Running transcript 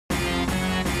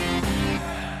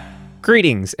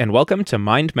Greetings and welcome to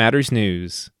Mind Matters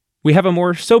News. We have a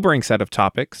more sobering set of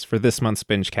topics for this month's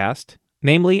BingeCast,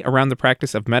 namely around the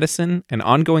practice of medicine and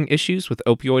ongoing issues with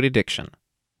opioid addiction.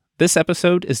 This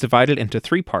episode is divided into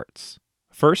three parts.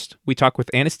 First, we talk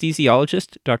with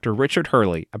anesthesiologist Dr. Richard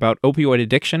Hurley about opioid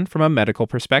addiction from a medical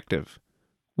perspective.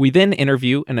 We then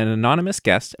interview an anonymous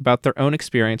guest about their own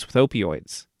experience with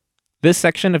opioids. This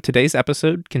section of today's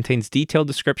episode contains detailed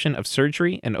description of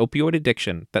surgery and opioid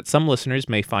addiction that some listeners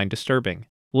may find disturbing.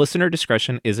 Listener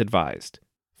discretion is advised.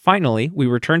 Finally, we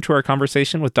return to our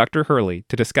conversation with Dr. Hurley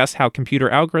to discuss how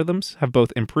computer algorithms have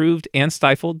both improved and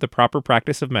stifled the proper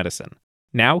practice of medicine.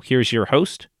 Now, here's your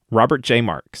host, Robert J.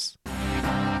 Marks.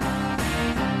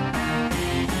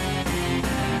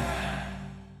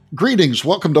 Greetings.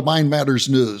 Welcome to Mind Matters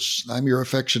News. I'm your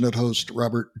affectionate host,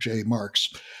 Robert J.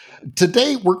 Marks.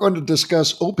 Today, we're going to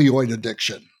discuss opioid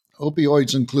addiction.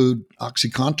 Opioids include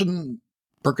OxyContin,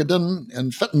 Percodan,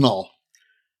 and fentanyl.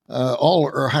 All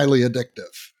are highly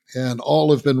addictive, and all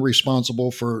have been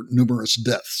responsible for numerous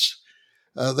deaths.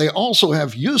 They also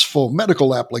have useful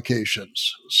medical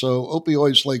applications. So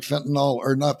opioids like fentanyl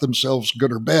are not themselves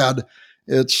good or bad.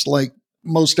 It's like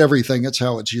most everything, it's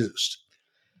how it's used.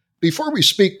 Before we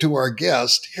speak to our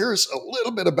guest, here's a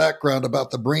little bit of background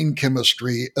about the brain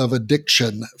chemistry of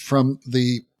addiction from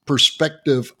the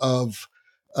perspective of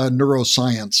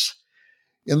neuroscience.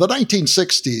 In the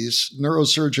 1960s,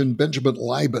 neurosurgeon Benjamin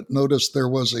Libet noticed there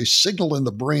was a signal in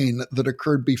the brain that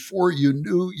occurred before you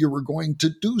knew you were going to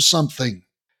do something.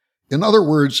 In other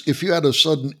words, if you had a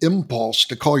sudden impulse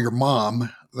to call your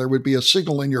mom, there would be a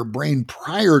signal in your brain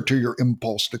prior to your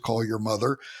impulse to call your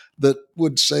mother that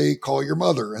would say, call your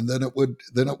mother. And then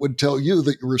it would tell you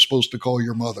that you were supposed to call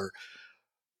your mother.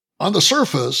 On the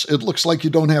surface, it looks like you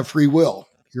don't have free will.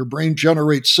 Your brain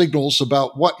generates signals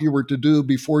about what you were to do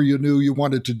before you knew you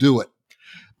wanted to do it.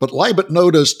 But Libet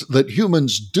noticed that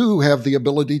humans do have the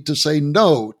ability to say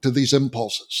no to these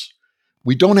impulses.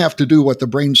 We don't have to do what the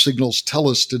brain signals tell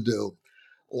us to do.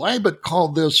 Libet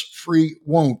called this free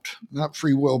won't, not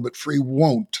free will, but free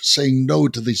won't, saying no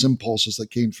to these impulses that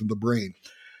came from the brain.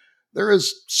 There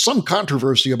is some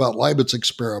controversy about Libet's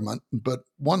experiment, but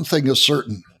one thing is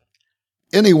certain.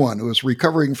 Anyone who is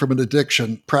recovering from an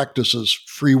addiction practices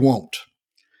free won't.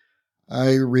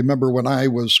 I remember when I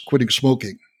was quitting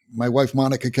smoking, my wife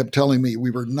Monica kept telling me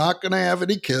we were not going to have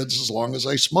any kids as long as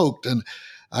I smoked, and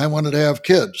I wanted to have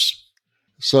kids.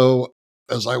 So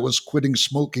as I was quitting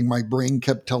smoking, my brain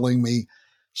kept telling me,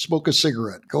 smoke a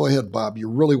cigarette. Go ahead, Bob. You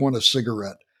really want a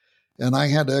cigarette. And I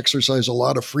had to exercise a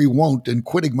lot of free won't in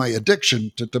quitting my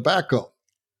addiction to tobacco.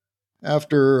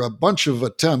 After a bunch of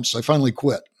attempts, I finally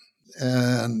quit.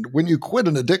 And when you quit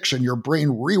an addiction, your brain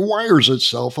rewires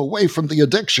itself away from the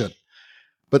addiction.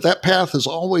 But that path is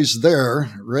always there,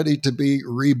 ready to be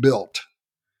rebuilt.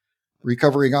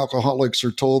 Recovering alcoholics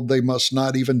are told they must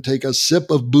not even take a sip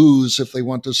of booze if they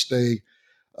want to stay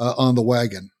on the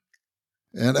wagon.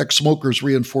 And ex-smokers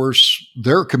reinforce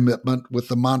their commitment with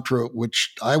the mantra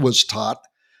which I was taught,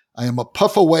 I am a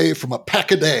puff away from a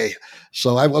pack a day.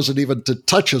 So I wasn't even to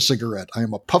touch a cigarette. I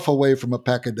am a puff away from a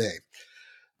pack a day.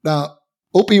 Now,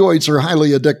 opioids are highly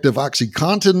addictive.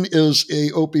 OxyContin is a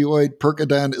opioid.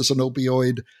 Percodan is an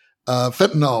opioid.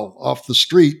 Fentanyl off the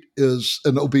street is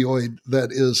an opioid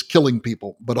that is killing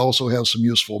people, but also has some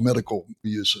useful medical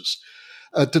uses.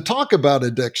 To talk about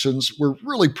addictions, we're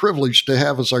really privileged to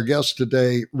have as our guest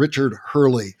today, Richard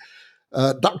Hurley.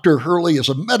 Dr. Hurley is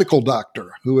a medical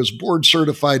doctor who is board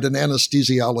certified in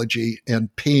anesthesiology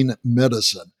and pain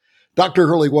medicine. Dr.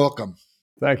 Hurley, welcome.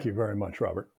 Thank you very much,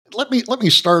 Robert. Let me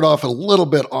start off a little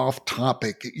bit off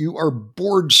topic. You are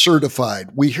board certified.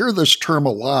 We hear this term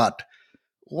a lot.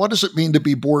 What does it mean to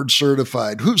be board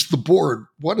certified? Who's the board?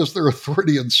 What is their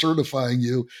authority in certifying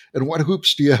you? And what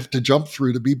hoops do you have to jump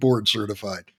through to be board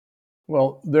certified?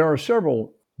 Well, there are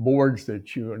several boards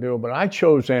that you do, but I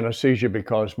chose anesthesia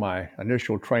because my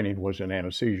initial training was in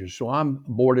anesthesia. So I'm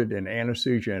boarded in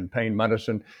anesthesia and pain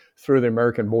medicine through the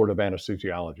American Board of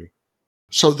Anesthesiology.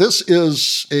 So this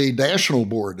is a national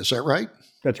board, is that right?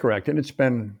 That's correct. And it's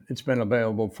been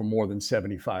available for more than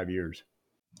 75 years.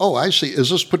 Oh, I see. Is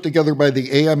this put together by the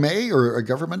AMA or a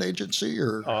government agency?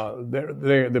 Or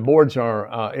the boards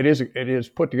are, it is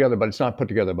put together, but it's not put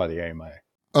together by the AMA.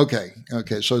 Okay.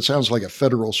 So it sounds like a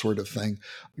federal sort of thing.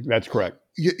 That's correct.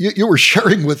 You were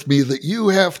sharing with me that you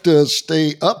have to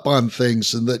stay up on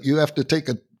things and that you have to take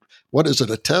a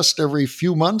test every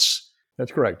few months?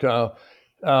 That's correct.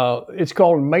 It's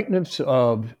called Maintenance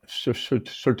of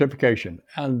Certification,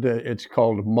 and it's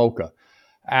called MOCA.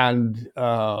 And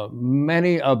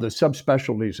many of the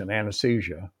subspecialties in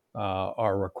anesthesia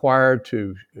are required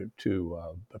to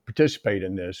participate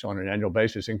in this on an annual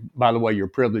basis. And by the way, you're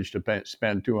privileged to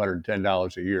spend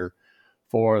 $210 a year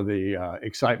for the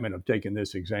excitement of taking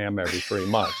this exam every 3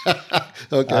 months.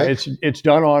 Okay. It's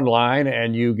done online,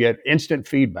 and you get instant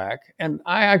feedback. And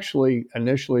I actually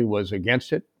initially was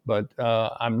against it, but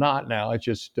I'm not now. It's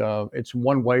just it's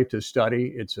one way to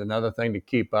study. It's another thing to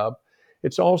keep up.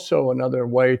 It's also another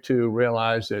way to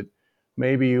realize that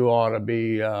maybe you ought to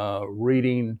be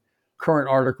reading current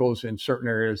articles in certain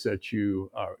areas that you're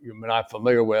not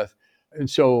familiar with. And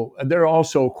so there are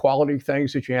also quality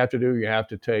things that you have to do. You have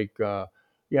to take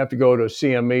you have to go to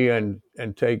CME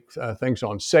and take things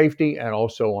on safety and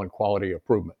also on quality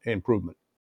improvement.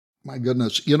 My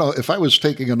goodness. If I was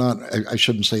taking I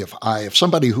shouldn't say if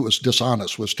somebody who was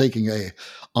dishonest was taking a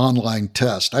online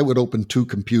test, I would open two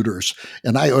computers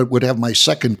and I would have my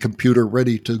second computer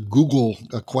ready to Google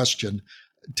a question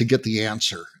to get the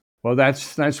answer. Well,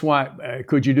 that's why.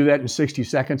 Could you do that in 60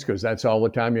 seconds? Because that's all the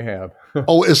time you have.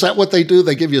 Oh, is that what they do?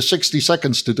 They give you 60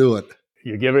 seconds to do it.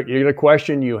 You get a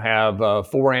question. You have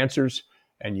 4 answers,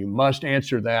 and you must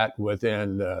answer that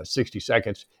within 60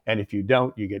 seconds. And if you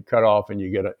don't, you get cut off, and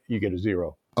you get a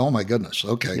 0. Oh my goodness.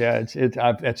 Okay. Yeah,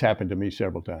 that's happened to me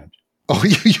several times. Oh,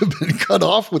 you've been cut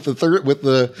off with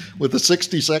the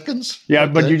 60 seconds? Yeah,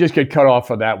 Okay. but you just get cut off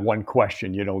for that one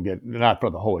question. You don't get not for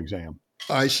the whole exam.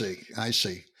 I see.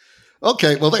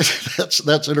 Okay, well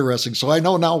that's interesting. So I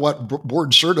know now what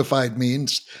board certified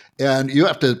means, and you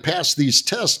have to pass these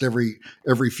tests every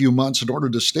few months in order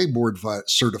to stay board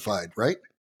certified, right?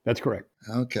 That's correct.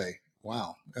 Okay.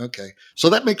 Wow. Okay. So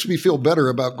that makes me feel better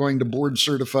about going to board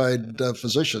certified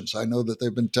physicians. I know that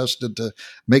they've been tested to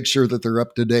make sure that they're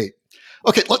up to date.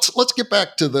 Okay, let's get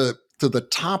back to the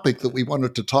topic that we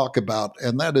wanted to talk about,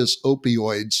 and that is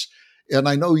opioids. And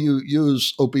I know you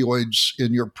use opioids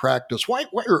in your practice. Why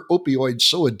are opioids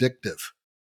so addictive?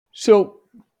 So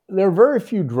there are very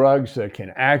few drugs that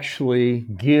can actually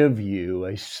give you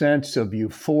a sense of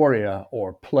euphoria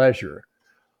or pleasure.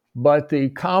 But the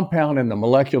compound and the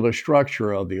molecular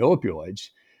structure of the opioids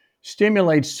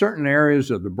stimulates certain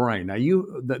areas of the brain. Now,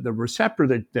 the receptor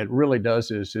that really does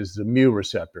this is the mu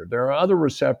receptor. There are other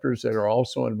receptors that are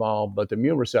also involved, but the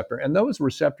mu receptor, and those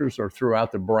receptors are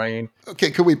throughout the brain.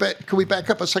 Okay, can we back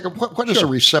up a second? What is Sure.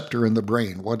 a receptor in the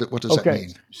brain? What does that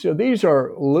mean? So these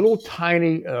are little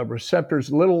tiny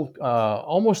receptors, little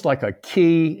almost like a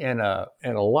key in a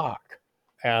lock,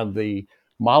 and the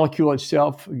molecule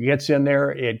itself gets in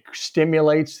there. It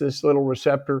stimulates this little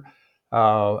receptor.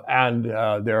 And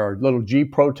there are little G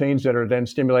proteins that are then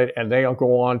stimulated, and they'll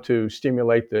go on to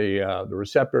stimulate the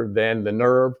receptor, then the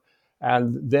nerve,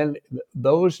 and then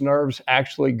those nerves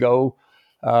actually go.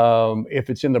 If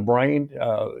it's in the brain,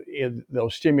 they'll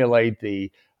stimulate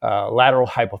the lateral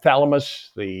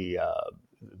hypothalamus, the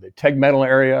tegmental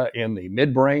area in the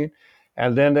midbrain,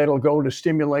 and then it'll go to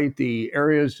stimulate the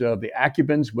areas of the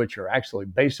accumbens, which are actually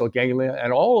basal ganglia,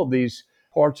 and all of these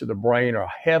parts of the brain are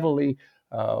heavily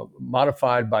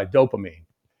modified by dopamine.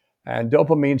 And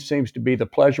dopamine seems to be the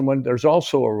pleasure one. There's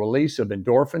also a release of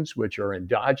endorphins, which are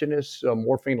endogenous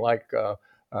morphine-like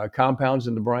compounds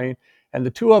in the brain. And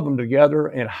the two of them together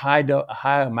in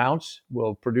high amounts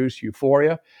will produce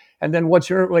euphoria. And then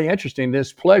what's really interesting,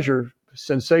 this pleasure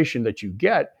sensation that you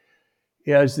get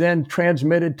is then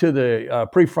transmitted to the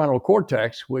prefrontal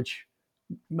cortex, which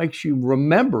makes you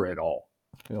remember it all,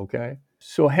 okay?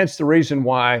 So hence the reason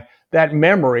why that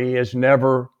memory is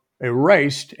never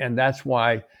erased, and that's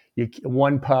why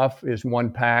one puff is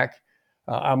one pack.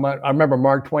 I remember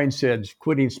Mark Twain said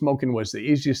quitting smoking was the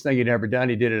easiest thing he'd ever done.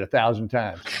 He did it 1,000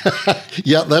 times.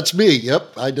 Yeah, that's me.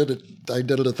 Yep, I did it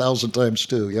 1,000 times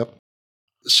too. Yep.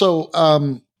 So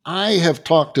I have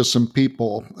talked to some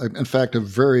people. In fact, a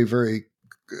very, very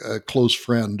close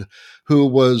friend who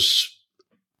was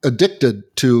addicted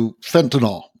to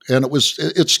fentanyl. And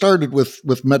it started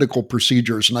with medical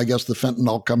procedures, and I guess the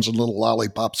fentanyl comes in little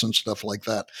lollipops and stuff like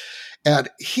that. And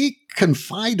he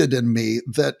confided in me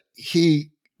that he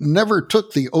never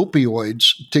took the opioids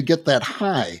to get that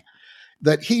high,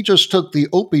 that he just took the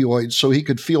opioids so he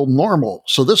could feel normal.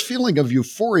 So this feeling of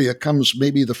euphoria comes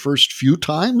maybe the first few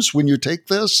times when you take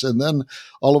this, and then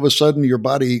all of a sudden your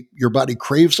body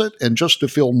craves it, and just to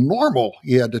feel normal,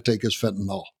 he had to take his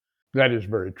fentanyl. That is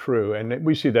very true. And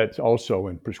we see that also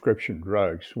in prescription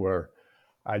drugs, where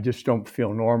I just don't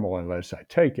feel normal unless I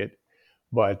take it.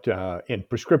 But in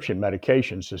prescription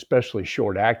medications, especially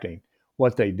short acting,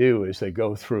 what they do is they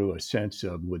go through a sense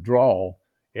of withdrawal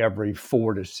every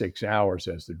 4 to 6 hours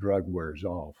as the drug wears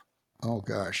off. Oh,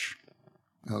 gosh.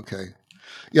 Okay.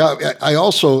 Yeah, I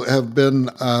also have been,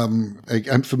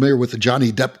 I'm familiar with the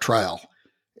Johnny Depp trial.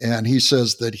 And he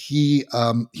says that he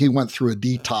went through a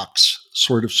detox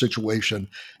sort of situation,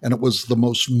 and it was the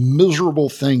most miserable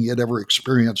thing he had ever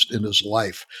experienced in his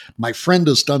life. My friend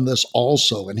has done this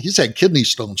also, and he's had kidney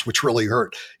stones, which really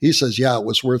hurt. He says, yeah, it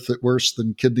was worse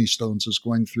than kidney stones is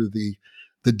going through the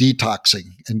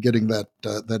detoxing and getting that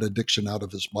addiction out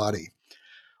of his body.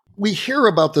 We hear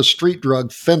about the street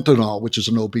drug fentanyl, which is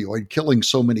an opioid, killing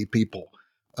so many people.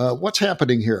 What's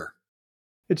happening here?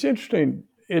 It's interesting.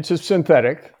 It's a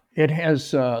synthetic. It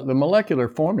has the molecular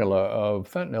formula of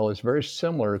fentanyl is very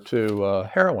similar to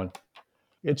heroin.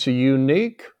 It's a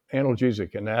unique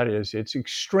analgesic, and that is it's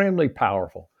extremely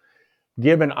powerful.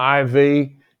 Given IV,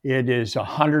 it is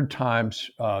 100 times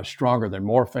stronger than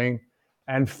morphine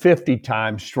and 50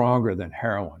 times stronger than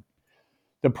heroin.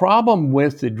 The problem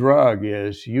with the drug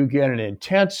is you get an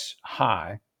intense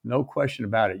high, no question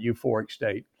about it, euphoric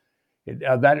state.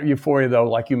 That euphoria, though,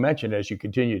 like you mentioned, as you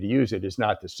continue to use it, is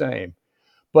not the same.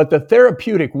 But the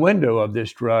therapeutic window of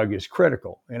this drug is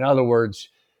critical. In other words,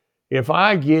 if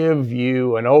I give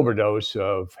you an overdose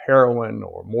of heroin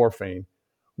or morphine,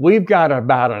 we've got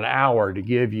about an hour to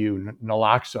give you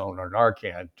naloxone or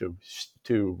Narcan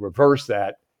to reverse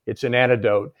that. It's an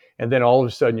antidote. And then all of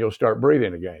a sudden you'll start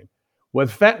breathing again.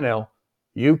 With fentanyl,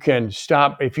 you can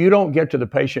stop. If you don't get to the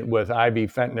patient with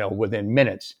IV fentanyl within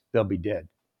minutes, they'll be dead.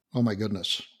 Oh, my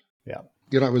goodness. Yeah.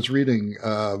 I was reading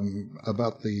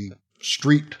about the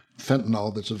street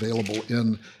fentanyl that's available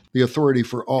in the Authority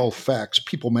for All Facts,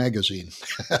 People magazine.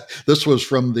 This was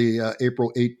from the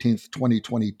April 18th,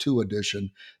 2022 edition.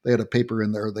 They had a paper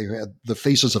in there. They had the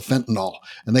faces of fentanyl,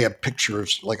 and they had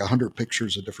pictures, like 100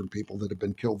 pictures of different people that have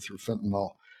been killed through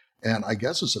fentanyl. And I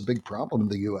guess it's a big problem in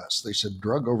the U.S. They said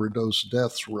drug overdose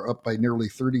deaths were up by nearly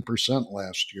 30%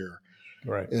 last year.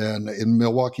 Right. And in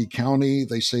Milwaukee County,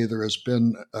 they say there has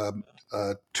been a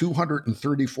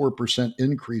 234%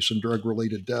 increase in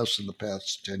drug-related deaths in the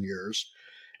past 10 years.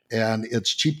 And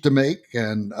it's cheap to make,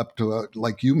 and up to,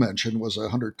 like you mentioned, was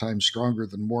 100 times stronger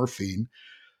than morphine.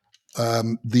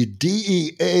 The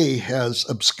DEA has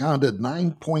absconded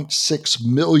 9.6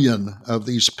 million of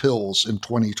these pills in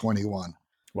 2021.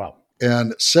 Wow.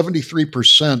 And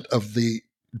 73% of the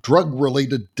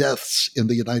drug-related deaths in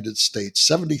the United States,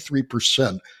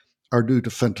 73% are due to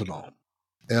fentanyl.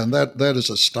 And that is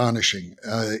astonishing.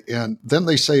 And then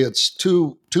they say it's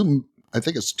I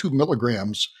think it's 2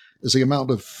 milligrams is the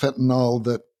amount of fentanyl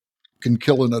that can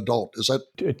kill an adult. Is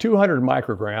that 200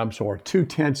 micrograms or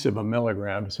 0.2 of a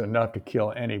milligram is enough to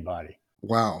kill anybody?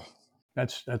 Wow.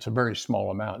 That's a very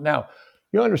small amount. Now,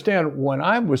 you understand, when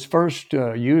I was first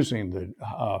using the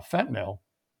fentanyl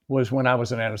was when I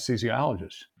was an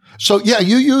anesthesiologist. So yeah,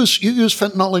 you use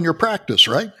fentanyl in your practice,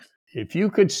 right? If you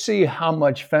could see how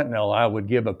much fentanyl I would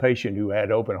give a patient who had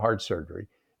open heart surgery,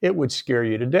 it would scare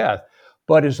you to death.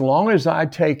 But as long as I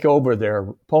take over their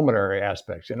pulmonary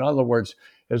aspects, in other words,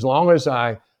 as long as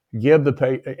I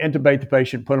intubate the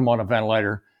patient, put them on a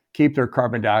ventilator, keep their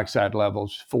carbon dioxide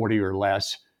levels 40 or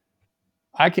less,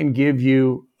 I can give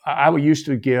you, I used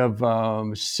to give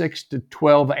 6 to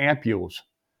 12 ampules.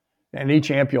 And each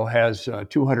ampule has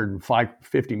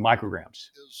 250 micrograms.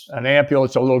 An ampule,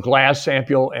 it's a little glass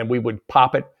ampule, and we would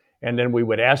pop it, and then we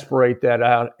would aspirate that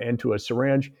out into a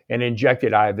syringe and inject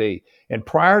it IV. And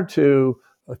prior to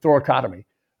a thoracotomy,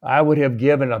 I would have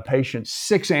given a patient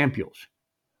 6 ampules.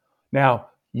 Now,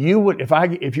 you would,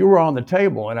 if you were on the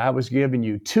table and I was giving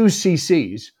you 2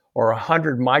 cc's or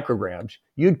 100 micrograms,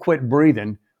 you'd quit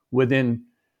breathing within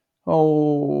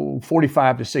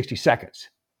 45 to 60 seconds.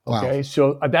 Okay, wow.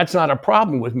 So that's not a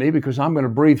problem with me because I'm going to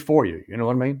breathe for you. You know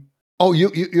what I mean? Oh,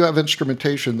 you have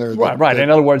instrumentation there. Right.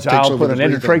 In other words, I'll put an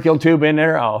endotracheal tube in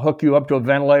there. I'll hook you up to a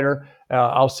ventilator.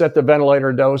 I'll set the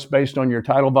ventilator dose based on your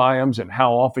tidal volumes and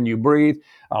how often you breathe.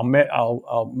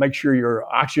 I'll make sure your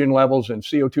oxygen levels and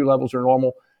CO2 levels are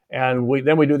normal. And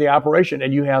then we do the operation,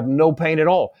 and you have no pain at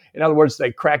all. In other words,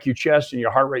 they crack your chest, and your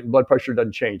heart rate and blood pressure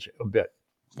doesn't change a bit.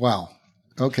 Wow.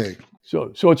 Okay.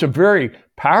 So it's a very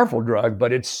powerful drug,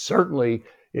 but its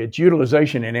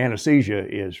utilization in anesthesia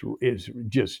is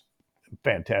just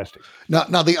fantastic.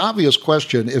 Now, the obvious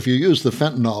question: if you use the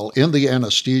fentanyl in the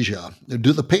anesthesia,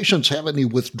 do the patients have any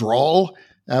withdrawal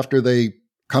after they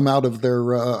come out of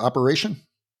their operation?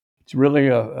 It's really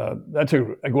that's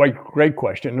a great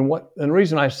question, and the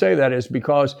reason I say that is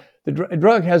because the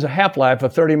drug has a half-life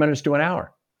of 30 minutes to an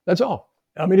hour. That's all.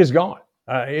 I mean, it's gone.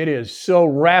 It is so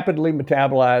rapidly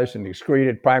metabolized and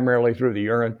excreted primarily through the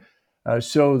urine,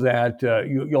 so that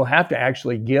you'll have to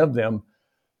actually give them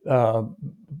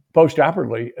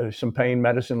postoperatively some pain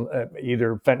medicine,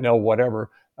 either fentanyl, whatever.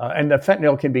 And the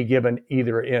fentanyl can be given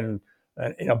either in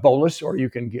a bolus, or you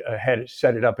can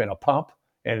set it up in a pump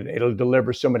and it'll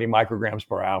deliver so many micrograms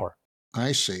per hour.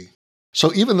 I see.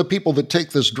 So even the people that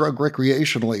take this drug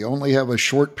recreationally only have a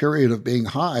short period of being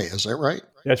high. Is that right?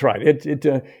 That's right. IV,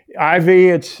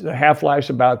 it's the half-life's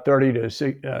about 30 to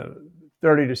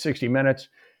 60 minutes.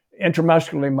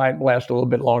 Intramuscularly might last a little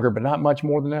bit longer, but not much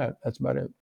more than that. That's about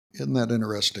it. Isn't that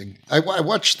interesting? I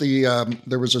watched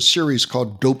there was a series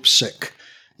called Dope Sick.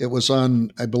 It was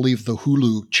on, I believe, the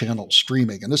Hulu channel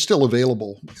streaming, and it's still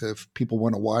available if people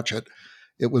want to watch it.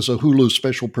 It was a Hulu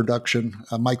special production.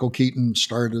 Michael Keaton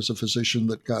starred as a physician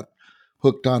that got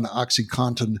hooked on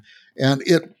OxyContin, and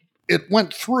it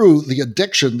went through the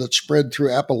addiction that spread through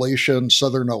Appalachia and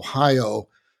southern Ohio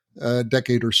a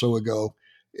decade or so ago.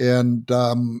 And,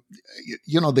 the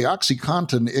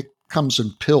OxyContin, it comes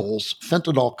in pills.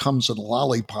 Fentanyl comes in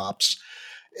lollipops.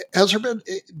 Has there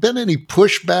been any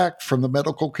pushback from the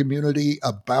medical community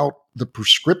about the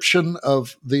prescription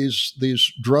of these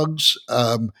drugs?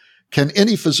 Can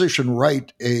any physician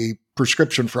write a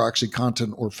prescription for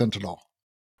OxyContin or fentanyl?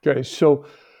 Okay, so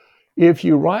if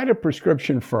you write a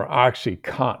prescription for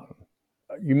OxyContin,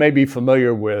 you may be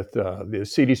familiar with the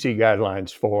CDC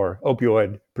guidelines for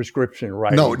opioid prescription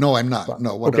writing. No, I'm not.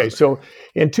 No. What okay, so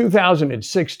in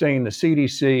 2016, the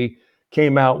CDC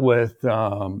came out with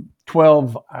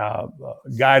 12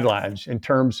 guidelines in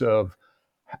terms of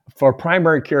for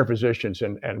primary care physicians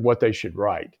and what they should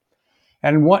write.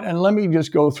 And let me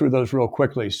just go through those real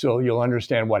quickly so you'll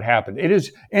understand what happened. It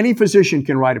is any physician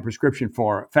can write a prescription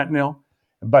for fentanyl,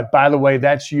 but by the way,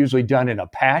 that's usually done in a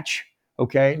patch.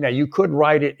 Okay, now you could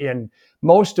write it in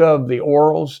most of the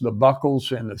orals, the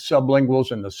buccals, and the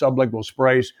sublingual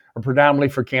sprays are predominantly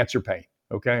for cancer pain.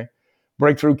 Okay,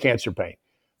 breakthrough cancer pain.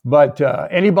 But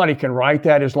anybody can write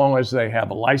that as long as they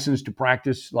have a license to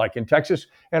practice, like in Texas,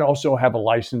 and also have a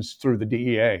license through the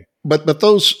DEA. But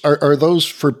those are those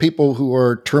for people who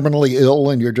are terminally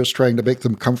ill and you're just trying to make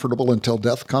them comfortable until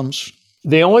death comes?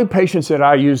 The only patients that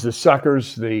I use, the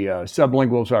suckers, the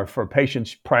sublinguals, are for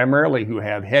patients primarily who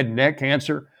have head and neck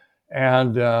cancer,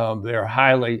 and they're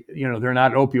highly, they're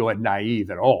not opioid naive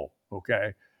at all,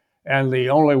 okay? And the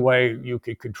only way you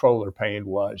could control their pain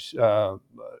was,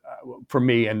 for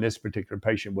me and this particular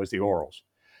patient, was the orals.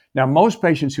 Now, most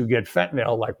patients who get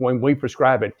fentanyl, like when we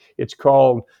prescribe it, it's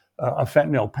called a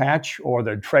fentanyl patch, or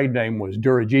their trade name was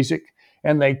Duragesic,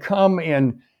 and they come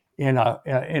in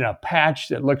a patch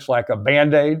that looks like a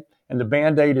Band-Aid, and the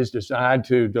Band-Aid is designed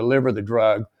to deliver the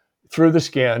drug through the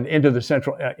skin into the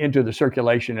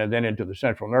circulation and then into the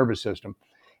central nervous system.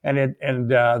 And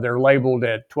they're labeled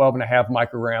at 12.5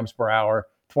 micrograms per hour,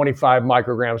 25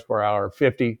 micrograms per hour,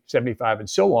 50, 75, and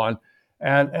so on.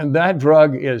 And that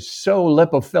drug is so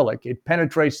lipophilic, it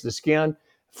penetrates the skin,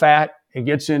 fat, and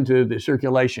gets into the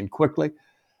circulation quickly.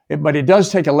 But it does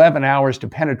take 11 hours to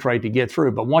penetrate to get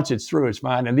through. But once it's through, it's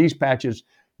fine. And these patches,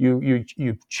 you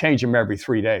change them every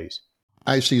 3 days.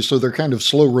 I see. So they're kind of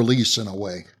slow release in a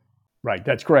way. Right,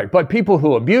 that's correct. But people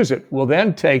who abuse it will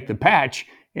then take the patch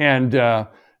and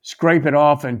scrape it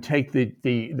off and take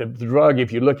the drug.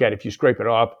 If you look at it, if you scrape it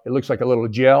off, it looks like a little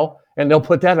gel, and they'll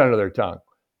put that under their tongue,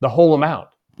 the whole amount.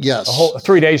 Yes. A whole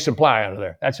 3 days supply under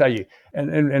there. That's how you,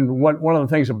 and one of the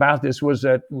things about this was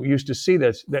that we used to see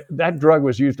that drug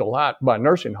was used a lot by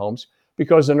nursing homes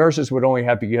because the nurses would only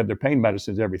have to give their pain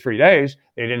medicines every 3 days.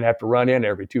 They didn't have to run in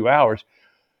every 2 hours.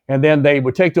 And then they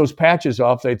would take those patches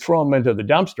off, they'd throw them into the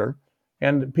dumpster,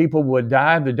 and people would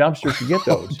dive the dumpster to get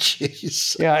those.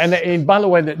 Jeez. Yeah, and by the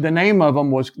way, the name of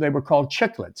them they were called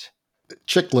chiclets.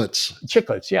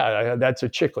 Chiclets, yeah, that's a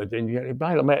chiclet. And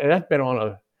by the way, that's been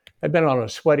on a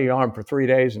sweaty arm for 3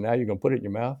 days, and now you're going to put it in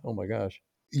your mouth? Oh, my gosh.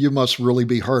 You must really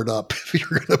be hard up if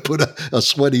you're going to put a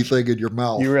sweaty thing in your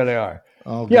mouth. You really are.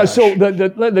 Oh, yeah, gosh. so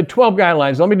the 12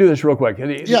 guidelines, let me do this real quick.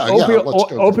 Let's go.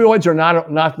 Opioids are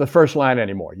not the first line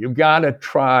anymore. You've got to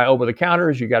try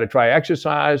over-the-counters. You've got to try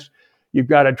exercise. You've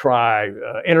got to try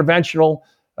interventional,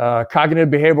 cognitive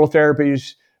behavioral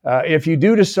therapies. If you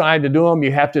do decide to do them,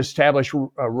 you have to establish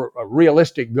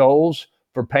realistic goals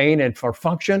for pain and for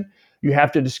function. You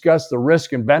have to discuss the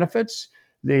risk and benefits.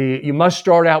 You must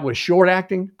start out with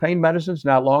short-acting pain medicines,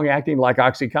 not long-acting like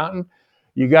OxyContin.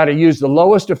 You got to use the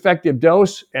lowest effective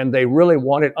dose, and they really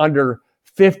want it under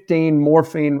 15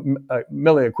 morphine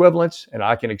milliequivalents, and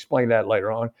I can explain that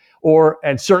later on.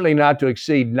 And certainly not to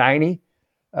exceed 90.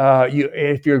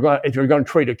 If you're going to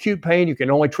treat acute pain, you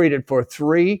can only treat it for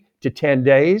 3 to 10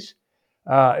 days.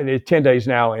 It's 10 days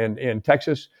now in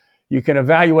Texas. You can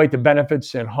evaluate the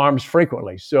benefits and harms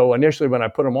frequently. So initially, when I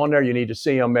put them on there, you need to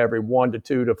see them every 1 to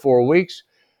 2 to 4 weeks.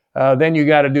 Then you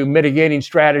got to do mitigating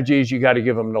strategies. You got to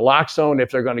give them naloxone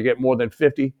if they're going to get more than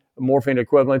 50 morphine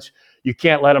equivalents. You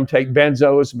can't let them take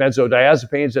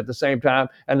benzodiazepines at the same time,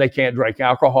 and they can't drink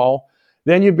alcohol.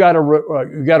 Then you've got to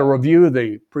review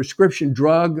the prescription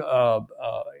drug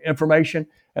information,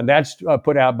 and that's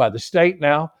put out by the state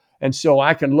now. And so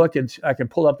I can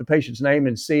pull up the patient's name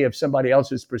and see if somebody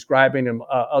else is prescribing them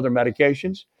other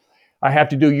medications. I have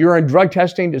to do urine drug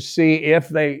testing to see if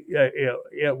they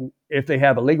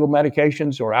have illegal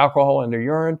medications or alcohol in their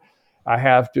urine. I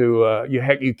have to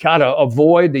you kind of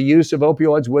avoid the use of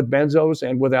opioids with benzos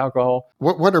and with alcohol.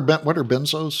 What are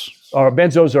benzos?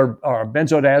 Benzos are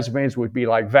benzodiazepines, would be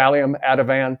like Valium,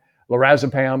 Ativan,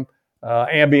 lorazepam,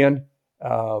 Ambien,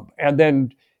 and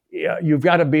then you've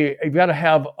got to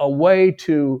have a way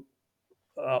to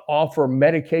offer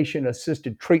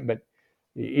medication-assisted treatment,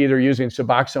 either using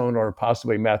Suboxone or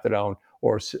possibly methadone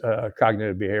or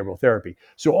cognitive behavioral therapy.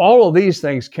 So all of these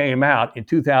things came out in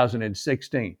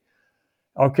 2016.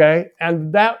 Okay,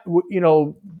 and that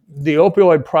the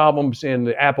opioid problems in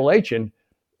the Appalachian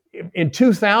in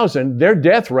 2000, their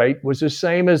death rate was the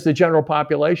same as the general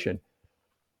population.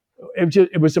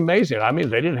 It was amazing. I mean,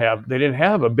 they didn't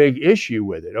have a big issue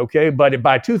with it. Okay, but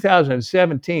by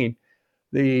 2017,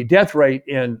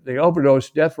 the overdose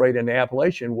death rate in the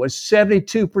Appalachian was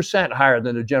 72% higher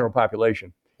than the general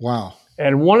population. Wow!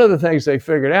 And one of the things they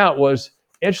figured out was,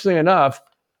 interestingly enough,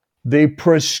 the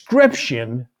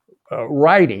prescription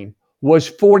writing was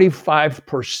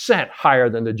 45% higher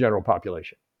than the general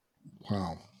population.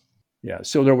 Wow. Yeah,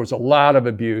 so there was a lot of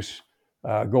abuse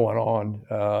going on,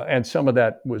 and some of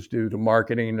that was due to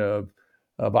marketing of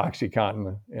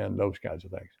OxyContin and those kinds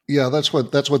of things. Yeah, that's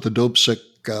what the Dopesick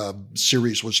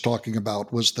series was talking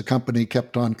about. Was the company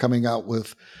kept on coming out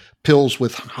with pills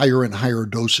with higher and higher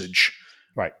dosage,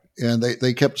 right? And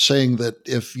they kept saying that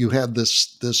if you had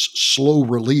this slow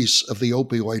release of the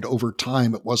opioid over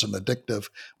time, it wasn't addictive,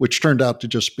 which turned out to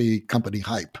just be company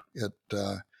hype. It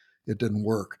didn't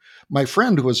work. My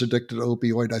friend who was addicted to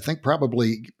opioid, I think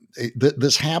probably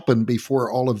this happened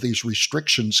before all of these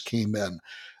restrictions came in.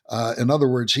 In other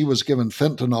words, he was given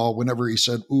fentanyl whenever he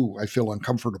said, "Ooh, I feel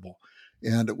uncomfortable,"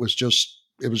 and it was just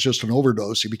an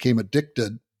overdose. He became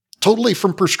addicted totally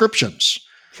from prescriptions.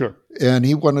 Sure. And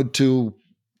he wanted to,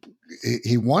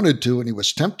 and he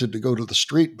was tempted to go to the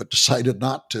street, but decided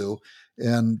not to,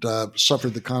 and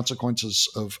suffered the consequences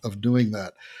of doing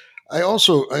that. I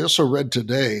also read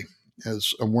today,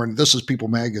 as a warning, this is People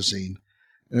Magazine,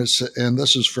 and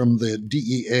this is from the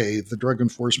DEA, the Drug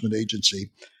Enforcement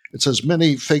Agency. It says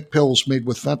many fake pills made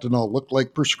with fentanyl look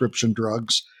like prescription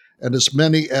drugs, and as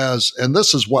many as, and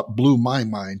this is what blew my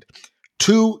mind,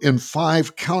 2 in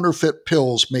 5 counterfeit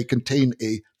pills may contain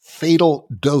a fatal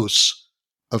dose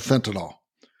of fentanyl.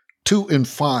 2 in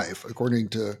 5, according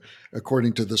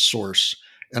to this source.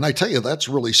 And I tell you, that's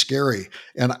really scary.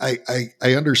 And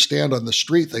I understand on the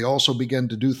street, they also began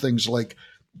to do things like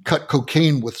cut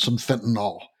cocaine with some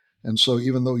fentanyl. And so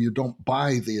even though you don't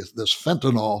buy this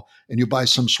fentanyl and you buy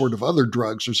some sort of other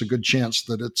drugs, there's a good chance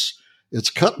that it's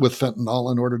cut with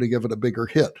fentanyl in order to give it a bigger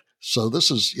hit. So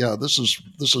this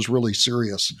is really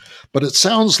serious. But it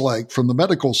sounds like from the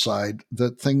medical side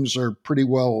that things are pretty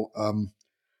well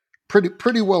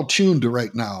tuned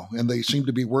right now, and they seem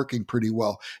to be working pretty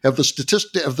well. Have the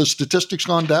statistics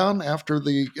gone down after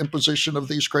the imposition of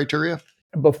these criteria?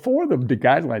 Before the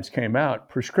guidelines came out,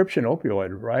 prescription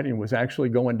opioid writing was actually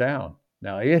going down.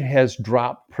 Now, it has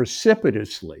dropped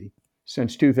precipitously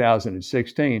since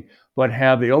 2016, but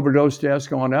have the overdose deaths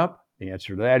gone up? The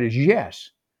answer to that is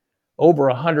yes. Over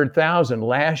 100,000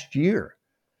 last year,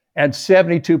 and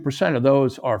 72% of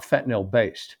those are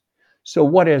fentanyl-based. So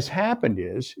what has happened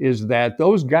is that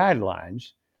those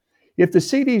guidelines, if the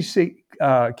CDC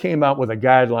came out with a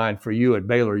guideline for you at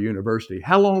Baylor University,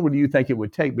 how long would you think it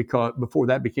would take before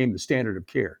that became the standard of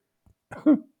care?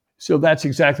 So that's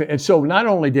exactly, and so not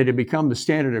only did it become the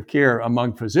standard of care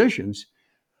among physicians,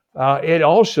 it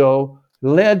also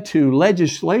led to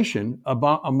legislation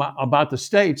about the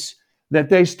states that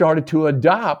they started to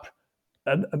adopt.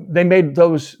 They made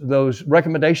those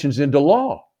recommendations into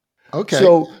law. Okay.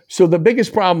 So the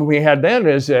biggest problem we had then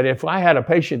is that if I had a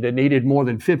patient that needed more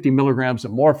than 50 milligrams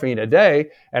of morphine a day,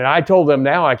 and I told them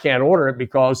now I can't order it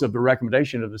because of the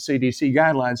recommendation of the CDC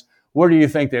guidelines, where do you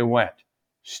think they went?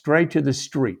 Straight to the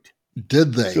street.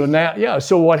 Did they? So now, yeah.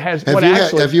 So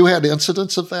have you had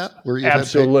incidents of that? Where you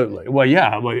absolutely. Well,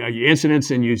 yeah. Well,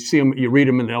 incidents, and you see them, you read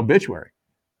them in the obituary.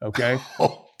 Okay.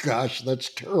 Oh gosh,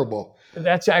 that's terrible.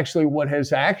 That's actually what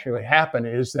has actually happened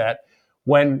is that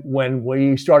when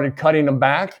we started cutting them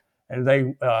back and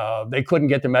they couldn't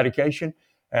get the medication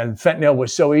and fentanyl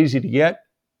was so easy to get,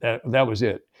 that was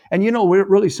it. And we're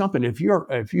really something. If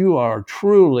you are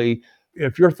truly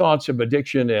if your thoughts of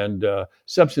addiction and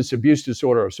substance abuse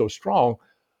disorder are so strong,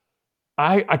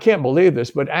 I can't believe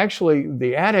this, but actually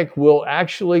the addict will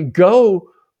actually go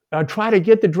try to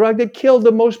get the drug that killed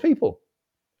the most people.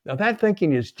 Now that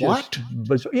thinking is just What?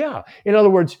 bizarre. Yeah. In other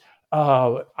words,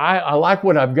 I like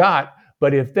what I've got,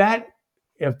 but if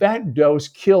that dose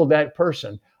killed that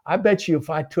person, I bet you if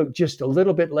I took just a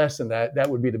little bit less than that, that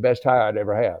would be the best high I'd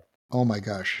ever have. Oh my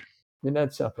gosh. Isn't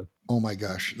that something? Oh my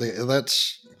gosh.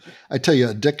 That's, I tell you,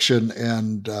 addiction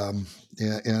and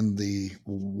the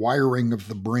wiring of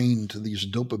the brain to these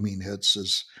dopamine hits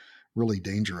is really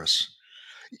dangerous.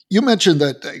 You mentioned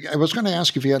that I was going to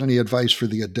ask if you had any advice for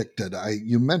the addicted.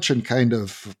 You mentioned kind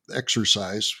of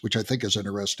exercise, which I think is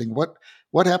interesting.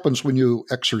 What happens when you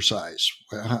exercise?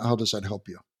 How does that help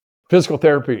you? Physical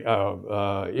therapy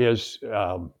is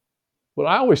well,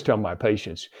 I always tell my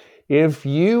patients, if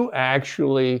you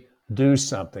actually do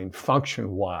something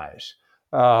function wise,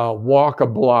 walk a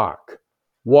block,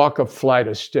 walk a flight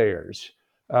of stairs,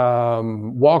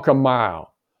 walk a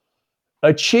mile,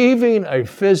 achieving a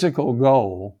physical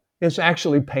goal is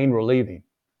actually pain relieving.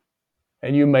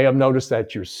 And you may have noticed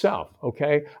that yourself.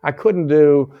 Okay. I couldn't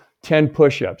do 10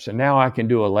 push ups and now I can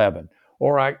do 11.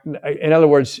 In other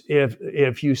words,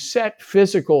 if you set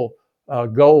physical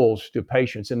goals to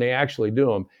patients and they actually do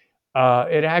them,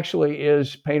 it actually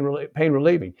is pain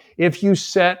relieving. If you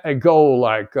set a goal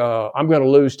like I'm going to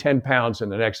lose 10 pounds in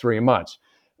the next 3 months,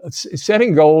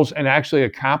 setting goals and actually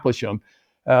accomplish them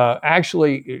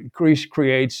actually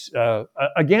creates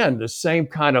again the same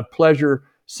kind of pleasure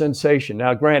sensation.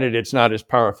 Now, granted, it's not as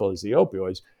powerful as the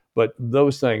opioids, but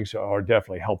those things are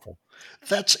definitely helpful.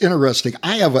 That's interesting.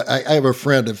 I have a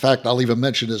friend. In fact, I'll even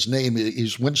mention his name.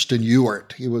 He's Winston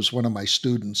Ewart. He was one of my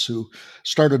students who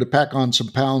started to pack on some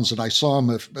pounds, and I saw him,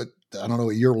 I don't know,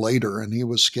 a year later, and he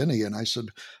was skinny. And I said,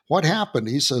 "What happened?"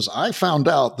 He says, "I found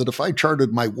out that if I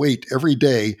charted my weight every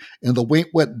day and the weight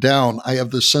went down, I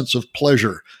have this sense of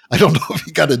pleasure." I don't know if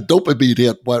he got a dopamine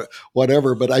hit,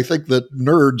 whatever, but I think that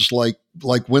nerds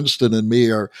like Winston and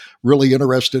me are really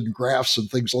interested in graphs and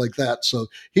things like that. So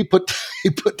he put he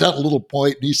put down a little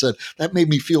point and he said that made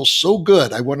me feel so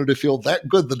good. I wanted to feel that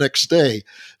good the next day.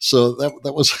 So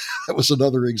that was that was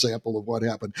another example of what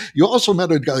happened. You also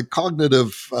mentioned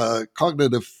cognitive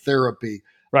therapy.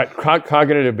 Right,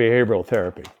 cognitive behavioral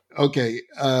therapy. Okay,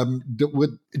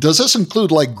 does this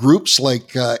include like groups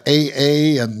like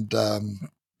AA and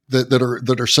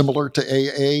that are similar to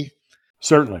AA?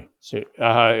 Certainly. See,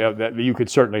 you could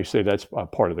certainly say that's a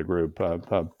part of the group.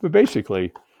 But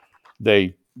basically,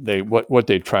 what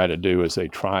they try to do is they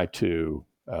try to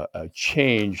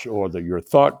change your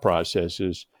thought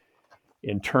processes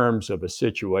in terms of a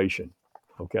situation.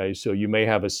 Okay, so you may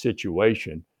have a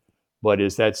situation, but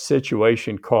is that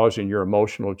situation causing your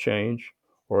emotional change,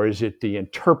 or is it the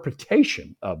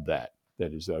interpretation of that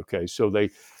is okay? So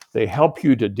they help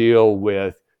you to deal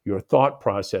with your thought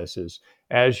processes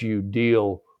as you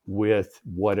deal with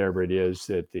whatever it is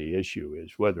that the issue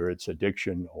is, whether it's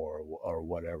addiction or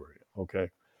whatever. Okay,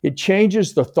 it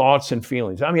changes the thoughts and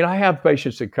feelings. I mean, I have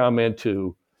patients that come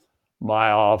into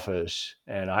my office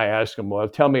and I ask them, "Well,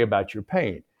 tell me about your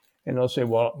pain." And they'll say,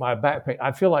 "Well, my back pain,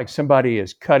 I feel like somebody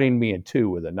is cutting me in two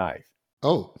with a knife."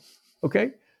 Oh,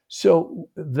 Okay. So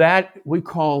that we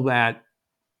call that,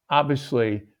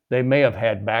 obviously, they may have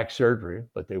had back surgery,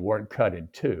 but they weren't cut in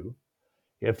two.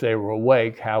 If they were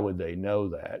awake, how would they know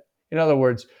that? In other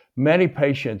words, many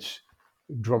patients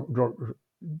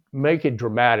make it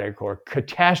dramatic or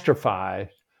catastrophize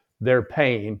their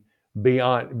pain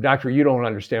beyond, "Doctor, you don't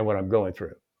understand what I'm going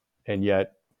through." And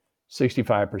yet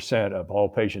 65% of all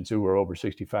patients who are over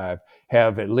 65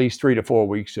 have at least 3 to 4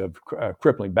 weeks of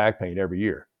crippling back pain every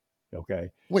year. Okay.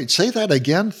 wait, say that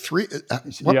again.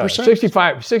 What Yeah, percent?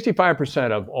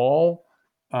 65% of all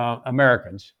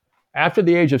Americans after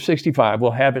the age of 65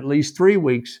 will have at least 3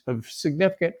 weeks of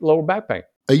significant lower back pain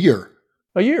A year.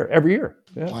 a year, every year.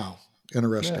 Yeah. Wow.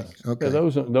 Interesting. Yeah. Okay. Yeah,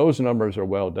 those numbers are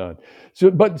well done.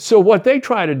 So what they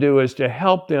try to do is to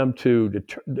help them to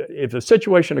if a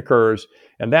situation occurs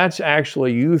and that's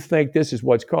actually you think this is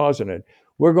what's causing it,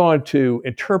 we're going to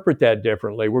interpret that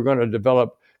differently. We're going to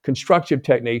develop constructive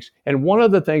techniques, and one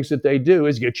of the things that they do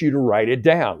is get you to write it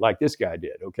down, like this guy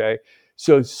did. Okay,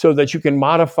 so that you can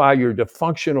modify your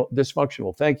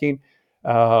dysfunctional thinking.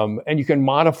 And you can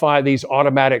modify these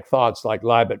automatic thoughts like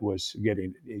Libet was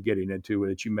getting into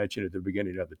that you mentioned at the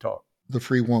beginning of the talk. The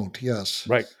free won't. Yes.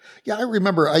 Right. Yeah, I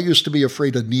remember I used to be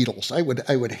afraid of needles. I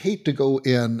would hate to go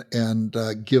in and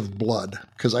give blood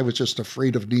because I was just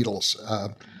afraid of needles.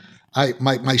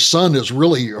 My son is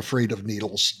really afraid of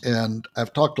needles, and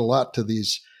I've talked a lot to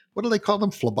these what do they call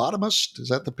them? Phlebotomist? Is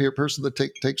that the person that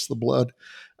takes the blood?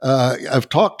 I've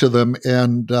talked to them,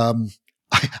 and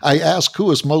I ask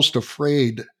who is most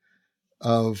afraid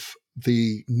of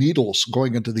the needles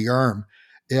going into the arm.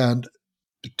 And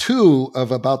 2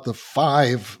 of about the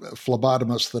 5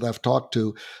 phlebotomists that I've talked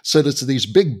to said it's these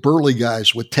big burly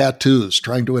guys with tattoos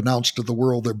trying to announce to the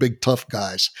world they're big tough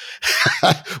guys,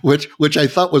 which I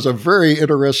thought was a very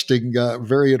interesting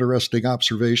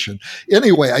observation.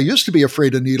 Anyway, I used to be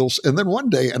afraid of needles, and then one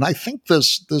day, and I think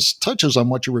this touches on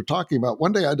what you were talking about.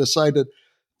 One day I decided,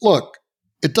 look,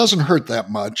 it doesn't hurt that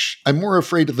much. I'm more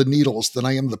afraid of the needles than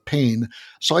I am the pain.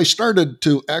 So I started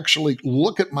to actually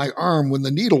look at my arm when the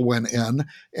needle went in,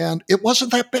 and it wasn't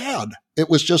that bad.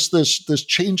 It was just this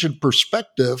change in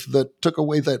perspective that took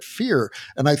away that fear.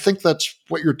 And I think that's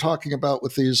what you're talking about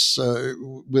with these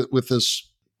with this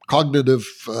cognitive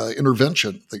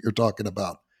intervention that you're talking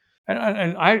about.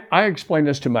 And I explain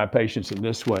this to my patients in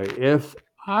this way. If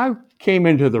I came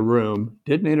into the room,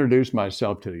 didn't introduce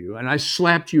myself to you, and I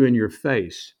slapped you in your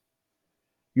face,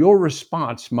 your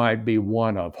response might be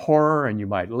one of horror and you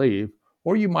might leave,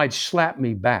 or you might slap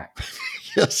me back.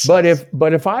 Yes. But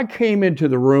if I came into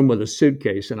the room with a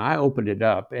suitcase and I opened it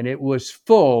up and it was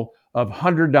full of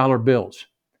 $100 bills,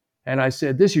 and I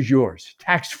said, "This is yours,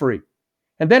 tax-free,"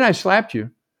 and then I slapped you,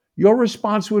 your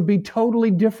response would be totally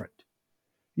different.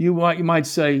 You might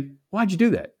say, "Why'd you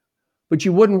do that?" But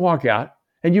you wouldn't walk out.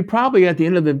 And you probably, at the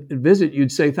end of the visit,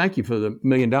 you'd say, "Thank you for the $1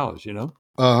 million, you know?"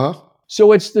 Uh-huh.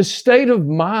 So it's the state of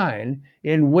mind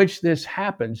in which this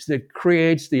happens that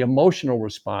creates the emotional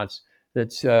response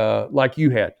that's like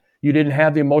you had. You didn't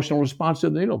have the emotional response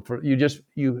to the needle.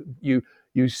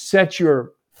 You set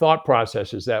your thought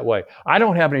processes that way. I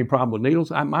don't have any problem with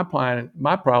needles. My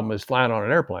problem is flying on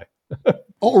an airplane.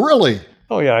 Oh, really?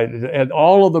 Oh, yeah. And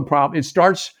all of the problem, it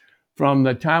starts from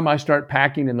the time I start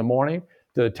packing in the morning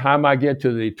to the time I get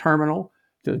to the terminal,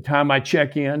 to the time I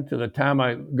check in, to the time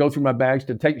I go through my bags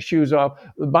to take the shoes off.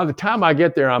 By the time I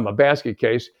get there, I'm a basket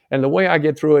case. And the way I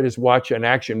get through it is watch an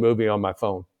action movie on my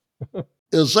phone.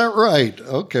 Is that right?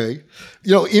 Okay.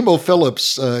 You know, Emo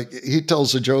Phillips, he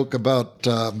tells a joke about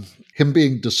him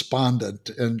being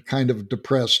despondent and kind of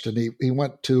depressed. And he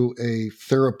went to a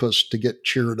therapist to get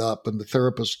cheered up, and the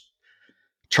therapist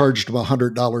charged him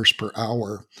 $100 per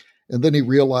hour. And then he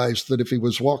realized that if he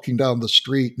was walking down the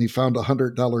street and he found a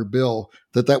 $100 bill,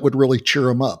 that would really cheer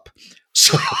him up.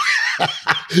 So,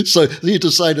 so he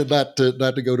decided not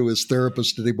to go to his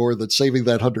therapist anymore. That saving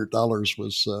that $100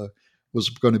 was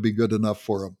going to be good enough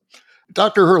for him.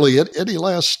 Dr. Hurley, any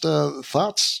last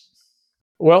thoughts?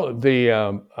 Well,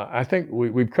 I think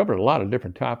we've covered a lot of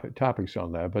different topics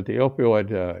on that, but the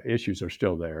opioid issues are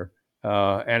still there.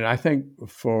 And I think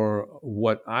for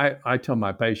what I tell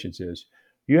my patients is,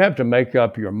 you have to make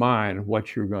up your mind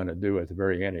what you're going to do at the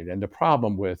very end. And the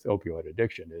problem with opioid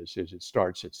addiction is it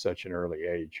starts at such an early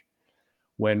age.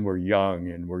 When we're young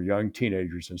and we're young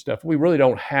teenagers and stuff, we really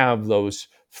don't have those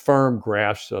firm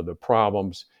grasps of the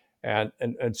problems. And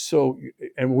so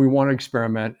we want to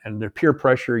experiment, and the peer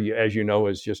pressure, as you know,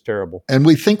 is just terrible. And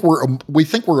we think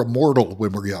we're immortal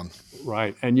when we're young.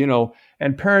 Right. And,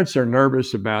 and parents are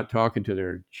nervous about talking to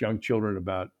their young children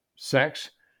about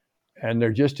sex. And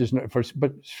they're just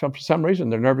but for some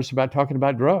reason, they're nervous about talking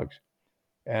about drugs.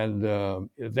 And a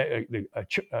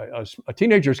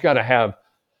teenager's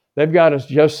they've got to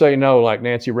just say no, like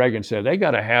Nancy Reagan said. They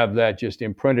got to have that just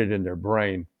imprinted in their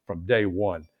brain from day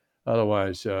one.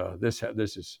 Otherwise, it's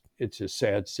a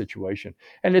sad situation.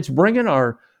 And it's bringing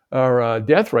our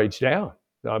death rates down.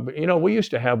 We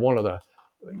used to have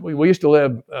we used to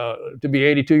live to be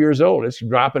 82 years old. It's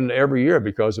dropping every year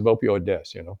because of opioid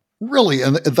deaths, Really?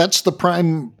 And that's the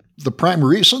prime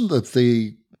reason that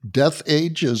the death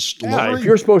age is lowering? If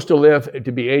you're supposed to live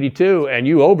to be 82 and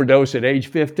you overdose at age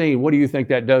 15, what do you think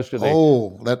that does to the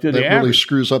that really average?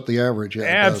 Screws up the average. Yeah,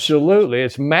 absolutely.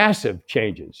 It's massive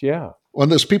changes. Yeah. Well,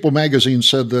 this People magazine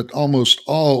said that almost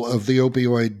all of the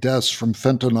opioid deaths from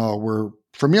fentanyl were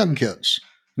from young kids.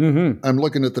 Mm-hmm. I'm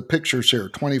looking at the pictures here,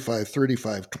 25,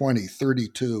 35, 20,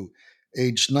 32,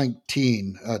 age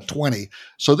 19, 20.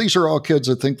 So these are all kids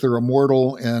that think they're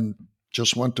immortal and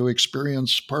just want to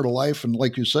experience part of life. And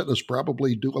like you said, it's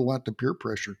probably due a lot to peer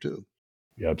pressure too.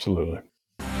 Yeah, absolutely.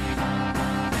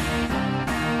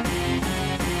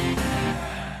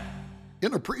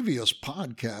 In a previous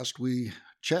podcast, we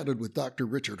chatted with Dr.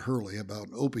 Richard Hurley about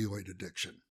opioid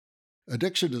addiction.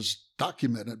 Addiction is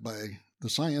documented by the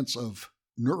science of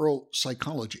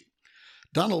neuropsychology.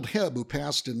 Donald Hebb, who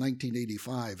passed in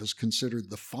 1985, is considered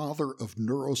the father of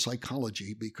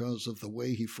neuropsychology because of the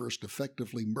way he first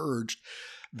effectively merged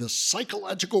the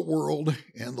psychological world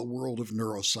and the world of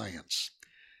neuroscience.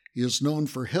 He is known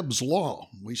for Hebb's Law.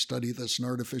 We study this in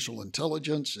artificial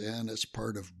intelligence, and it's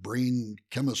part of brain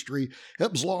chemistry.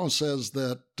 Hebb's Law says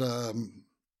that,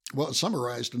 it's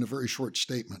summarized in a very short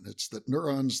statement. It's that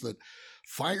neurons that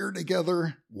fire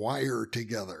together, wire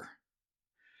together.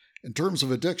 In terms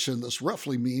of addiction, this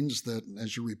roughly means that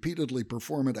as you repeatedly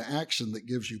perform an action that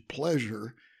gives you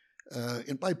pleasure,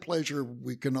 and by pleasure,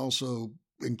 we can also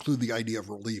include the idea of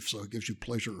relief, so it gives you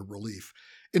pleasure or relief.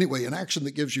 Anyway, an action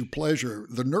that gives you pleasure,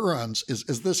 the neurons,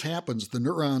 as this happens, the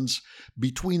neurons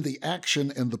between the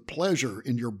action and the pleasure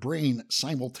in your brain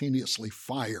simultaneously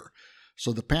fire.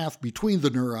 So the path between the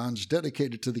neurons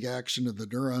dedicated to the action and the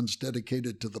neurons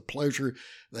dedicated to the pleasure,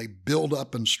 they build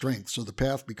up in strength, so the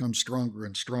path becomes stronger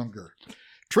and stronger.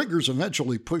 Triggers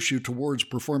eventually push you towards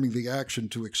performing the action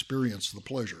to experience the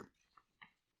pleasure.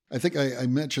 I think I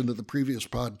mentioned in the previous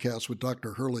podcast with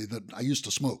Dr. Hurley that I used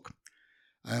to smoke.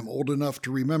 I am old enough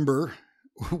to remember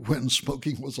when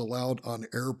smoking was allowed on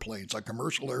airplanes, on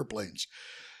commercial airplanes.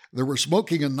 There were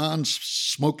smoking and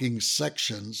non-smoking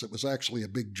sections. It was actually a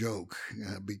big joke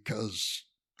because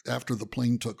after the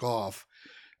plane took off,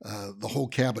 the whole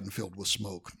cabin filled with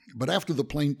smoke. But after the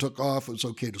plane took off, it was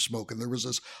okay to smoke. And there was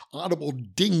this audible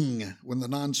ding when the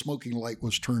non-smoking light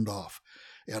was turned off.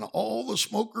 And all the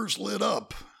smokers lit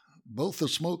up. Both the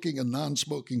smoking and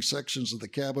non-smoking sections of the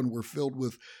cabin were filled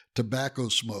with tobacco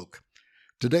smoke.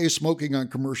 Today, smoking on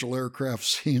commercial aircraft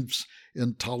seems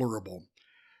intolerable.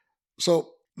 So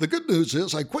the good news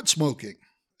is I quit smoking,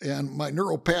 and my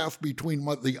neural path between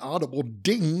the audible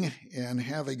ding and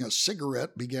having a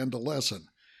cigarette began to lessen.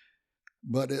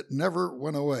 But it never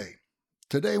went away.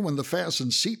 Today, when the fasten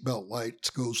seatbelt light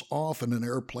goes off in an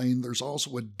airplane, there's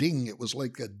also a ding. It was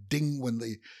like a ding when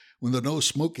the no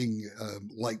smoking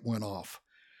light went off.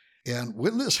 And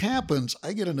when this happens,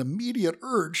 I get an immediate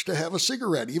urge to have a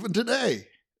cigarette, even today.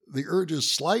 The urge is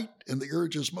slight, and the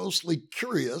urge is mostly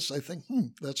curious. I think,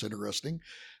 that's interesting.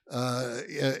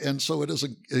 And so it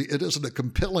isn't a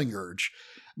compelling urge.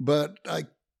 But I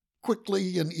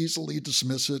quickly and easily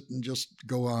dismiss it and just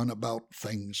go on about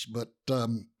things. But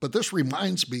this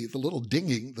reminds me, the little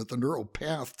dinging that the neural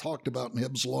path talked about in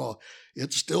Hebb's Law,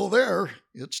 it's still there.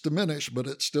 It's diminished, but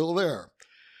it's still there.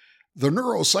 The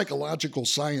neuropsychological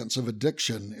science of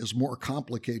addiction is more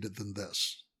complicated than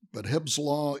this, but Hebb's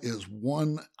Law is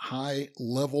one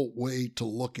high-level way to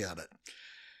look at it.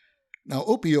 Now,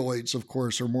 opioids, of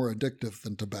course, are more addictive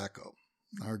than tobacco.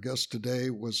 Our guest today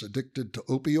was addicted to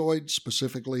opioids,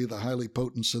 specifically the highly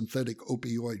potent synthetic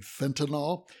opioid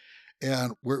fentanyl.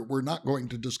 And we're not going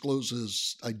to disclose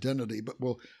his identity, but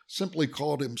we'll simply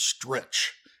call him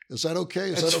Stretch. Is that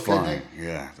okay? That's fine.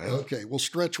 Yeah. Okay. Well,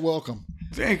 Stretch, welcome.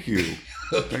 Thank you.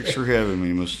 Thanks for having me,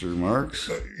 Mr. Marks.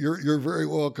 You're very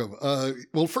welcome.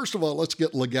 Well, first of all, let's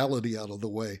get legality out of the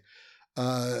way.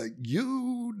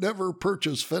 You never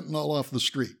purchased fentanyl off the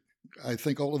street. I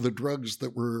think all of the drugs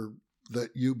that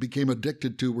you became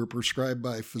addicted to were prescribed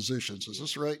by physicians. Is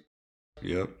this right?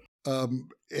 Yep.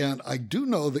 And I do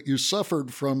know that you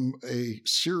suffered from a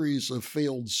series of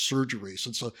failed surgeries.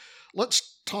 And so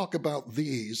let's talk about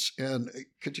these. And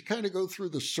could you kind of go through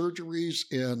the surgeries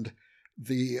and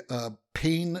the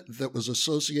pain that was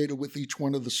associated with each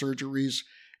one of the surgeries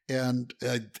and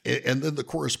then the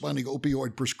corresponding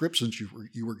opioid prescriptions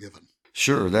you were given?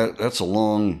 Sure. That's a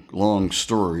long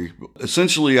story.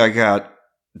 Essentially, I got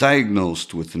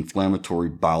diagnosed with inflammatory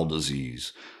bowel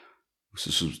disease.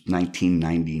 This was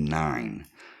 1999.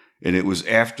 And it was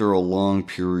after a long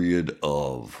period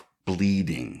of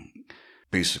bleeding,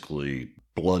 basically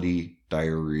bloody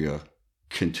diarrhea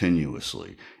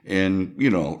continuously. And,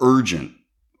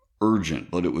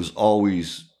 urgent, but it was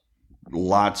always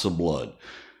lots of blood.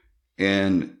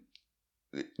 And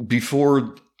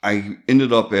before I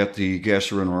ended up at the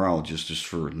gastroenterologist, just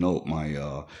for a note,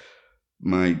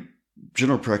 my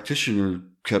general practitioner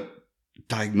kept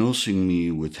diagnosing me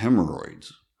with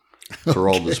hemorrhoids for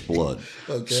all this blood.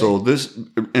 Okay. So this,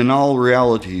 in all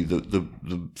reality, the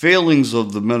failings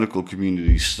of the medical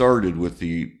community started with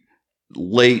the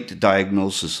late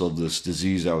diagnosis of this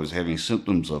disease I was having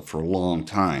symptoms of for a long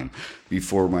time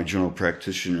before my general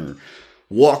practitioner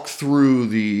walked through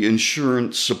the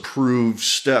insurance-approved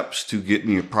steps to get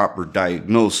me a proper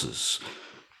diagnosis.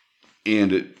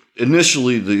 And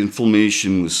initially, the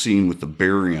inflammation was seen with the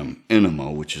barium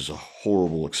enema, which is a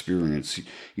horrible experience.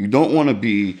 You don't want to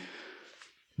be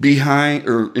behind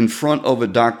or in front of a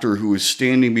doctor who is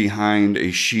standing behind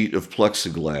a sheet of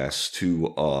plexiglass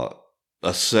to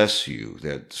assess you.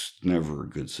 That's never a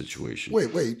good situation.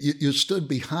 Wait. You stood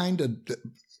behind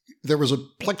there was a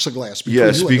plexiglass between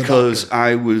yes, you and because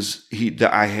the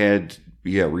doctor. I had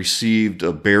received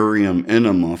a barium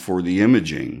enema for the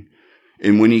imaging.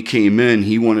 And when he came in,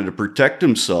 he wanted to protect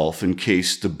himself in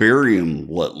case the barium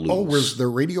let loose. Oh, was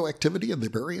there radioactivity in the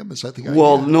barium? Is that the idea?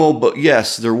 Well, no, but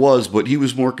yes, there was. But he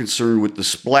was more concerned with the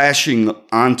splashing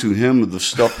onto him of the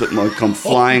stuff that might come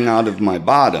flying out of my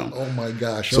bottom. Oh my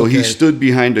gosh! So he stood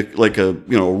behind a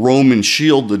Roman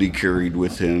shield that he carried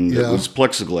with him that was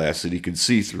plexiglass that he could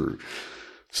see through.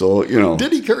 So,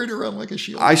 Did he carry it around like a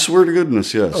shield? I swear to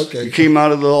goodness, yes. Okay. He came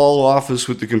out of the hall office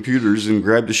with the computers and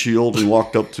grabbed the shield and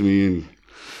walked up to me and...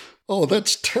 Oh,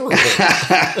 that's terrible.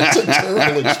 That's a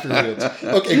terrible experience.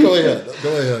 Okay, go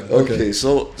ahead. Okay,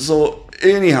 so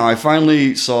anyhow, I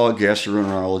finally saw a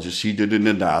gastroenterologist. He did an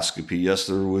endoscopy. Yes,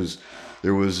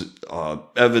 there was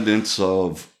evidence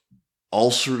of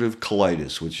ulcerative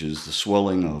colitis, which is the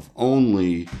swelling of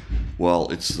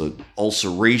it's the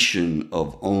ulceration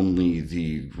of only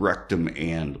the rectum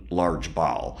and large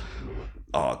bowel.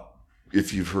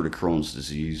 If you've heard of Crohn's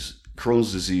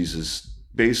disease is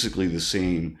basically the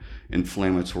same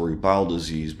inflammatory bowel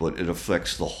disease, but it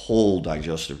affects the whole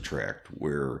digestive tract,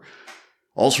 where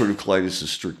ulcerative colitis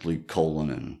is strictly colon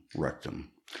and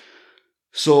rectum.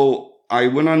 So I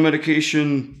went on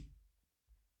medication.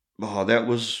 That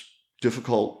was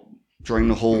difficult, trying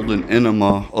to hold an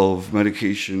enema of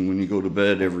medication when you go to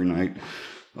bed every night.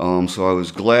 So I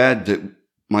was glad that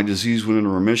my disease went into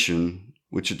remission,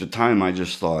 which at the time I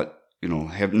just thought,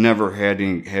 having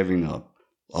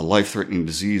a life-threatening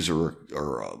disease or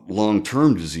a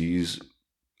long-term disease,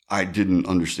 I didn't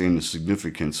understand the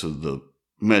significance of the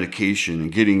medication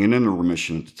and getting it into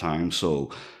remission at the time. So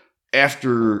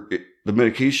after the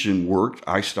medication worked,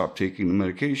 I stopped taking the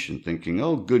medication, thinking,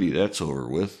 oh, goody, that's over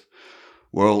with.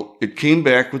 Well, it came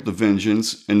back with the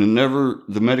vengeance, and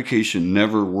the medication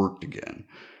never worked again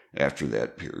after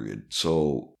that period.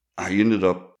 So I ended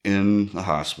up in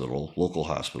the local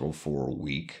hospital, for a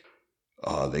week.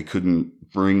 They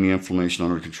couldn't bring the inflammation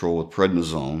under control with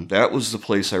prednisone. That was the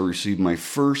place I received my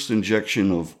first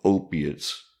injection of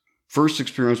opiates. First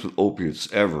experience with opiates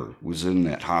ever was in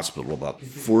that hospital. About the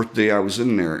fourth day I was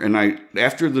in there. And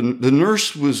after the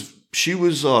nurse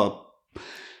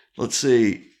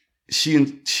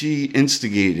she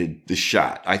instigated the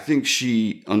shot. I think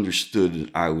she understood that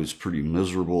I was pretty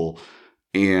miserable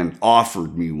and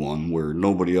offered me one where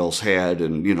nobody else had.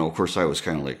 And, of course I was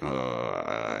kind of like,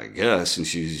 I guess. And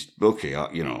she's, okay,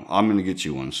 I'm going to get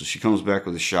you one. So she comes back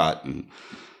with a shot and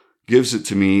gives it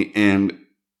to me. And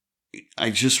I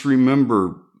just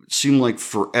remember, it seemed like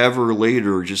forever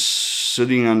later, just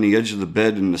sitting on the edge of the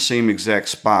bed in the same exact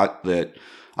spot that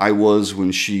I was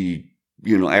when she,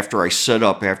 after I set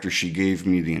up after she gave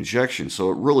me the injection.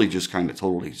 So it really just kind of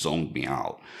totally zoned me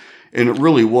out. And it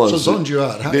really was. So zoned you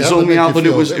out. It zoned me out, but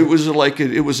it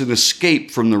was an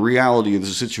escape from the reality of the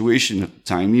situation at the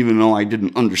time. Even though I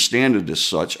didn't understand it as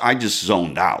such, I just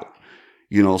zoned out.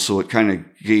 So it kind of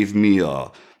gave me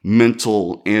a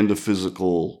mental and a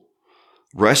physical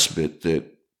respite that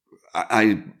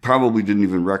I probably didn't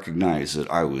even recognize that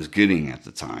I was getting at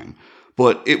the time.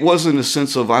 But it wasn't a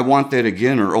sense of I want that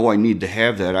again or, oh, I need to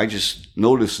have that. I just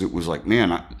noticed it was like,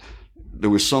 man, there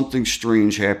was something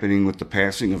strange happening with the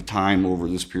passing of time over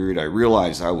this period. I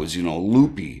realized I was,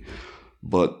 loopy,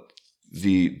 but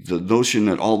the notion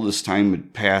that all this time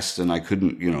had passed and I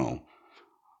couldn't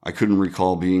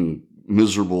recall being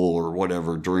miserable or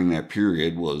whatever during that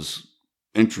period was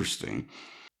interesting.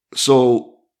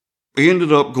 So I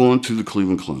ended up going to the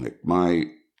Cleveland Clinic.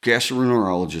 My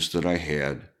gastroenterologist that I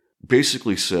had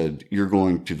basically said, you're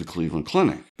going to the Cleveland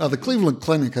Clinic. Now, the Cleveland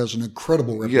Clinic has an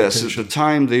incredible reputation. Yes, at the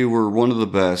time they were one of the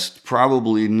best,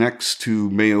 probably next to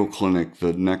Mayo Clinic,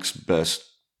 the next best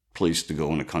place to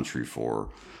go in the country for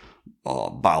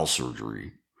bowel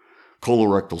surgery,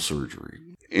 colorectal surgery.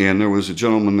 And there was a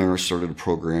gentleman there who started a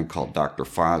program called Dr.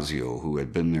 Fazio, who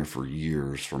had been there for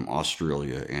years from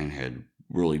Australia and had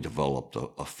really developed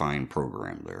a fine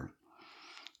program there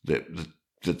that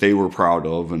they were proud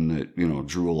of and that,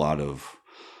 drew a lot of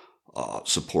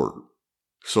support.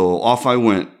 So off I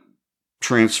went,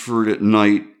 transferred at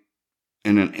night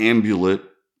in an ambulette,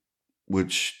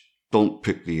 which don't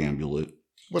pick the ambulette.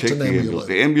 What's an ambulette?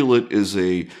 The ambulette is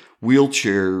a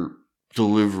wheelchair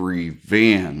delivery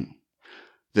van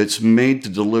that's made to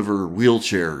deliver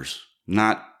wheelchairs,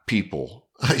 not people.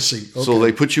 I see. Okay. So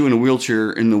they put you in a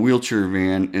wheelchair in the wheelchair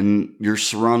van, and you're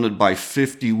surrounded by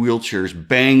 50 wheelchairs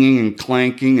banging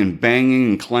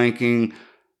and clanking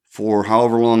for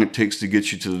however long it takes to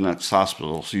get you to the next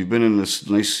hospital. So you've been in this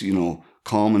nice,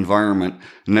 calm environment.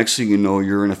 The next thing you know,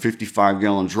 you're in a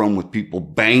 55-gallon drum with people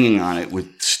banging on it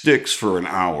with sticks for an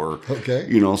hour. Okay.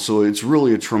 So it's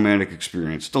really a traumatic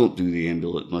experience. Don't do the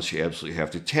ambulance unless you absolutely have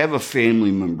to. Have a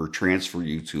family member transfer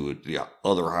you to the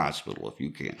other hospital if you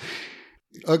can.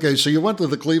 Okay, so you went to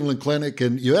the Cleveland Clinic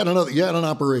and you had an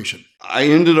operation. I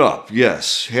ended up,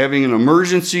 yes, having an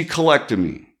emergency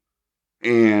colectomy,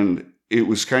 and it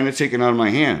was kind of taken out of my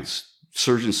hands.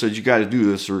 Surgeon said, you got to do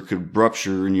this or it could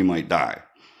rupture and you might die.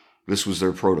 This was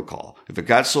their protocol. If it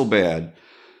got so bad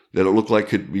that it looked like it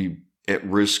could be at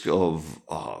risk of,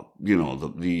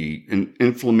 the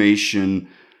inflammation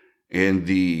and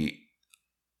the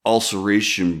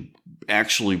ulceration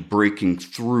actually breaking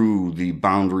through the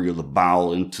boundary of the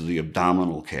bowel into the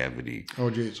abdominal cavity. Oh,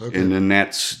 geez. Okay. And then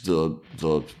that's the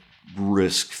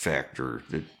risk factor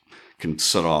that can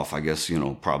set off, I guess,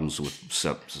 problems with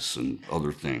sepsis and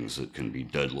other things that can be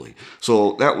deadly.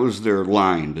 So that was their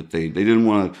line, that they didn't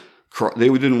want they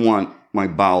didn't want my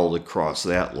bowel to cross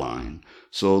that line.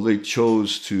 So they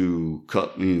chose to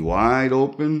cut me wide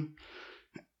open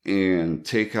and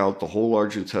take out the whole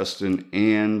large intestine.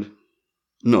 And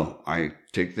no, I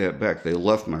take that back. They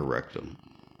left my rectum.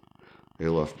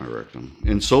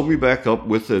 And sewed me back up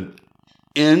with an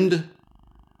end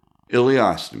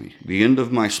ileostomy. The end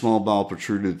of my small bowel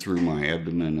protruded through my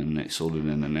abdomen, and they sewed it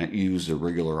in, and that used a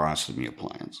regular ostomy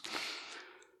appliance.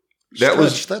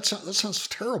 That sounds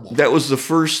terrible. That was the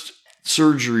first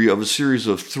surgery of a series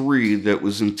of 3 that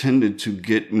was intended to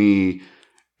get me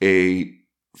a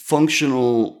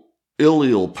functional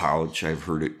ileal pouch, I've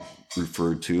heard it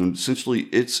referred to. And essentially,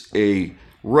 it's a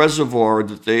reservoir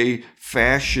that they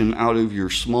fashion out of your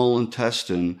small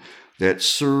intestine that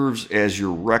serves as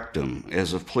your rectum,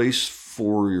 as a place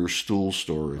for your stool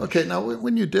storage. Okay, now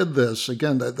when you did this,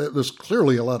 again, there's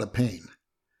clearly a lot of pain.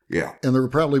 Yeah. And there were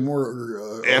probably more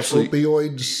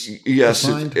opioids. Yes.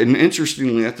 And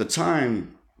interestingly, at the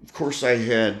time, of course, I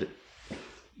had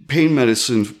pain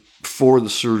medicine for the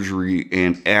surgery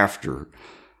and after.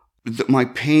 My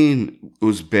pain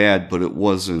was bad, but it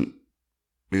wasn't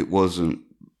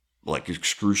like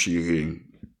excruciating.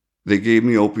 They gave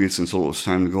me opiates until it was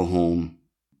time to go home.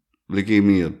 They gave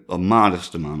me a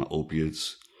modest amount of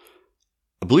opiates.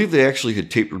 I believe they actually had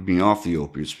tapered me off the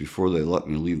opiates before they let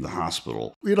me leave the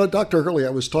hospital. Dr. Hurley, I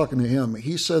was talking to him.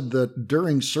 He said that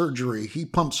during surgery, he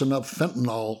pumps enough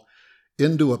fentanyl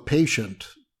into a patient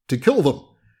to kill them,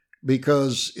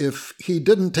 because if he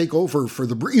didn't take over for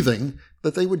the breathing,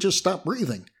 that they would just stop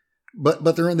breathing. But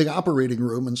they're in the operating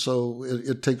room, and so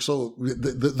it takes over.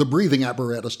 The breathing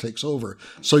apparatus takes over.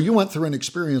 So you went through an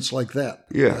experience like that,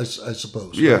 yeah, I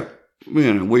suppose. Yeah, right?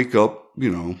 Man, I wake up,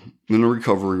 in the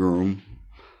recovery room,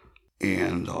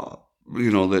 and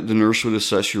the nurse would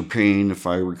assess your pain. If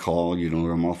I recall,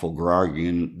 I'm awful groggy,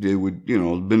 and they would,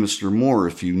 administer more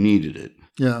if you needed it.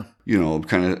 Yeah.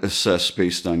 Kind of assess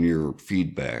based on your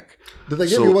feedback. Did they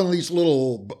give you one of these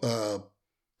little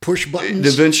push buttons?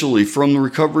 Eventually, from the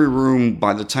recovery room,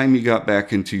 by the time you got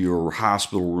back into your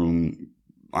hospital room,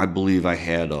 I believe I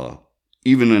had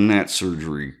even in that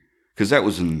surgery, because that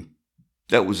was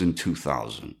in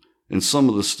 2000. And some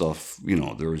of the stuff,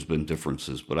 there has been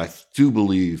differences, but I do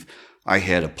believe I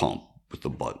had a pump with the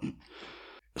button.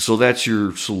 So that's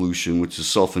your solution, which is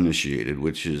self-initiated,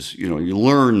 which is, you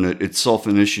learn that it's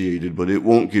self-initiated, but it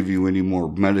won't give you any more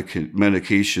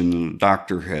medication than the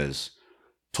doctor has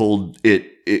told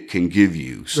it can give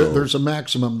you. So there's a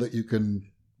maximum that you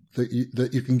can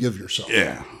give yourself.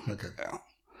 Yeah. Okay. Yeah.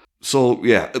 So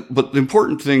yeah, but the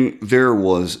important thing there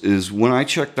is when I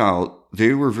checked out,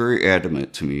 they were very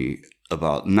adamant to me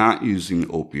about not using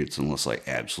opiates unless I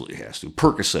absolutely has to.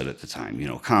 Percocet at the time,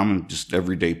 common, just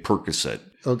everyday Percocet.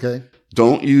 Okay.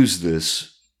 Don't use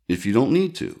this if you don't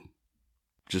need to.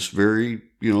 Just very,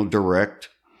 direct.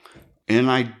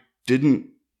 And I didn't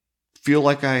feel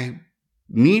like I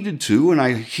needed to, and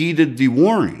I heeded the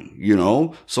warning,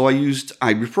 So I used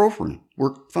ibuprofen.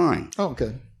 Worked fine. Oh,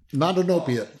 okay. Not an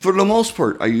opiate. For the most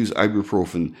part, I use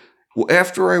ibuprofen. Well,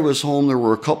 after I was home, there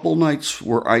were a couple nights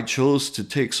where I chose to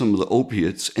take some of the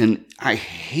opiates, and I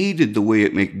hated the way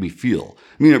it made me feel.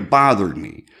 I mean, it bothered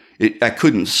me. I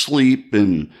couldn't sleep,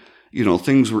 and,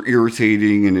 things were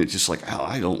irritating, and it's just like,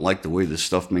 I don't like the way this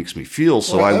stuff makes me feel,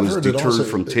 so I was deterred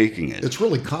from taking it. It's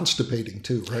really constipating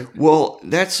too, right? Well,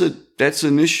 that's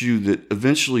an issue that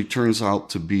eventually turns out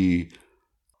to be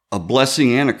a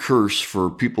blessing and a curse for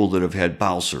people that have had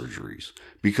bowel surgeries.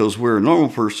 Because where a normal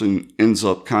person ends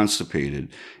up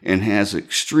constipated and has an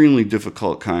extremely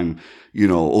difficult time,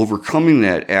 overcoming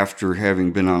that after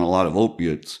having been on a lot of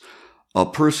opiates, a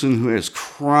person who has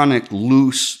chronic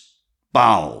loose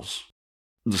bowels,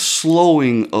 the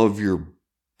slowing of your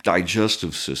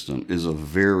digestive system is a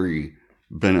very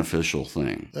beneficial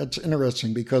thing. That's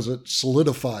interesting because it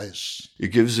solidifies. It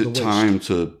gives it time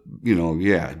to,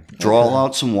 draw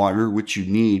out some water, which you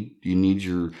need. You need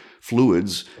your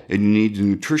fluids, and you need the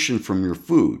nutrition from your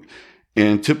food.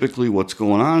 And typically what's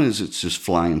going on is it's just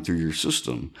flying through your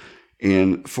system.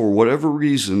 And for whatever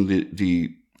reason,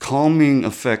 the calming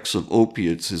effects of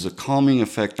opiates is a calming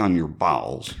effect on your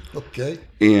bowels. Okay.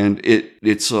 And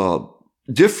it's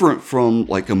different from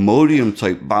like Imodium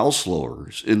type bowel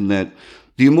slowers in that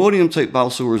the Imodium type bowel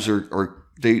slowers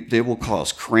they will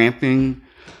cause cramping.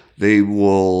 They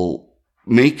will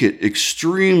make it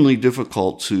extremely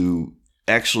difficult to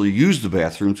actually use the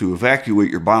bathroom, to evacuate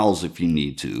your bowels if you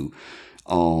need to.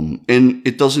 And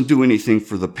it doesn't do anything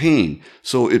for the pain.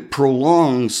 So it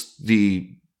prolongs the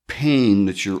pain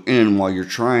that you're in while you're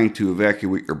trying to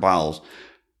evacuate your bowels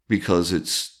because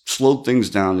it's slowed things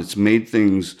down. It's made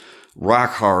things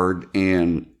rock hard,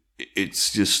 and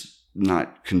it's just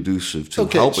not conducive to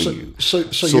helping you. So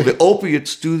the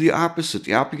opiates do the opposite.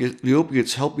 The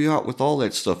opiates help you out with all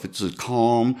that stuff. It's a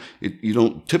calm. You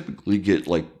don't typically get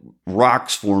like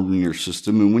rocks formed in your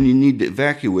system. And when you need to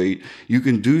evacuate, you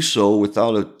can do so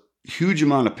without a huge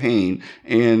amount of pain,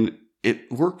 and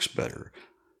it works better.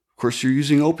 Of course, you're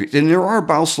using opiates. And there are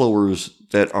bowel slowers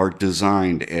that are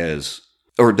designed as,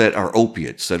 or that are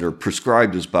opiates that are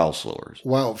prescribed as bowel slowers.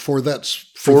 Wow, for that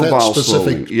bowel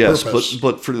specific slowing, yes, purpose.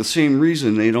 but for the same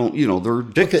reason, they don't. They're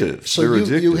addictive. Okay, so they're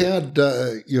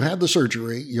addictive. you had the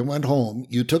surgery. You went home.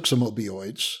 You took some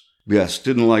opioids. Yes,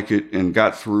 didn't like it, and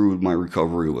got through my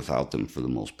recovery without them for the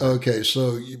most part. Okay,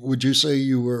 so would you say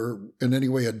you were in any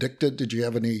way addicted? Did you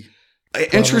have any?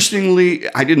 Interestingly,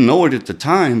 I didn't know it at the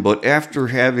time, but after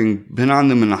having been on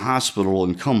them in the hospital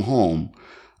and come home,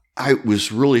 I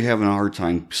was really having a hard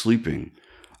time sleeping.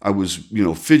 I was,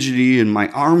 fidgety, and my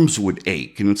arms would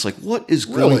ache. And it's like, what is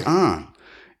going on?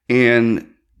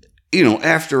 And,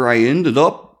 after I ended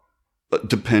up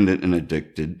dependent and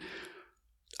addicted,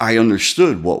 I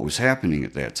understood what was happening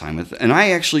at that time. And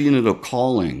I actually ended up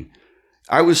calling.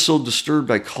 I was so disturbed,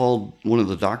 I called one of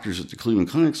the doctors at the Cleveland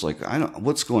Clinics, like,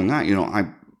 what's going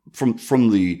on?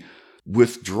 From the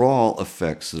withdrawal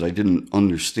effects that I didn't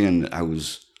understand that I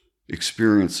was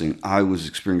experiencing them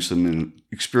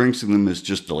as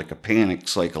just like a panic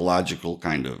psychological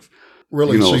kind of,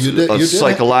 really. So you did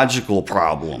psychological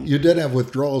problem. You did have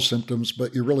withdrawal symptoms,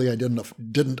 but you really didn't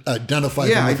identify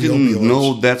them with I didn't the opioids.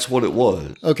 know that's what it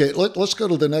was. Okay, let's go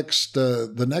to the next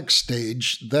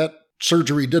stage. That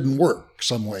surgery didn't work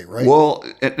some way, right? Well,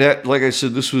 like I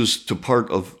said, this was to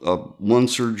part of one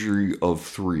surgery of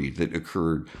 3 that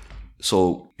occurred.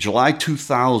 So July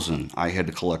 2000, I had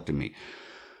a colectomy.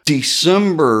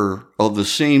 December of the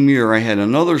same year, I had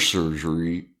another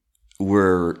surgery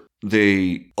where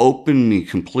they opened me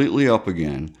completely up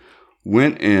again,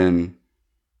 went in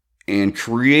and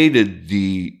created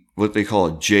what they call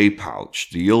a J pouch,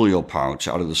 the ileal pouch,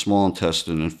 out of the small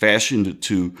intestine, and fashioned it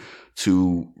to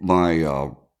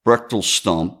my rectal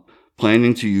stump,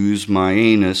 planning to use my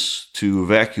anus to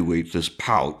evacuate this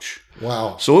pouch.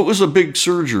 Wow. So it was a big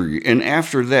surgery. And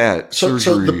after that surgery...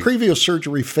 So the previous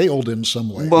surgery failed in some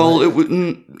way. Well,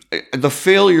 right? The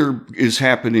failure is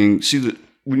happening... See,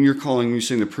 when you're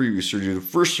saying the previous surgery, the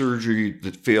first surgery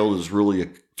that failed is really a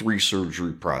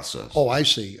 3-surgery process. Oh, I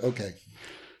see. Okay.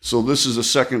 So this is the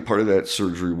second part of that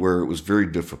surgery where it was very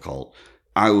difficult.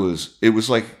 It was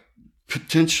like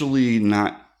potentially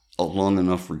not a long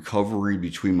enough recovery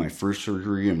between my first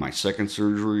surgery and my second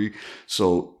surgery.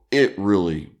 So it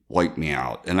really wiped me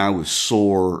out, and I was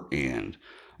sore, and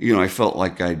I felt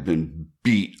like I'd been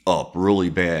beat up really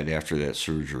bad after that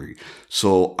surgery.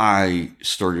 So I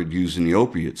started using the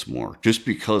opiates more just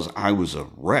because I was a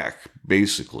wreck,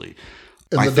 basically.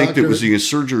 I think the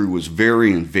surgery was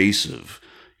very invasive,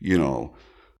 And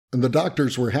the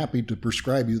doctors were happy to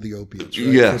prescribe you the opiates, right?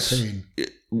 Yes. For pain.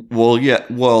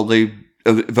 They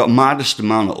a modest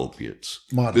amount of opiates.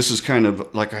 Modest. This is kind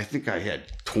of like, I think I had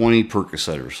 20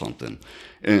 Percocet or something.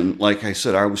 And like I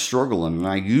said, I was struggling, and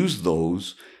I used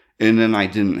those, and then I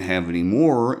didn't have any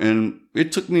more. And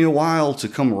it took me a while to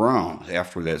come around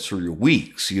after that surgery,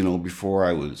 weeks, before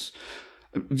I was,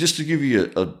 just to give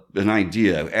you an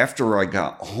idea, after I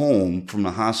got home from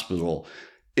the hospital,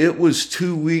 it was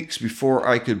 2 weeks before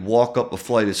I could walk up a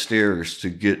flight of stairs to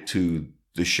get to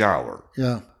the shower.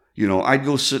 Yeah. I'd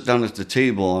go sit down at the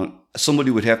table, and somebody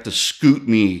would have to scoot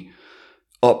me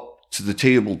up to the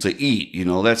table to eat.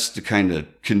 That's the kind of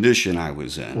condition I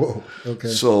was in. Whoa, okay.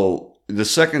 So the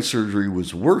second surgery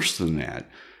was worse than that.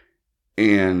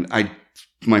 And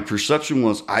my perception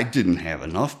was I didn't have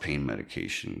enough pain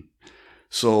medication.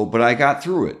 But I got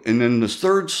through it. And then the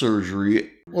third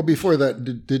surgery... Well, before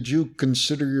that, did you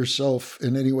consider yourself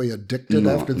in any way addicted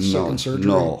after the second surgery?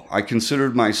 No, I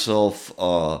considered myself...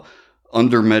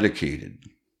 under-medicated.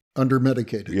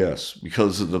 Under-medicated. Yes,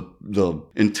 because of the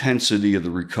intensity of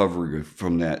the recovery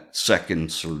from that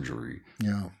second surgery.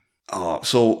 Yeah.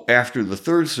 So after the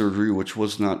third surgery, which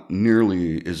was not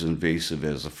nearly as invasive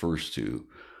as the first two,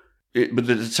 but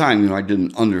at the time, I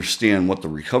didn't understand what the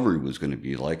recovery was going to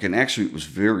be like. And actually, it was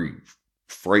very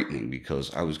frightening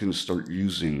because I was going to start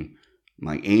using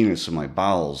my anus and my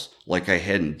bowels like I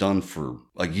hadn't done for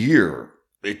a year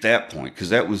at that point.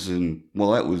 Because that was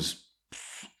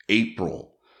April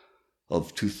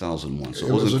of 2001. So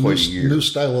it wasn't quite a year. New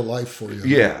style of life for you.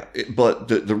 Yeah. But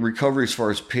the recovery as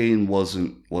far as pain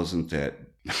wasn't that,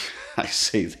 I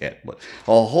say that, but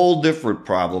a whole different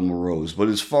problem arose. But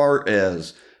as far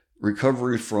as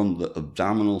recovery from the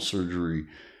abdominal surgery,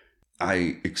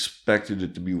 I expected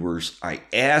it to be worse. I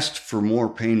asked for more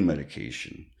pain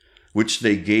medication, which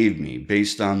they gave me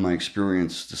based on my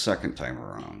experience the second time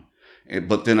around.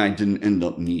 But then I didn't end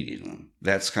up needing them.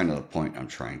 That's kind of the point I'm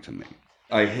trying to make.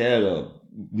 I had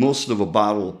most of a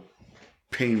bottle of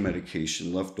pain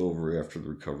medication left over after the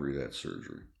recovery of that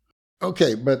surgery.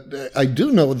 Okay, but I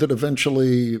do know that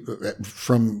eventually,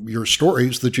 from your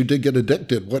stories, that you did get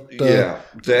addicted. What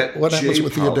happens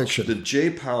with the addiction? The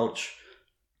J pouch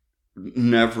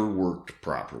never worked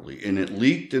properly, and it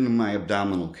leaked into my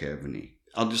abdominal cavity.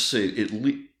 I'll just say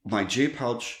my J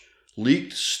pouch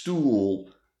leaked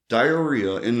stool,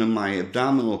 diarrhea into my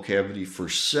abdominal cavity for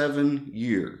 7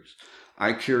 years.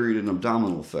 I carried an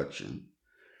abdominal infection,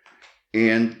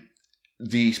 and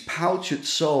the pouch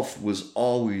itself was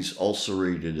always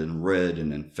ulcerated and red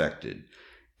and infected.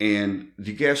 And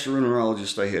the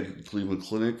gastroenterologist I had at the Cleveland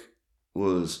Clinic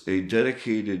was a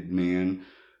dedicated man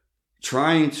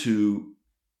trying to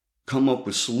come up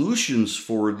with solutions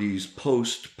for these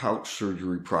post-pouch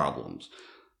surgery problems.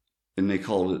 And they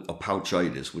called it a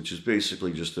pouchitis, which is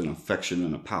basically just an infection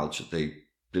in a pouch that they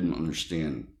didn't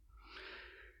understand.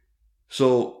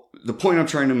 So the point I'm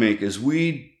trying to make is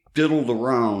we diddled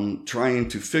around trying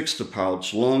to fix the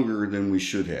pouch longer than we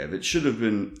should have. It should have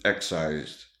been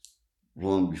excised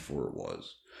long before it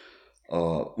was.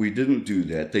 We didn't do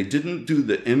that. They didn't do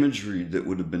the imagery that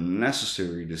would have been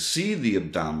necessary to see the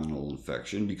abdominal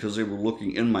infection because they were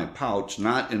looking in my pouch,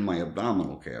 not in my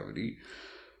abdominal cavity.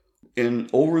 And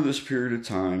over this period of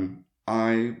time,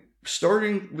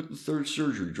 starting with the third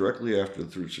surgery, directly after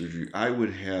the third surgery, I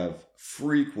would have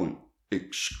frequent,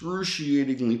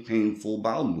 excruciatingly painful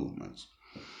bowel movements.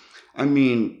 I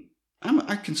mean,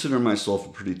 I consider myself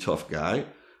a pretty tough guy.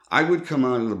 I would come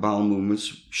out of the bowel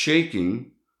movements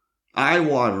shaking,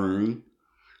 eye-watering,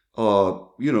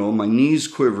 my knees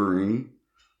quivering.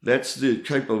 That's the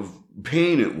type of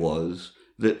pain it was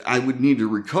that I would need to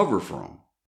recover from.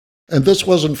 And this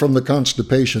wasn't from the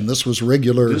constipation. This was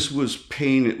regular. This was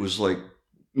pain. It was like,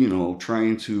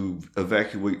 trying to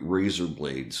evacuate razor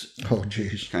blades. Oh,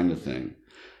 geez. Kind of thing.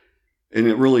 And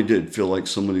it really did feel like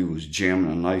somebody was jamming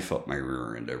a knife up my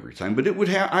rear end every time. But I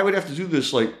would have to do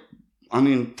this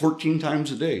 14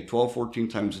 times a day, 12, 14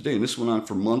 times a day. And this went on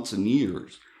for months and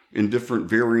years in different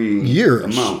varying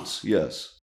amounts.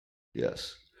 Yes.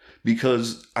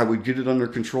 Because I would get it under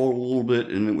control a little bit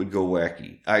and it would go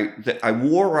wacky. I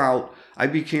wore out. I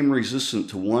became resistant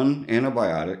to one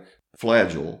antibiotic,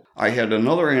 Flagyl. I had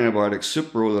another antibiotic,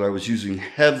 Cipro, that I was using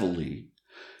heavily,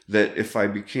 that if I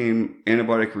became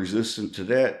antibiotic resistant to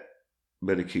that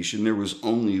medication, there was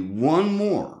only one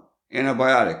more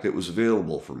antibiotic that was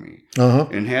available for me. Uh-huh.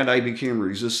 And had I became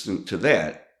resistant to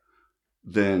that,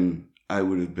 then I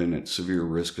would have been at severe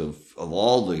risk of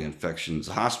all the infections,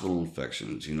 hospital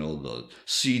infections, the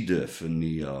C. diff and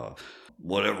the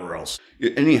whatever else.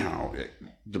 Anyhow,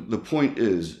 the point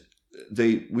is,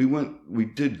 we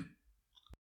did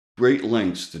great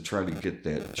lengths to try to get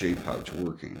that J pouch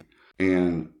working.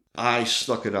 And I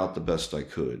stuck it out the best I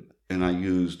could. And I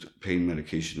used pain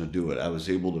medication to do it. I was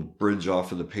able to bridge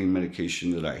off of the pain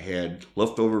medication that I had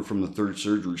left over from the third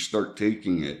surgery, start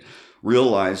taking it,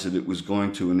 realize that it was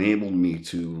going to enable me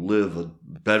to live a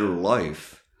better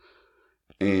life.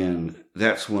 And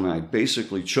that's when I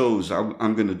basically chose,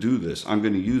 I'm going to do this. I'm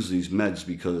going to use these meds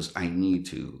because I need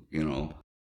to,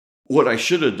 What I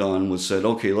should have done was said,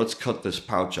 okay, let's cut this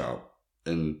pouch out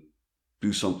and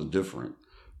do something different.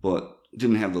 But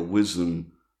didn't have the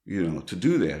wisdom, to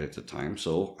do that at the time.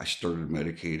 So I started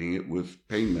medicating it with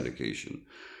pain medication.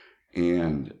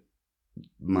 And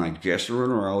my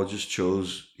gastroenterologist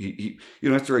chose,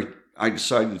 after I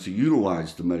decided to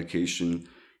utilize the medication,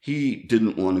 he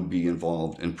didn't want to be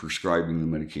involved in prescribing the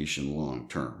medication long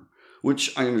term,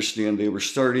 which I understand they were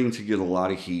starting to get a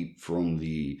lot of heat from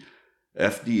the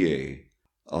FDA,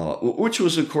 which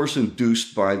was, of course,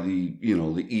 induced by the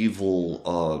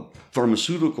evil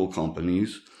pharmaceutical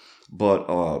companies. But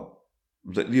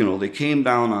They came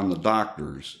down on the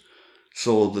doctors.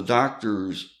 So the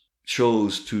doctors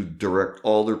chose to direct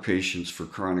all their patients for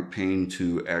chronic pain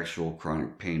to actual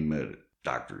chronic pain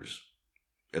doctors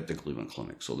at the Cleveland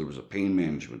Clinic. So there was a pain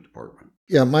management department.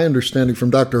 Yeah, my understanding from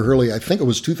Dr. Hurley, I think it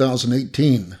was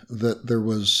 2018, that there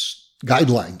was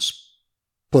guidelines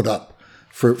put up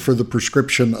for the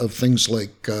prescription of things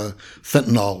like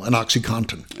fentanyl and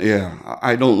OxyContin. Yeah,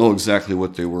 I don't know exactly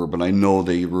what they were, but I know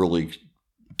they really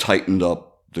tightened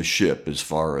up the ship as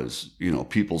far as,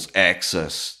 people's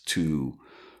access to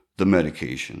the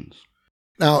medications.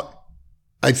 Now,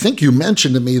 I think you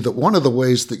mentioned to me that one of the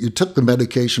ways that you took the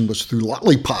medication was through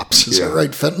lollipops. Is that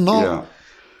right? Fentanyl? Yeah.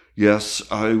 Yes,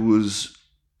 I was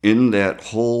in that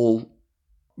whole,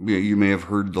 you may have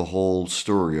heard the whole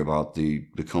story about the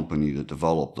company that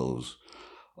developed those.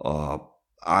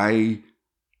 I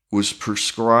was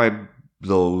prescribed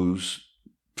those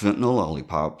fentanyl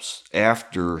lollipops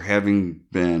after having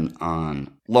been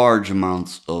on large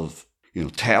amounts of,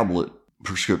 tablet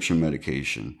prescription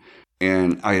medication.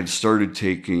 And I had started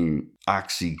taking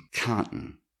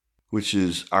OxyContin, which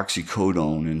is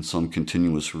oxycodone in some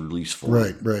continuous release form.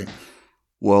 Right.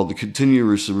 Well, the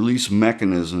continuous release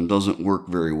mechanism doesn't work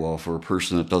very well for a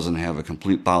person that doesn't have a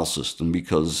complete bowel system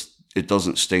because it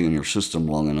doesn't stay in your system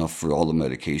long enough for all the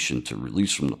medication to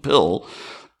release from the pill.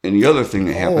 And the other thing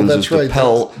that happens is the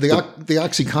pill... The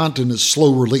OxyContin is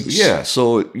slow release. Yeah,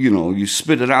 so, you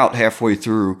spit it out halfway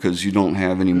through because you don't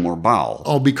have any more bowel.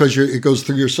 Oh, because it goes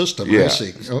through your system. Yeah. I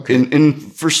see. Okay.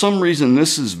 And for some reason,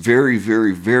 this is very,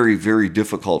 very, very, very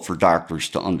difficult for doctors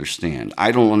to understand.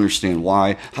 I don't understand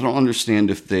why. I don't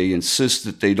understand if they insist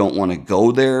that they don't want to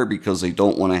go there because they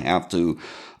don't want to have to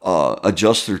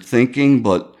adjust their thinking.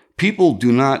 But people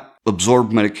do not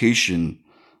absorb medication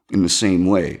in the same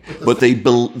way, but they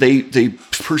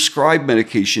prescribe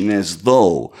medication as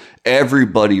though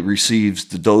everybody receives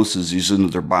the doses into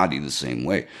their body the same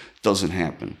way. It doesn't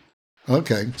happen.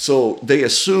 Okay. So they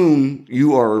assume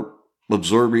you are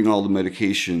absorbing all the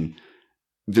medication.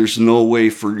 There's no way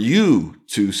for you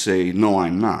to say, no,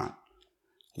 I'm not.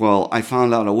 Well, I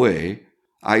found out a way.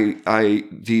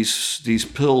 These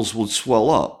pills would swell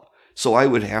up. So I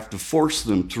would have to force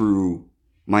them through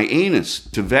my anus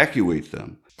to evacuate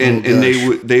them. And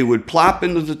they would plop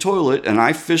into the toilet, and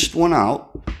I fished one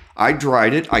out. I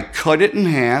dried it. I cut it in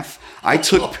half. I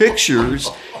took pictures,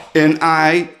 and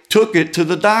I took it to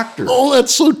the doctor. Oh,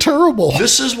 that's so terrible.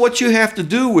 This is what you have to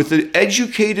do with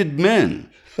educated men.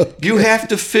 You have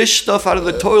to fish stuff out of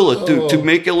the toilet to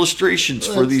make illustrations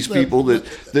for these people that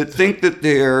think that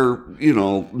they're,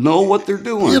 know what they're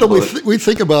doing. We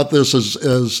think about this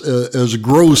as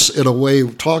gross in a way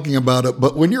of talking about it,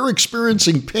 but when you're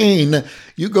experiencing pain,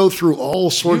 you go through all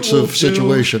sorts of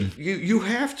situations. You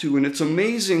have to, and it's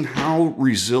amazing how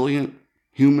resilient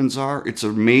humans are. It's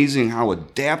amazing how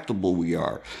adaptable we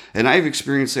are. And I've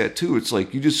experienced that too. It's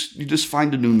like you just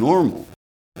find a new normal.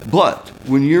 But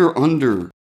when you're under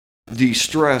the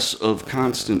stress of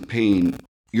constant pain,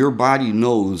 your body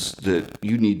knows that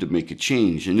you need to make a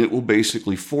change, and it will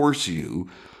basically force you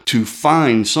to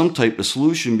find some type of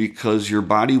solution because your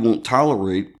body won't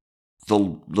tolerate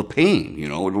the pain.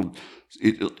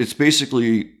 It's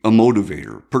basically a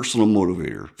motivator, personal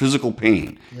motivator, physical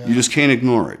pain. Yeah. You just can't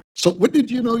ignore it. So when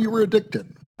did you know you were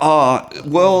addicted?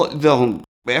 Well,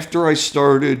 after I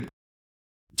started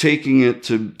taking it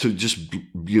to just,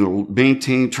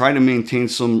 try to maintain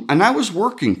some, and I was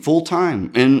working full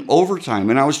time and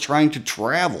overtime, and I was trying to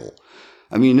travel.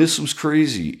 I mean, this was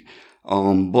crazy.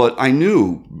 But I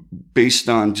knew based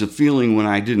on the feeling when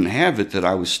I didn't have it that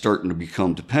I was starting to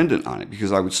become dependent on it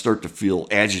because I would start to feel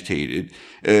agitated.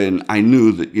 And I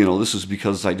knew that, this is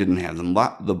because I didn't have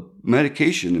the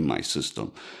medication in my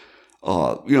system.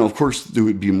 Of course there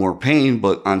would be more pain,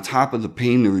 but on top of the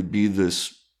pain, there would be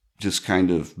this just kind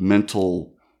of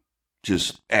mental,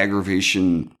 just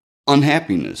aggravation,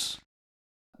 unhappiness.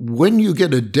 When you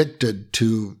get addicted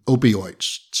to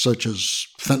opioids, such as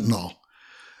fentanyl,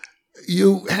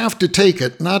 you have to take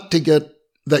it not to get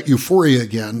that euphoria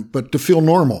again, but to feel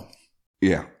normal.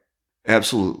 Yeah,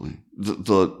 absolutely.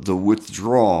 The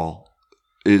withdrawal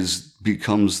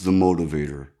becomes the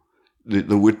motivator.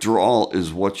 The withdrawal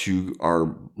is what you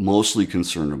are mostly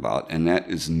concerned about, and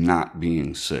that is not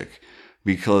being sick.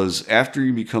 Because after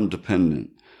you become dependent,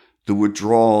 the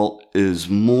withdrawal is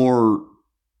more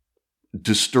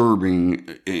disturbing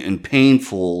and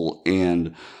painful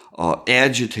and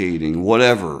agitating,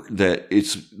 whatever,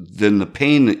 than the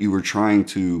pain that you were trying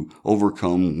to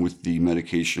overcome with the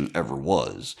medication ever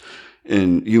was.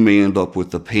 And you may end up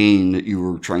with the pain that you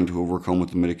were trying to overcome with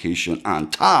the medication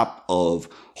on top of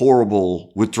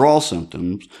horrible withdrawal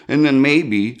symptoms. And then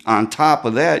maybe on top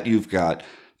of that, you've got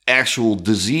actual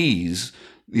disease,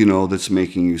 that's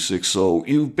making you sick. So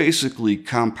you've basically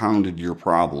compounded your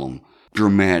problem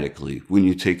dramatically when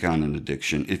you take on an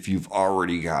addiction if you've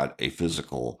already got a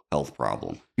physical health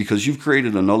problem, because you've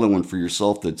created another one for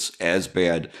yourself that's as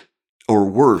bad or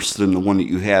worse than the one that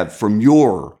you have from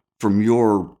your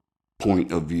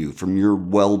point of view, from your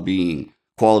well-being,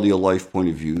 quality of life point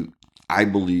of view. I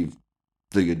believe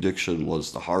the addiction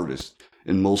was the hardest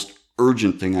and most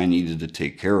urgent thing I needed to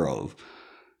take care of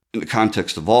in the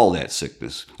context of all that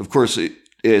sickness. Of course,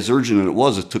 as urgent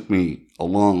as it took me a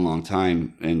long, long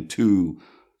time and two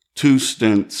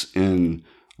stints in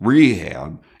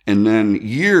rehab, and then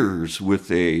years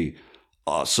with a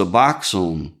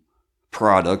Suboxone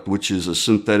product, which is a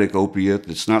synthetic opiate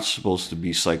that's not supposed to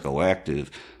be psychoactive,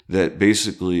 that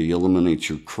basically eliminates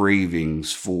your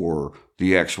cravings for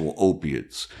the actual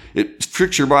opiates. It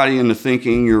tricks your body into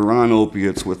thinking you're on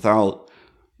opiates without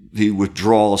the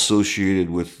withdrawal associated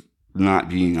with not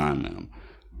being on them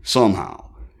somehow.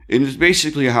 And it's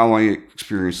basically how I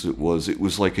experienced it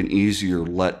was like an easier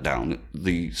letdown.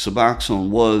 The Suboxone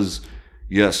was,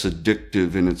 yes,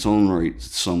 addictive in its own right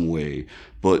some way,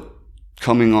 but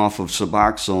coming off of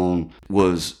Suboxone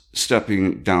was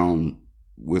stepping down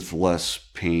with less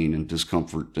pain and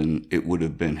discomfort than it would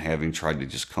have been having tried to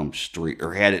just come straight,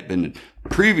 or had it been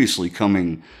previously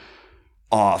coming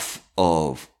off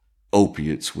of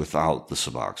opiates without the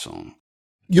Suboxone.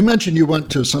 You mentioned you went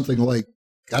to something like,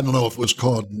 I don't know if it was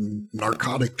called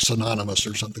Narcotics Anonymous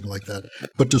or something like that,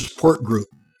 but the support group.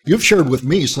 You've shared with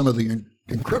me some of the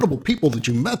incredible people that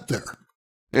you met there.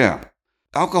 Yeah.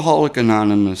 Alcoholics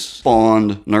Anonymous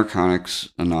spawned Narcotics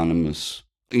Anonymous,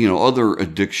 other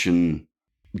addiction,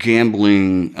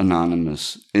 Gambling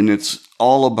Anonymous. And it's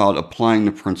all about applying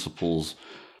the principles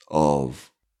of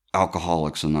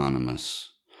Alcoholics Anonymous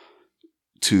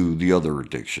to the other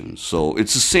addictions. So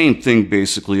it's the same thing,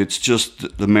 basically. It's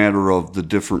just the matter of the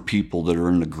different people that are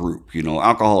in the group.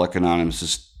 Alcoholics Anonymous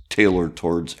is tailored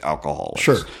towards alcoholics.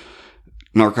 Sure.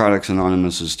 Narcotics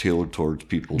Anonymous is tailored towards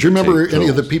people. Do you remember any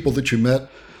of the people that you met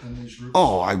in these groups?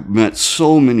 Oh, I met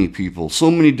so many people,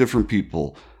 so many different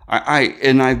people.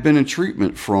 I've been in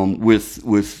treatment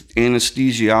with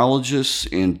anesthesiologists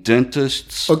and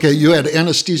dentists. Okay, you had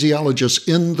anesthesiologists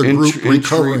in the group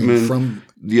recovering from.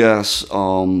 Yes,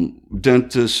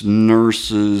 dentists,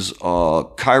 nurses,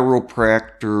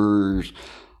 chiropractors,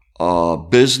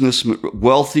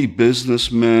 wealthy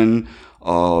businessmen,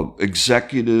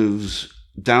 executives,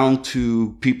 down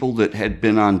to people that had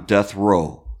been on death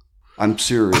row. I'm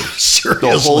serious. Seriously?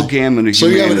 The whole gamut of humanity. So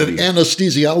you have an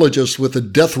anesthesiologist with a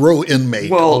death row inmate.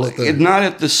 Well, not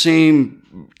at the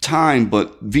same time,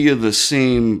 but via the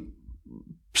same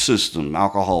system,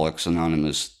 Alcoholics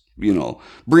Anonymous.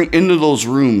 Bring into those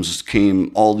rooms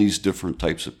came all these different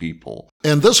types of people.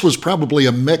 And this was probably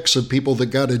a mix of people that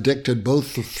got addicted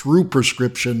both through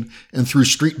prescription and through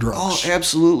street drugs. Oh,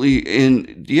 absolutely.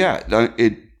 And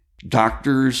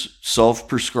doctors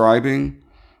self-prescribing,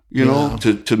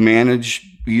 to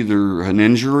manage either an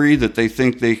injury that they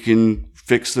think they can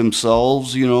fix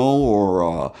themselves,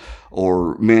 or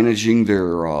managing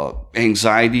their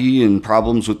anxiety and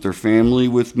problems with their family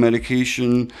with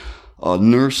medication.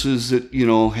 Nurses that,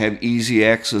 have easy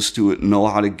access to it, know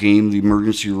how to game the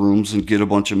emergency rooms and get a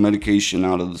bunch of medication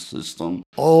out of the system.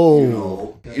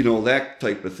 Oh. That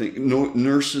type of thing.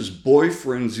 Nurses'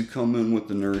 boyfriends who come in with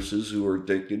the nurses who are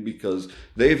addicted because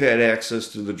they've had access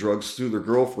to the drugs through their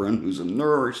girlfriend who's a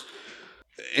nurse.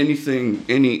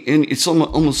 It's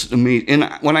almost amazing.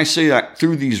 And when I say that,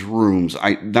 through these rooms,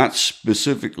 not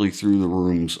specifically through the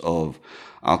rooms of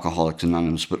Alcoholics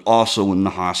Anonymous, but also in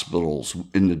the hospitals,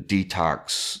 in the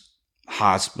detox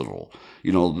hospital.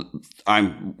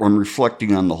 I'm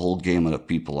reflecting on the whole gamut of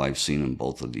people I've seen in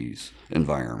both of these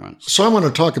environments. So I want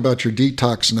to talk about your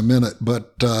detox in a minute,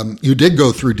 but you did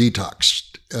go through detox,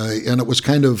 and it was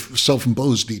kind of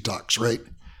self-imposed detox, right?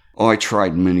 Oh, I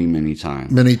tried many, many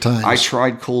times. Many times. I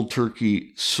tried cold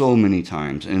turkey so many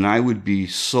times, and I would be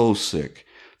so sick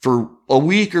for a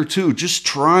week or two, just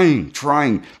trying,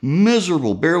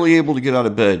 miserable, barely able to get out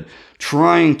of bed,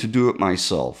 trying to do it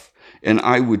myself. And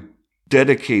I would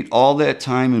dedicate all that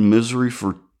time and misery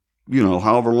for,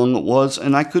 however long it was,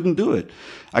 and I couldn't do it.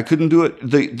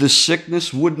 The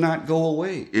sickness would not go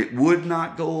away. It would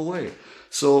not go away.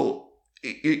 So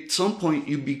at some point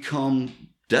you become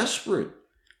desperate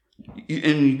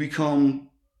and you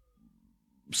become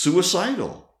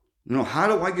suicidal. How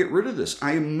do I get rid of this?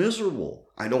 I am miserable.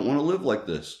 I don't want to live like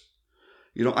this.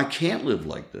 I can't live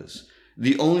like this.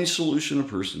 The only solution a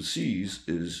person sees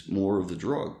is more of the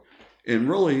drug. And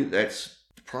really, that's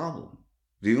the problem.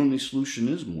 The only solution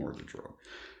is more of the drug.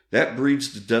 That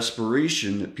breeds the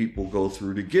desperation that people go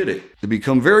through to get it. They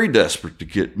become very desperate to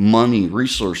get money,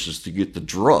 resources to get the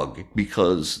drug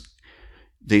because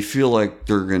they feel like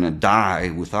they're going to die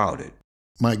without it.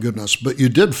 My goodness. But you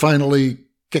did finally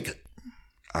kick it.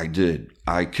 I did.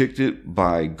 I kicked it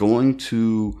by going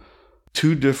to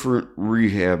 2 different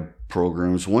rehab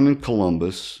programs, one in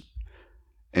Columbus,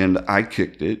 and I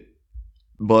kicked it.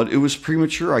 But it was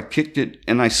premature. I kicked it,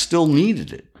 and I still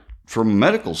needed it from a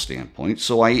medical standpoint.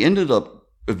 So I ended up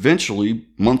eventually,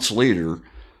 months later,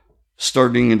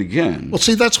 starting it again. Well,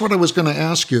 see, that's what I was going to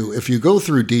ask you. If you go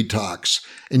through detox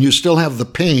and you still have the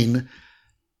pain,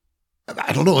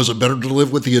 I don't know, is it better to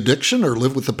live with the addiction or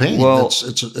live with the pain? Well,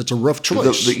 it's a rough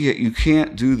choice. You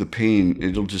can't do the pain.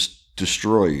 It'll just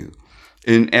destroy you.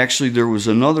 And actually, there was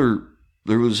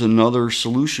another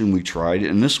solution we tried,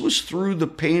 and this was through the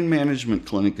pain management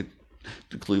clinic at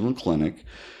the Cleveland Clinic.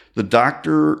 The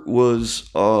doctor was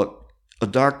a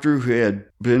doctor who had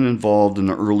been involved in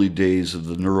the early days of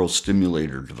the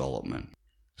neurostimulator development.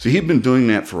 So he'd been doing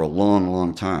that for a long,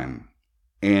 long time.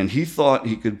 And he thought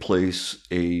he could place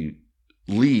a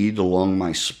lead along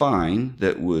my spine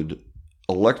that would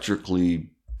electrically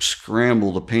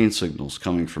scramble the pain signals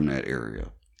coming from that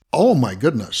area. Oh, my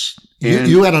goodness.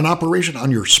 You had an operation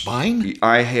on your spine?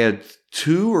 I had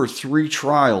 2 or 3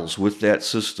 trials with that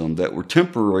system that were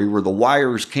temporary, where the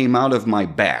wires came out of my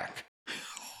back.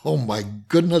 Oh, my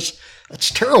goodness. That's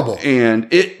terrible.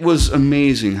 And it was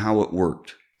amazing how it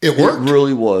worked. It worked? It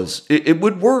really was. It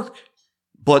would work.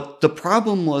 But the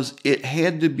problem was it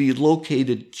had to be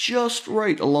located just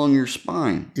right along your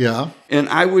spine. Yeah. And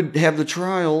I would have the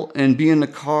trial and be in the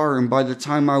car, and by the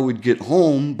time I would get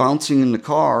home, bouncing in the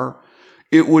car,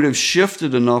 it would have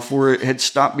shifted enough where it had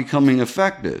stopped becoming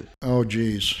effective. Oh,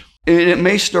 geez. And it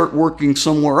may start working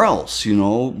somewhere else,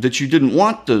 that you didn't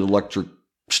want the electric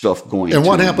stuff going. And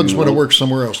what happens when it works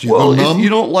somewhere else? Do you go numb? If you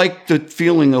don't like the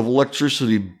feeling of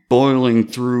electricity boiling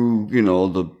through,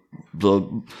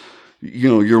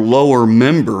 your lower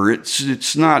member,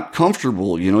 it's not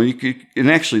comfortable.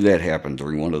 And actually that happened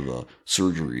during one of the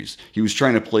surgeries. He was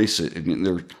trying to place it, and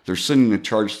they're sending the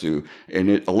charge through, and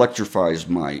it electrifies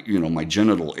my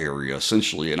genital area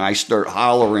essentially, and I start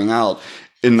hollering out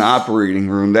in the operating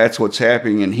room. That's what's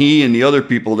happening, and he and the other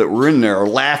people that were in there are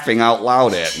laughing out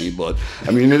loud at me. But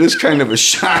I mean, it is kind of a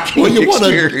shocking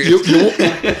experience.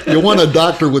 You want a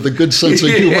doctor with a good sense of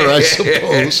humor, I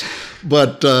suppose.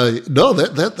 But no,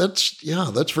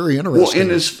 that's very interesting.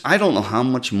 Well, and I don't know how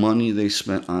much money they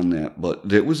spent on that,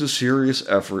 but it was a serious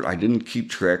effort. I didn't keep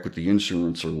track with the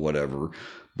insurance or whatever,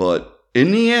 but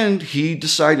in the end, he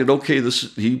decided, okay,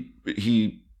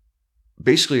 he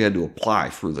basically had to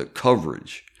apply for the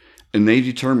coverage, and they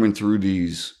determined through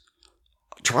these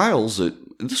trials that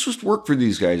this was work for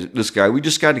these guys. This guy, we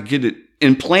just got to get it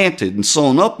implanted and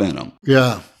sewn up in him.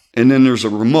 Yeah, and then there's a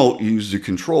remote used to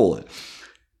control it.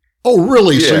 Oh,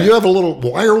 really? Yeah. So you have a little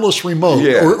wireless remote,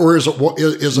 yeah. or is it plugged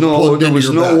into your back? No, there was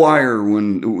no wire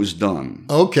when it was done.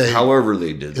 Okay. However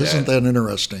they did that. Isn't that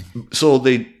interesting? So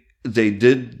they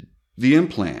did the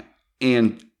implant,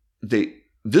 and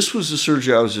this was the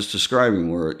surgery I was just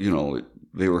describing, where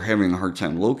they were having a hard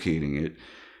time locating it,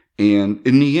 and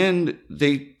in the end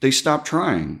they stopped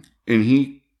trying,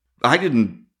 and I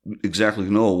didn't exactly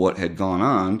know what had gone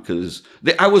on because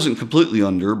I wasn't completely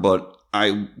under, but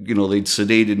they'd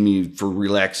sedated me for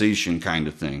relaxation kind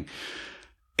of thing.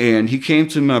 And he came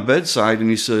to my bedside and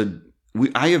he said,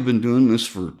 I have been doing this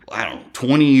for,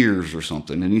 20 years or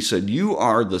something. And he said, you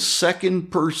are the second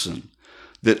person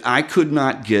that I could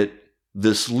not get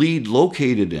this lead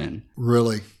located in.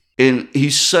 Really? And he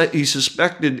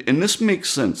suspected, and this makes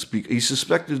sense, he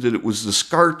suspected that it was the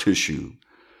scar tissue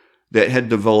that had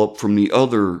developed from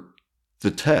the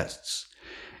tests.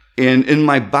 And in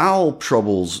my bowel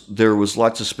troubles, there was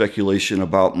lots of speculation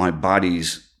about my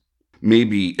body's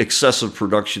maybe excessive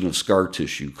production of scar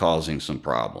tissue causing some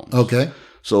problems. Okay.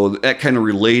 So that kind of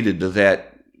related to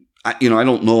that. I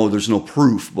don't know, there's no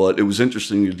proof, but it was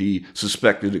interesting that he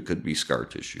suspected it could be scar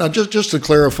tissue. Now, just to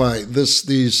clarify,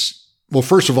 well,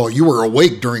 first of all, you were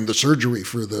awake during the surgery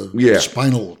for the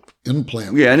spinal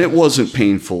implant. Yeah, and it wasn't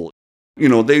painful.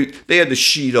 They had the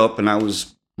sheet up, and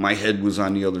my head was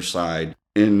on the other side.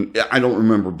 And I don't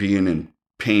remember being in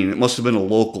pain. It must have been a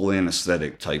local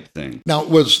anesthetic type thing. Now,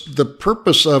 was the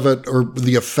purpose of it or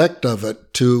the effect of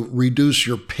it to reduce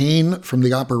your pain from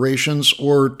the operations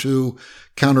or to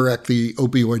counteract the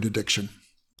opioid addiction?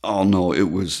 Oh, no,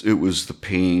 it was the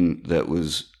pain that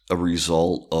was a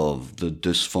result of the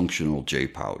dysfunctional J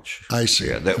pouch. I see.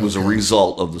 Yeah, that was a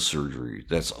result of the surgery.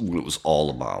 That's what it was all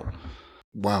about.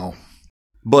 Wow.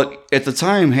 But at the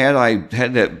time, had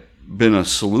that been a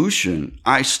solution,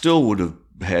 I still would have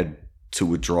had to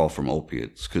withdraw from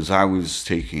opiates because I was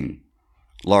taking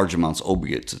large amounts of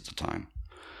opiates at the time.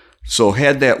 So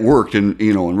had that worked, and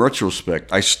in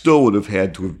retrospect, I still would have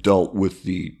had to have dealt with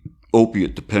the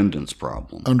opiate dependence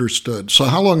problem. Understood. So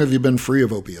how long have you been free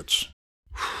of opiates?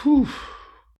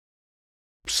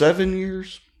 7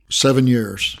 years. 7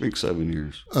 years. I think 7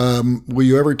 years. Will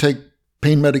you ever take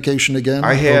pain medication again?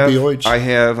 I have. Opioids? I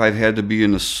have. I've had to be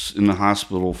in the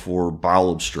hospital for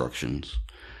bowel obstructions,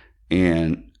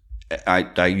 and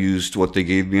I used what they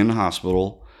gave me in the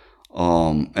hospital,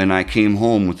 and I came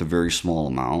home with a very small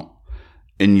amount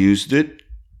and used it.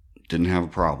 Didn't have a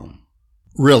problem.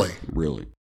 Really? Really.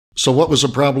 So what was the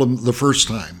problem the first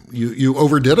time? You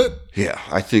overdid it? Yeah,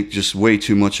 I think just way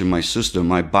too much in my system.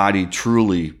 My body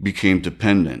truly became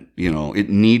dependent. It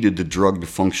needed the drug to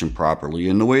function properly.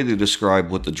 And the way they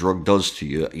describe what the drug does to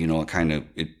you,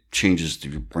 it changes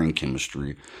your brain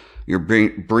chemistry. Your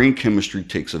brain chemistry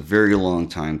takes a very long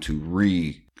time to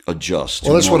readjust.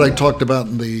 Well, that's what I talked about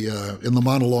in the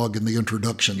monologue in the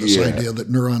introduction, this idea that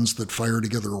neurons that fire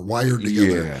together are wired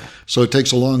together. Yeah. So it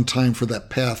takes a long time for that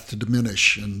path to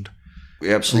diminish and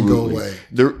go away.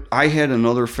 I had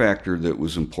another factor that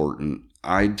was important.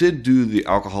 I did do the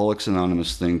Alcoholics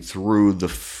Anonymous thing through the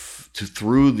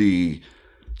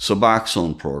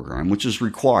Suboxone program, which is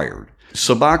required.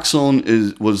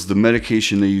 Suboxone was the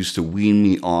medication they used to wean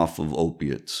me off of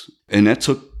opiates. And that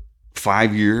took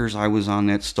 5 years. I was on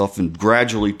that stuff and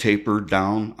gradually tapered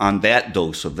down on that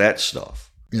dose of that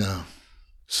stuff. Yeah.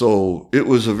 So it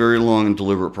was a very long and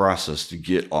deliberate process to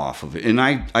get off of it. And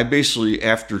I basically,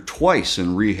 after twice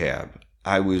in rehab,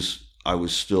 I was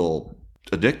still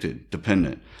addicted,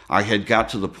 dependent. I had got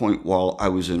to the point while I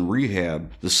was in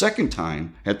rehab the second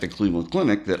time at the Cleveland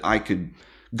Clinic that I could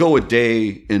go a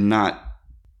day and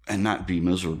not be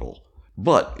miserable.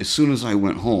 But as soon as I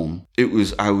went home, it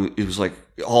was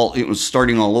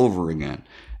starting all over again.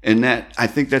 And I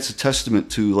think that's a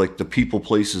testament to like the people,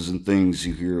 places, and things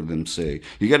you hear them say.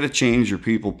 You got to change your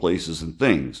people, places, and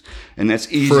things. And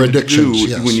that's easy for to do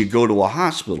yes. when you go to a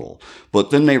hospital.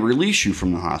 But then they release you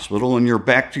from the hospital and you're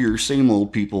back to your same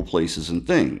old people, places, and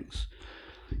things.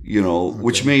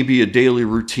 Which may be a daily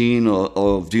routine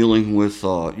of dealing with,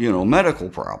 medical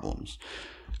problems,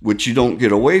 which you don't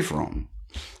get away from.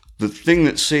 The thing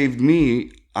that saved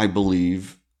me, I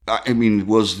believe,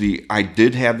 was I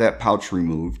did have that pouch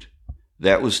removed.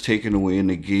 That was taken away, and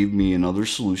they gave me another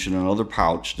solution, another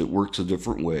pouch that works a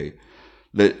different way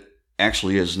that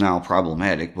actually is now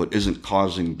problematic, but isn't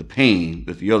causing the pain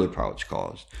that the other pouch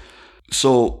caused.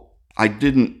 So I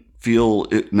didn't feel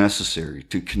it necessary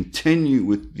to continue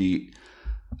with the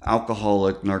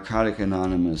Narcotic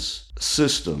Anonymous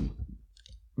system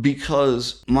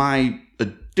because my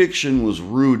addiction was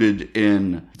rooted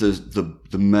in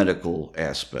the medical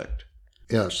aspect.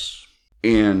 Yes.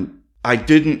 And I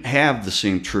didn't have the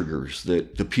same triggers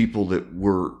that the people that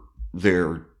were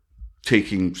there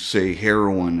taking, say,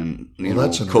 heroin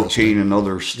and cocaine and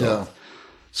other stuff. Yeah.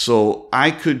 So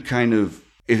I could kind of,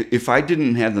 if I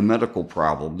didn't have the medical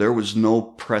problem, there was no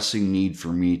pressing need for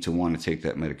me to want to take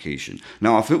that medication.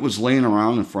 Now, if it was laying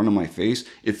around in front of my face,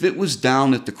 if it was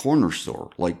down at the corner store,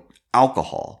 like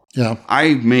alcohol,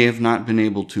 I may have not been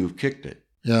able to have kicked it.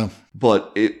 Yeah.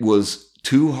 But it was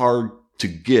too hard to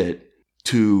get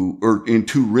and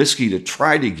too risky to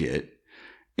try to get.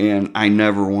 And I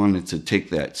never wanted to take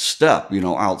that step,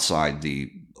 outside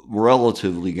the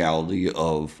relative legality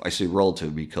of, I say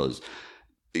relative because,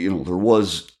 there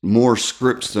was more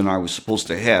scripts than I was supposed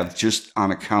to have just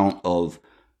on account of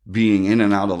being in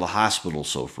and out of the hospital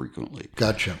so frequently.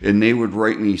 Gotcha. And they would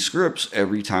write me scripts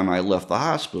every time I left the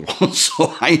hospital.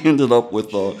 So I ended up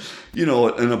with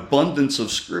an abundance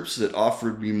of scripts that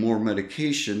offered me more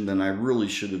medication than I really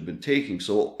should have been taking.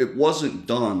 So it wasn't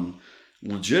done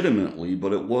legitimately,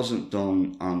 but it wasn't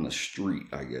done on the street,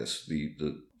 I guess.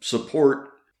 The support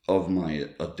of my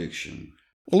addiction.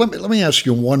 Well, let me ask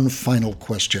you one final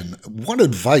question. What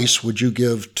advice would you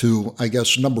give to, I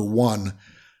guess, number one,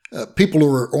 people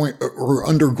who are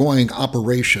undergoing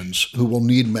operations who will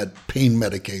need pain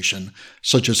medication,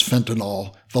 such as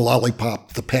fentanyl, the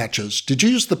lollipop, the patches? Did you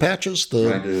use the patches,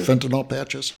 the fentanyl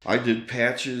patches? I did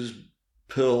patches,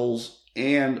 pills,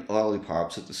 and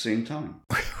lollipops at the same time.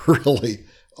 Really?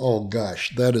 Oh,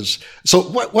 gosh. That is... So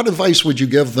what advice would you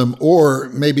give them, or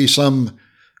maybe some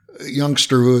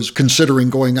youngster who is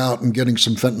considering going out and getting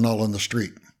some fentanyl on the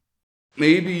street?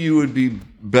 Maybe you would be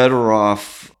better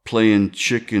off playing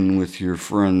chicken with your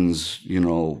friends,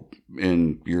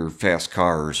 in your fast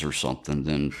cars or something,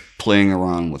 than playing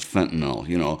around with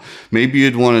fentanyl. Maybe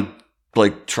you'd want to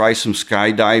try some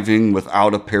skydiving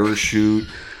without a parachute,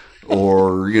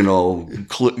 or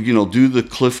do the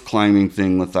cliff climbing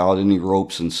thing without any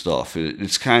ropes and stuff.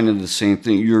 It's kind of the same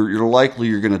thing. You're likely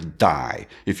you're going to die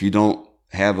if you don't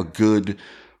have a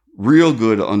real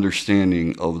good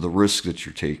understanding of the risk that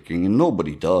you're taking, and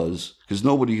nobody does, because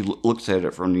nobody looks at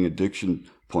it from the addiction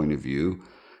point of view.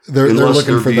 They're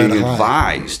looking for being that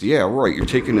advised. Yeah, right. You're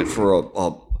taking it for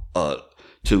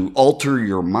to alter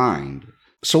your mind.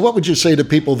 So what would you say to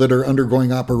people that are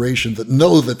undergoing operation that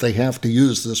know that they have to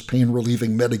use this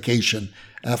pain-relieving medication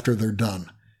after they're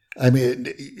done? I mean,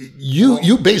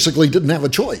 you basically didn't have a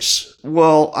choice.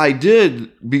 Well, I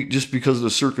did, just because of the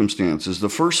circumstances. The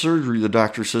first surgery, the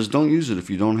doctor says, don't use it if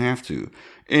you don't have to.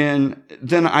 And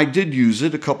then I did use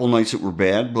it a couple nights that were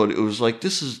bad, but it was like,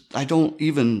 I don't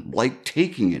even like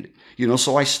taking it.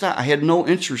 So I stopped. I had no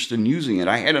interest in using it.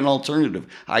 I had an alternative.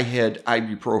 I had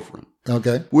ibuprofen.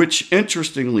 Okay. Which,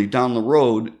 interestingly, down the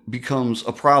road becomes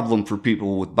a problem for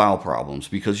people with bowel problems,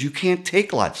 because you can't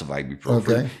take lots of ibuprofen.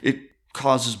 Okay. It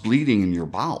causes bleeding in your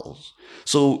bowels.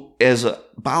 So as a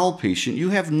bowel patient, you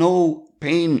have no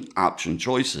pain option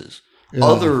choices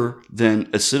other than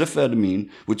acetaminophen,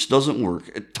 which doesn't work,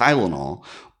 Tylenol,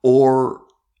 or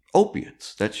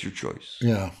opiates. That's your choice.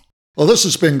 Yeah. Well, this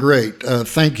has been great.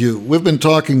 Thank you. We've been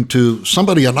talking to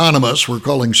somebody anonymous we're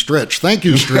calling Stretch. Thank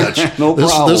you, Stretch. No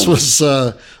problem. This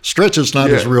was, Stretch is not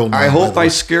his real name. I hope I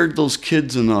scared those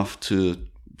kids enough to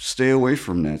stay away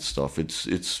from that stuff.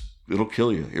 It'll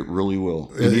kill you. It really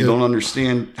will. And you don't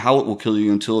understand how it will kill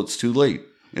you until it's too late.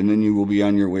 And then you will be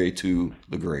on your way to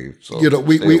the grave. So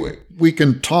we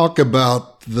can talk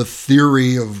about the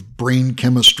theory of brain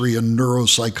chemistry and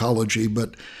neuropsychology,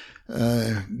 but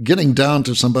getting down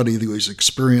to somebody who has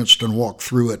experienced and walked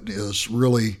through it is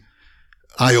really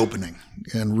eye-opening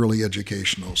and really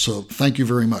educational. So thank you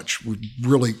very much. We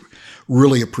really,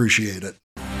 really appreciate it.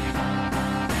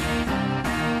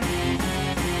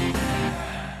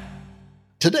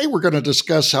 Today, we're going to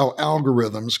discuss how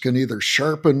algorithms can either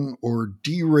sharpen or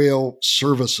derail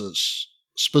services.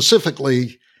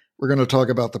 Specifically, we're going to talk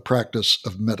about the practice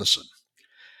of medicine.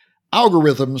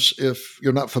 Algorithms, if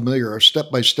you're not familiar, are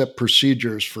step-by-step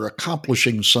procedures for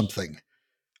accomplishing something.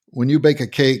 When you bake a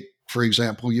cake, for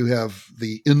example, you have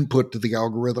the input to the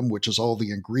algorithm, which is all the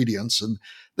ingredients, and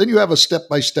then you have a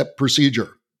step-by-step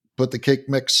procedure. Put the cake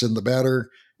mix in the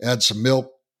batter, add some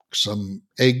milk, some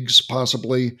eggs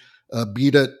possibly,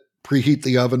 beat it, preheat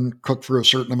the oven, cook for a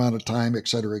certain amount of time, et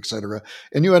cetera,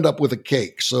 and you end up with a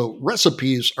cake. So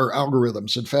recipes are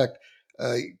algorithms. In fact,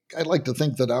 I like to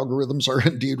think that algorithms are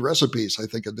indeed recipes. I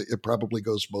think it probably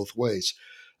goes both ways.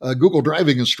 Google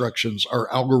driving instructions are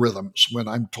algorithms. When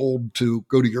I'm told to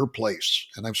go to your place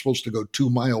and I'm supposed to go 2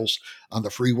 miles on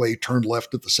the freeway, turn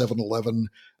left at the 7-Eleven,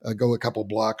 go a couple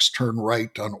blocks, turn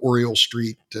right on Oriole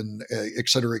Street, and et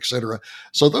cetera.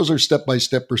 So those are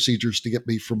step-by-step procedures to get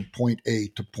me from point A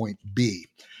to point B.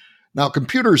 Now,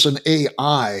 computers and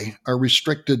AI are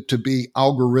restricted to be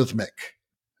algorithmic.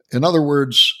 In other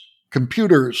words,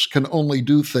 computers can only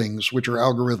do things which are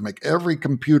algorithmic. Every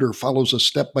computer follows a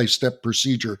step-by-step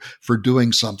procedure for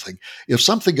doing something. If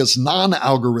something is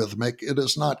non-algorithmic, it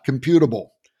is not computable.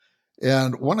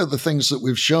 And one of the things that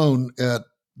we've shown at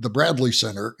the Bradley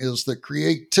Center is that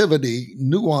creativity,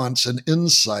 nuance, and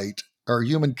insight are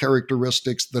human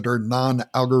characteristics that are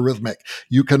non-algorithmic.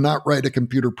 You cannot write a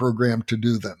computer program to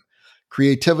do them.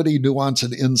 Creativity, nuance,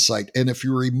 and insight. And if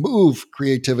you remove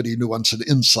creativity, nuance, and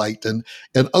insight and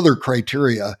other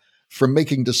criteria from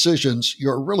making decisions,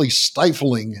 you're really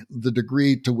stifling the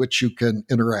degree to which you can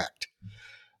interact.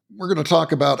 We're going to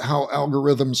talk about how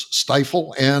algorithms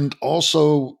stifle and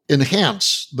also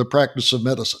enhance the practice of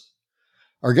medicine.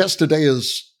 Our guest today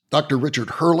is Dr. Richard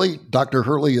Hurley. Dr.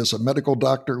 Hurley is a medical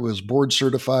doctor who is board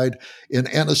certified in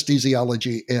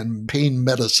anesthesiology and pain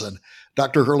medicine.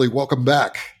 Dr. Hurley, welcome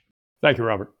back. Thank you,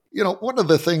 Robert. One of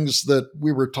the things that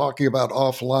we were talking about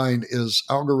offline is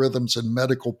algorithms and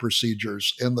medical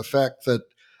procedures, and the fact that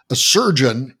a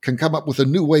surgeon can come up with a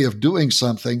new way of doing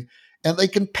something and they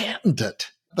can patent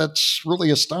it. That's really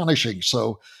astonishing.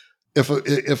 So if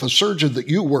a surgeon that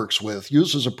you works with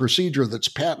uses a procedure that's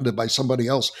patented by somebody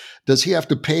else, does he have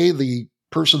to pay the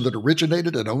person that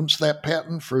originated and owns that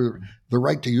patent for the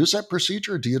right to use that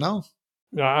procedure? Do you know?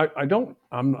 No, I don't.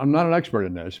 I'm not an expert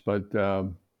in this, but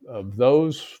of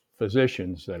those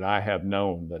physicians that I have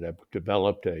known that have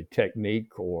developed a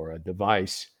technique or a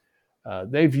device,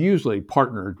 they've usually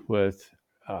partnered with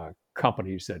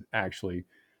companies that actually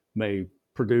may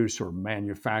produce or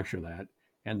manufacture that.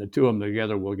 And the two of them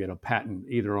together will get a patent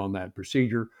either on that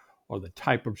procedure or the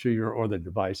type of procedure or the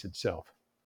device itself.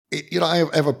 I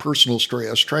have a personal story.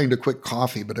 I was trying to quit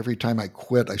coffee, but every time I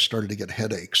quit, I started to get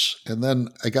headaches. And then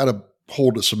I got a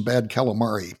hold of some bad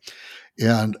calamari.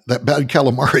 And that bad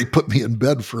calamari put me in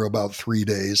bed for about 3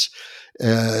 days.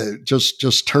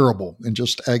 Just terrible and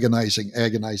just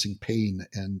agonizing pain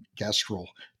and gastral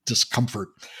discomfort.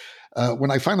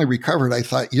 When I finally recovered, I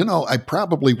thought, I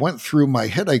probably went through my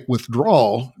headache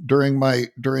withdrawal during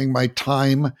my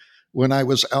time when I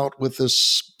was out with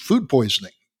this food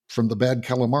poisoning from the bad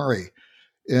calamari.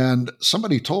 And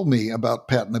somebody told me about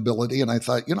patentability, and I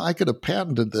thought, I could have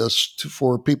patented this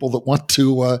for people that want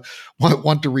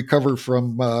to recover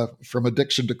from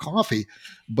addiction to coffee.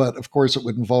 But of course, it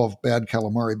would involve bad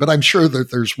calamari. But I'm sure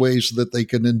that there's ways that they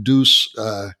can induce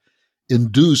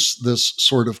this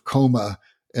sort of coma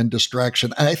and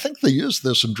distraction. And I think they use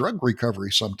this in drug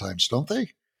recovery sometimes, don't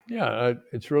they? Yeah,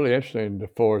 it's really interesting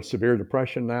for severe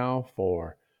depression now,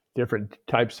 for different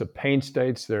types of pain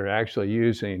states. They're actually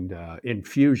using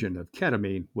infusion of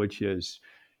ketamine, which is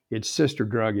its sister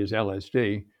drug is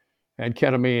LSD. And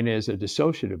ketamine is a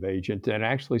dissociative agent that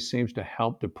actually seems to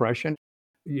help depression.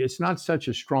 It's not such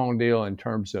a strong deal in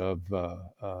terms of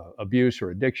abuse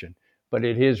or addiction, but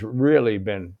it has really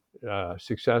been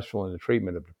successful in the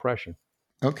treatment of depression.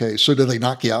 Okay, so do they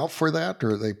knock you out for that,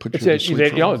 or they put you to sleep?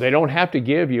 They don't have to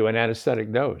give you an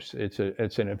anesthetic dose. It's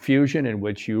an infusion in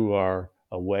which you are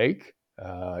awake,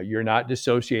 you're not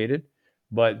dissociated,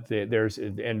 but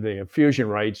the infusion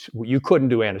rates. You couldn't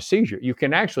do anesthesia. You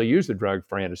can actually use the drug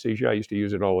for anesthesia. I used to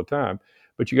use it all the time,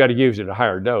 but you got to use it at a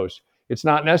higher dose. It's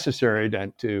not necessary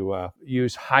to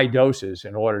use high doses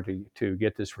in order to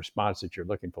get this response that you're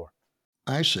looking for.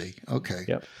 I see. Okay.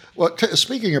 Yep. Well,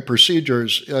 speaking of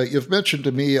procedures, you've mentioned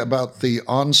to me about the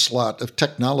onslaught of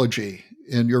technology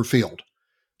in your field.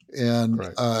 And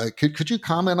could you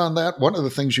comment on that? One of the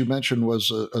things you mentioned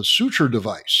was a suture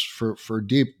device for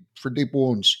deep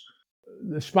wounds.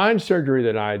 The spine surgery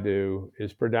that I do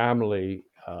is predominantly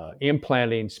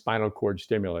implanting spinal cord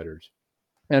stimulators.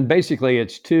 And basically,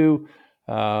 it's two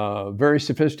very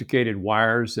sophisticated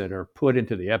wires that are put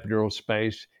into the epidural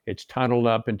space. It's tunneled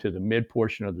up into the mid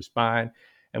portion of the spine.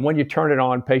 And when you turn it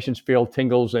on, patients feel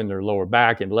tingles in their lower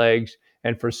back and legs.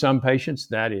 And for some patients,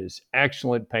 that is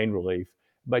excellent pain relief.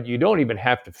 But you don't even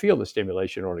have to feel the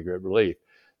stimulation in order to get relief.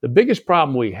 The biggest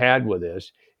problem we had with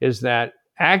this is that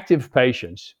active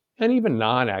patients, and even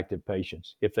non-active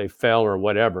patients, if they fell or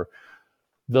whatever,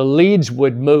 the leads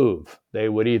would move. They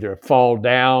would either fall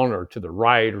down or to the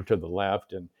right or to the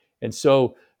left. And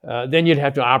so then you'd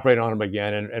have to operate on them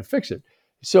again and fix it.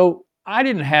 So I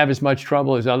didn't have as much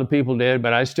trouble as other people did,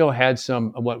 but I still had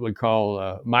some what we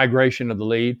call migration of the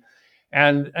lead.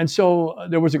 And so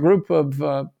there was a group of,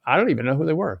 I don't even know who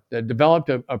they were, that developed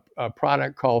a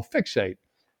product called Fixate.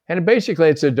 And basically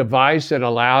it's a device that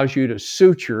allows you to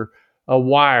suture a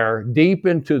wire deep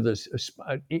into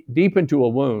a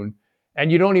wound. And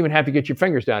you don't even have to get your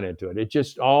fingers down into it. It's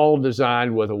just all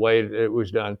designed with the way it was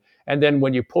done. And then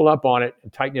when you pull up on it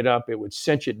and tighten it up, it would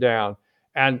cinch it down.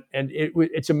 And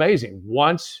it's amazing.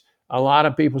 Once a lot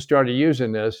of people started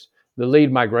using this, the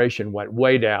lead migration went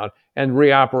way down and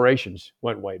reoperations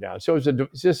went way down. So it's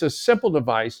just a simple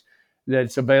device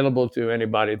that's available to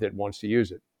anybody that wants to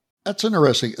use it. That's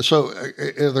interesting. So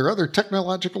are there other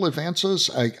technological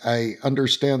advances? I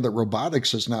understand that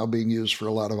robotics is now being used for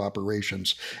a lot of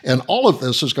operations. And all of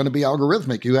this is going to be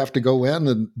algorithmic. You have to go in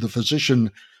and the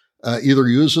physician either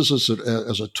uses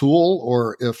as a tool,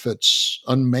 or if it's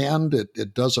unmanned,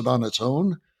 it does it on its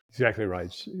own. Exactly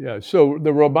right. Yeah. So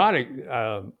the robotic,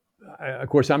 of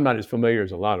course, I'm not as familiar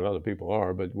as a lot of other people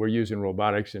are, but we're using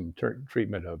robotics in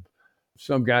treatment of,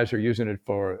 some guys are using it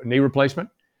for knee replacement.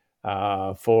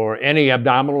 For any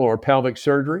abdominal or pelvic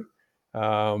surgery,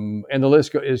 and the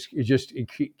list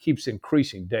keeps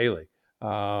increasing daily.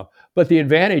 But the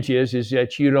advantage is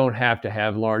that you don't have to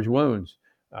have large wounds.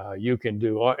 You can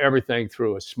do everything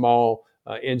through a small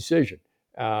incision,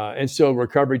 and so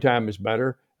recovery time is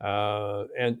better.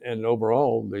 And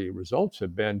overall, the results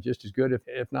have been just as good,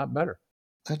 if not better.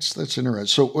 That's interesting.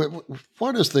 So,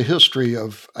 what is the history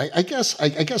of? I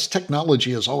guess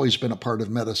technology has always been a part of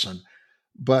medicine.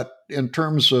 But in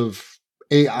terms of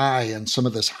AI and some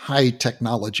of this high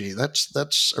technology,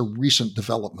 that's a recent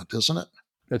development, isn't it?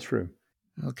 That's true.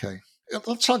 Okay.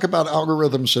 Let's talk about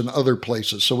algorithms in other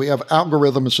places. So we have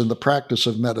algorithms in the practice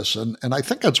of medicine. And I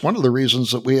think that's one of the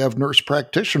reasons that we have nurse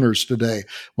practitioners today.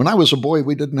 When I was a boy,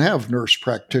 we didn't have nurse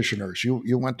practitioners.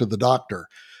 You went to the doctor.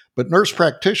 But nurse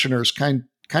practitioners kind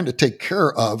of take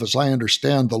care of, as I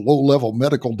understand, the low-level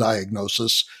medical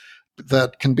diagnosis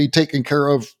that can be taken care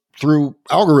of through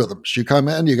algorithms. You come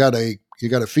in, you got a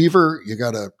fever, you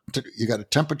got a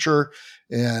temperature,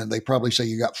 and they probably say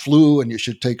you got flu and you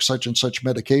should take such and such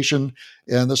medication.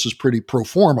 And this is pretty pro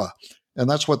forma. And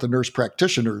that's what the nurse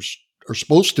practitioners are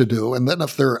supposed to do. And then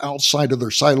if they're outside of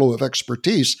their silo of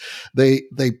expertise, they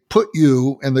put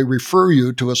you and they refer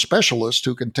you to a specialist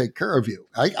who can take care of you.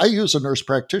 I use a nurse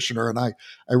practitioner, and I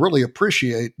really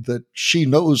appreciate that she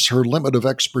knows her limit of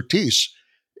expertise,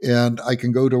 and I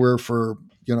can go to her for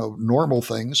normal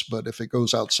things. But if it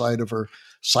goes outside of her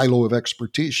silo of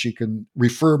expertise, she can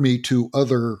refer me to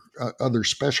other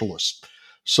specialists.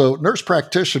 So nurse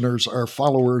practitioners are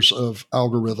followers of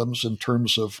algorithms in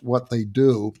terms of what they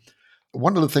do.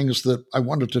 One of the things that I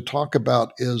wanted to talk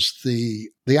about is the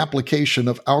application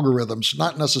of algorithms,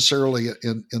 not necessarily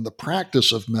in the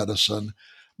practice of medicine,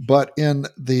 but in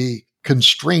the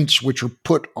constraints which are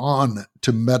put on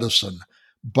to medicine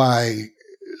by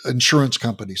insurance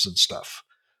companies and stuff.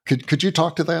 Could you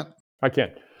talk to that? I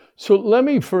can. So let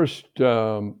me first,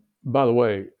 by the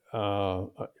way,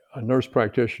 a nurse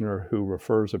practitioner who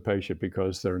refers a patient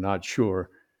because they're not sure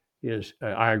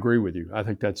I agree with you. I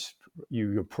think that's,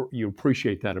 you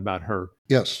appreciate that about her.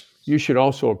 Yes. You should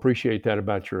also appreciate that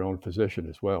about your own physician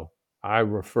as well. I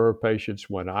refer patients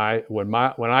when I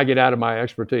get out of my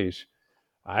expertise.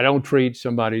 I don't treat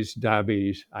somebody's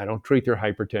diabetes. I don't treat their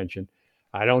hypertension.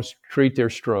 I don't treat their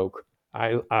stroke.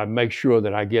 I make sure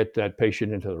that I get that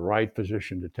patient into the right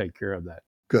physician to take care of that.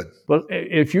 Good. But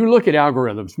if you look at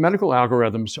algorithms, medical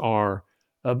algorithms are,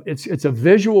 it's a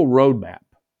visual roadmap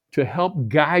to help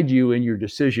guide you in your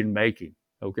decision making,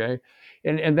 okay?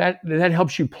 And that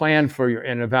helps you plan for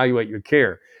and evaluate your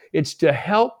care. It's to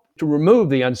help to remove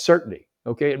the uncertainty,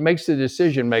 okay? It makes the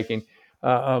decision making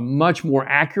much more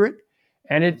accurate,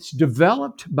 and it's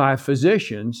developed by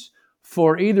physicians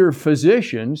for either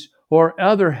physicians or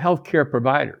other healthcare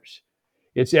providers.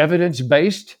 It's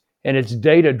evidence-based and it's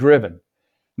data-driven.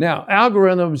 Now,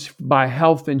 algorithms by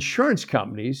health insurance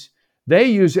companies, they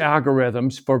use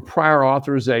algorithms for prior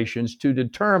authorizations to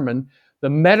determine the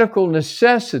medical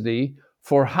necessity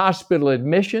for hospital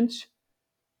admissions,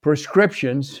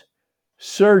 prescriptions,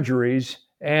 surgeries,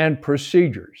 and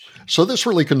procedures. So this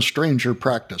really constrains your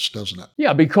practice, doesn't it?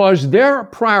 Yeah, because their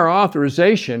prior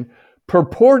authorization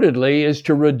purportedly is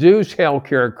to reduce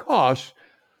healthcare costs,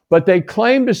 but they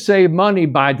claim to save money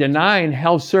by denying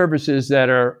health services that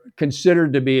are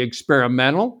considered to be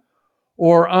experimental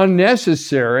or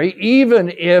unnecessary,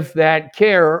 even if that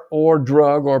care or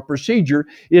drug or procedure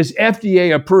is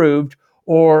FDA approved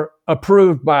or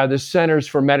approved by the Centers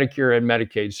for Medicare and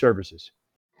Medicaid Services.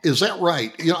 Is that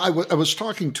right? I was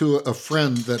talking to a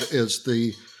friend that is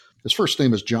his first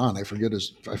name is John. I forget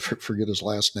his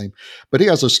last name, but he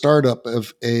has a startup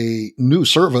of a new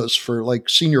service for like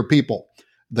senior people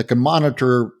that can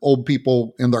monitor old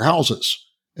people in their houses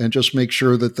and just make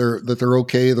sure that they're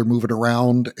okay, they're moving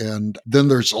around. And then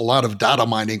there's a lot of data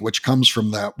mining which comes from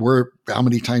that, how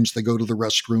many times they go to the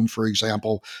restroom, for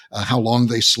example, how long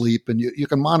they sleep, and you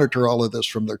can monitor all of this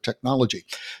from their technology.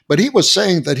 But he was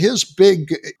saying that his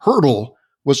big hurdle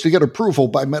was to get approval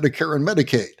by Medicare and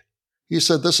Medicaid. He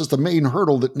said this is the main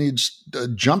hurdle that needs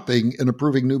jumping in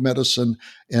approving new medicine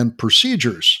and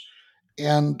procedures.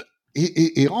 And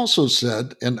he also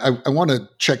said, and I want to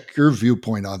check your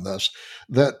viewpoint on this,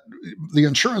 that the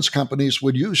insurance companies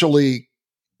would usually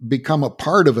become a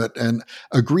part of it and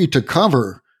agree to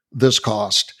cover this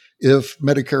cost if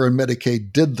Medicare and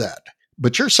Medicaid did that.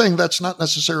 But you're saying that's not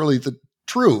necessarily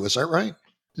true. Is that right?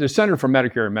 The Center for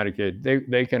Medicare and Medicaid,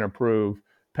 they can approve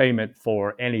payment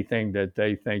for anything that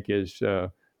they think is, they're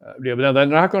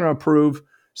not going to approve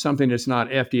something that's not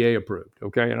FDA approved,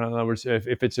 okay? In other words,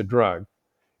 if it's a drug.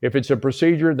 If it's a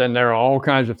procedure, then there are all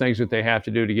kinds of things that they have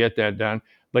to do to get that done.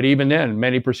 But even then,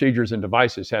 many procedures and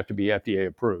devices have to be FDA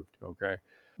approved, okay?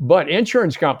 But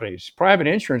insurance companies, private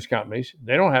insurance companies,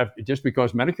 they don't have, just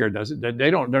because Medicare does it,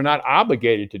 they're not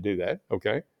obligated to do that,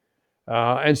 okay?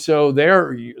 And so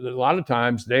a lot of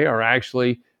times they are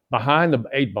actually behind the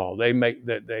eight ball. They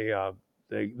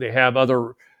have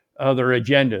other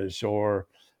agendas, or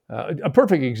a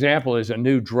perfect example is a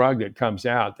new drug that comes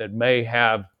out that may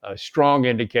have a strong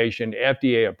indication,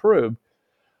 FDA approved.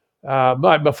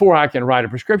 But before I can write a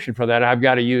prescription for that, I've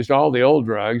got to use all the old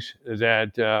drugs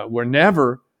that were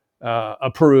never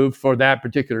approved for that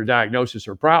particular diagnosis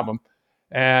or problem.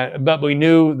 But we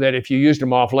knew that if you used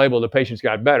them off-label, the patients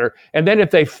got better. And then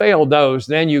if they failed those,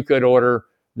 then you could order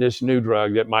this new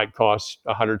drug that might cost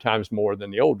 100 times more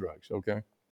than the old drugs, okay?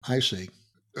 I see.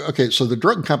 Okay, so the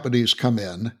drug companies come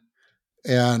in,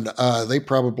 and they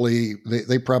probably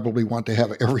want to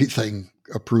have everything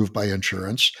approved by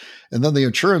insurance. And then the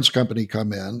insurance company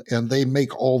come in and they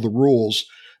make all the rules.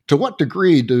 To what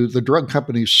degree do the drug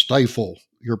companies stifle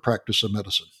your practice of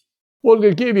medicine? Well,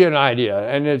 to give you an idea,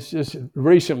 and it's just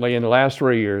recently in the last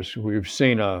 3 years, we've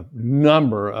seen a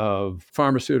number of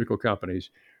pharmaceutical companies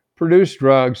produce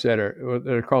drugs that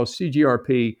are called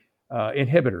CGRP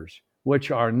inhibitors,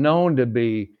 which are known to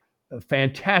be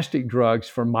fantastic drugs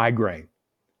for migraine.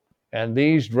 And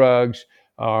these drugs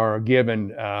are given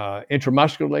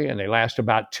intramuscularly, and they last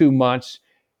about 2 months.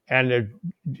 And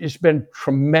it's been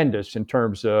tremendous in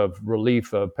terms of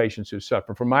relief of patients who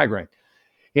suffer from migraine.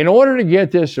 In order to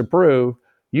get this approved,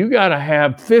 you got to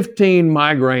have 15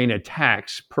 migraine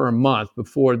attacks per month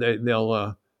before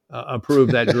they'll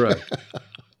approve that drug.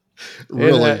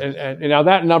 Really? And now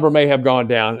that number may have gone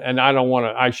down, and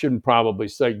I shouldn't probably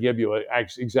give you an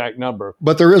exact number.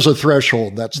 But there is a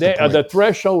threshold. That's the point. The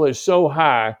threshold is so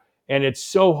high, and it's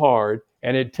so hard,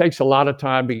 and it takes a lot of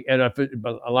time. And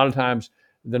a lot of times,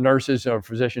 the nurses or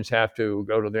physicians have to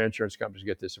go to the insurance companies to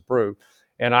get this approved.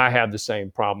 And I have the same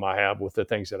problem I have with the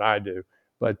things that I do,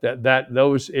 but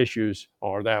those issues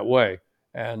are that way,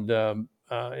 and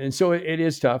so it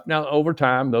is tough. Now, over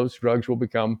time, those drugs will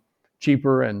become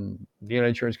cheaper, and the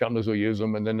insurance companies will use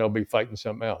them, and then they'll be fighting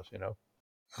something else.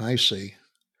 I see.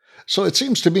 So it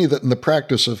seems to me that in the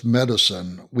practice of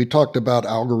medicine, we talked about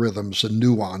algorithms and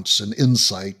nuance and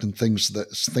insight and things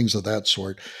of that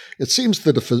sort. It seems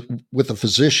that with a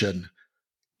physician,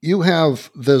 you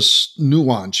have this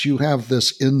nuance, you have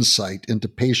this insight into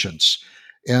patients,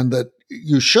 and that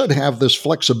you should have this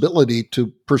flexibility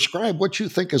to prescribe what you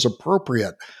think is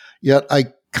appropriate. Yet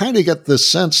I kind of get this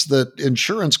sense that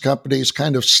insurance companies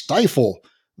kind of stifle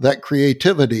that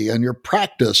creativity and your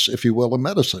practice, if you will, of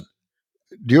medicine.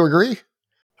 Do you agree?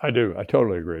 I do. I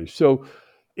totally agree. So,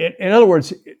 in other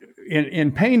words,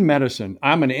 in pain medicine,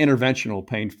 I'm an interventional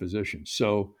pain physician.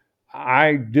 So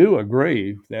I do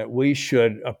agree that we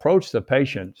should approach the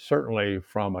patient, certainly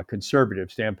from a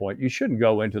conservative standpoint. You shouldn't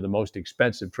go into the most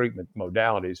expensive treatment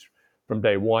modalities from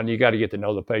day one. You got to get to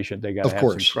know the patient. They got to have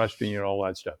some trust in you and all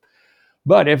that stuff.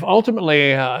 But if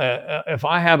ultimately, if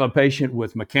I have a patient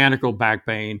with mechanical back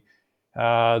pain,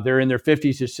 they're in their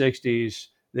 50s or 60s,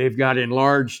 they've got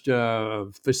enlarged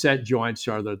facet joints,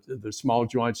 or the small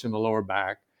joints in the lower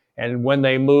back. And when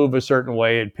they move a certain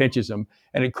way, it pinches them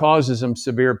and it causes them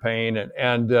severe pain.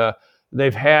 And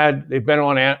they've been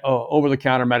on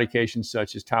over-the-counter medications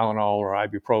such as Tylenol or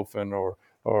ibuprofen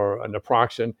or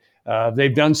naproxen.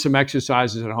 They've done some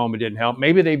exercises at home. It didn't help.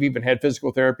 Maybe they've even had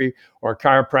physical therapy or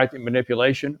chiropractic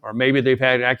manipulation, or maybe they've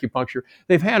had acupuncture.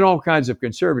 They've had all kinds of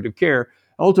conservative care.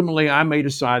 Ultimately, I may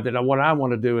decide that what I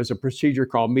want to do is a procedure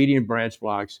called median branch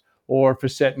blocks or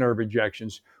facet nerve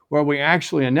injections, where we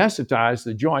actually anesthetize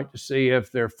the joint to see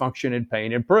if their function and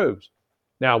pain improves.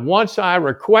 Now, once I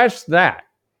request that,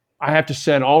 I have to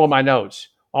send all of my notes,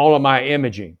 all of my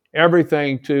imaging,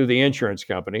 everything to the insurance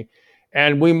company,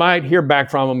 and we might hear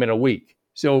back from them in a week.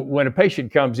 So when a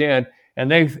patient comes in and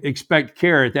they expect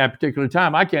care at that particular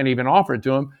time, I can't even offer it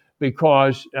to them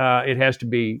because it has to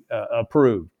be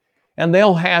approved. And they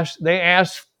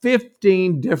ask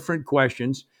 15 different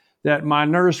questions that my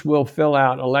nurse will fill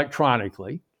out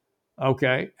electronically.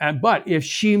 Okay. But if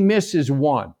she misses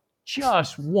one,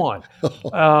 just one,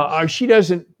 or she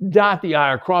doesn't dot the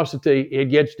I or cross the T, it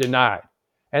gets denied.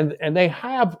 And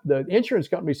the insurance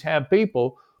companies have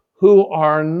people who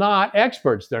are not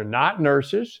experts. They're not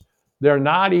nurses. They're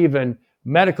not even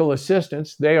medical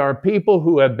assistants. They are people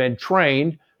who have been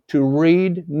trained to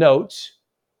read notes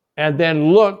and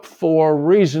then look for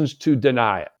reasons to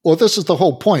deny it. Well, this is the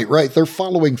whole point, right? They're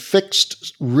following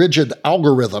fixed, rigid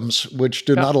algorithms, which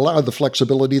do not allow the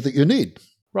flexibility that you need.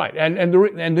 Right,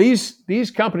 and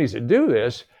these companies that do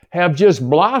this have just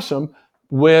blossomed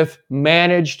with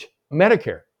managed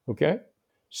Medicare. Okay,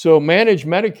 so managed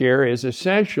Medicare is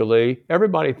essentially,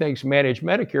 everybody thinks managed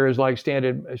Medicare is like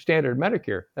standard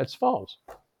Medicare. That's false.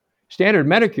 Standard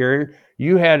Medicare,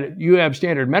 you have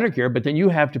standard Medicare, but then you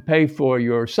have to pay for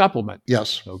your supplement.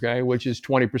 Yes. Okay, which is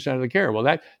 20% of the care.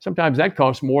 Well, sometimes that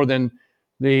costs more than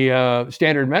the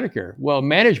standard Medicare. Well,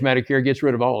 managed Medicare gets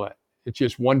rid of all that. It's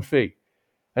just one fee.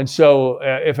 And so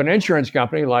if an insurance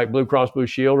company like Blue Cross Blue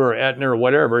Shield or Aetna or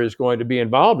whatever is going to be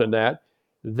involved in that,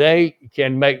 they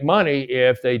can make money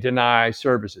if they deny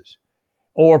services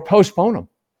or postpone them.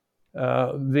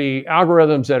 The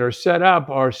algorithms that are set up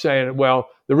are saying, well,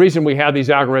 the reason we have these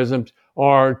algorithms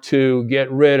are to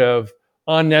get rid of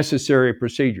unnecessary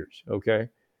procedures, okay?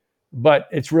 But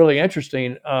it's really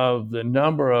interesting of the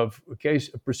number of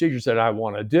procedures that I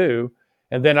want to do,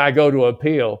 and then I go to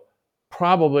appeal.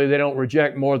 Probably they don't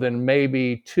reject more than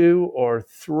maybe 2 or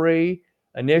 3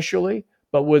 initially,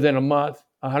 but within a month,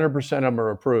 100% of them are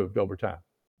approved over time.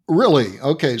 Really?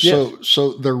 Okay. Yes.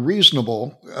 So they're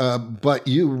reasonable, but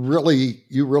you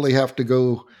really have to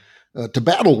go to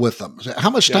battle with them. How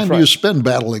much That's time do you right. spend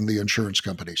battling the insurance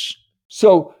companies?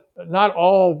 So not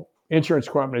all insurance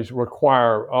companies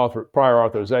require prior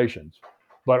authorizations,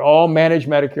 but all managed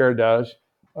Medicare does,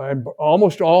 and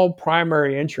almost all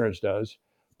primary insurance does,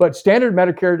 but standard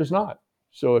Medicare does not.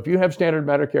 So if you have standard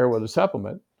Medicare with a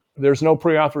supplement, there's no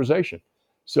pre-authorization.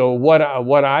 So what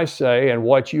I say and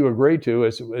what you agree to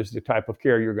is the type of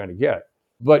care you're going to get.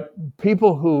 But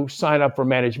people who sign up for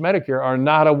managed Medicare are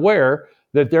not aware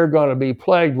that they're going to be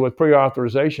plagued with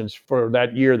pre-authorizations for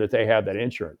that year that they have that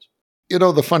insurance. You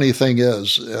know, the funny thing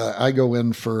is, I go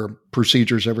in for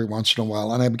procedures every once in a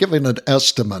while, and I'm given an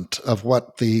estimate of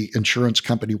what the insurance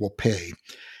company will pay.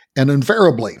 And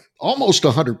invariably, almost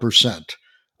 100%,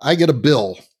 I get a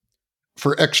bill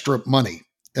for extra money.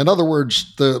 In other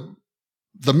words, the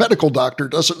medical doctor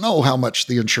doesn't know how much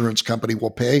the insurance company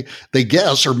will pay. They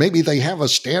guess, or maybe they have a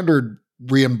standard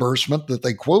reimbursement that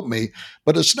they quote me,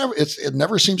 but it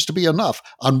never seems to be enough.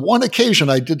 On one occasion,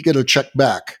 I did get a check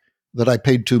back that I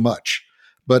paid too much,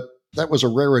 but that was a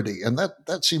rarity, and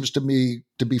that seems to me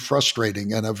to be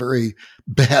frustrating and a very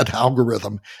bad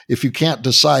algorithm if you can't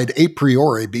decide a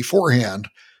priori beforehand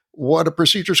what a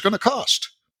procedure is going to cost.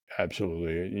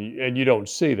 Absolutely. And you don't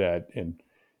see that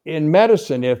in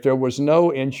medicine. If there was no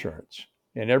insurance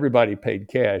and everybody paid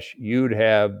cash, you'd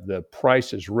have the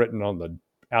prices written on the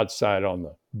outside on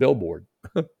the billboard.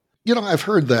 You know, I've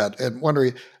heard that and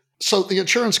wondering. So the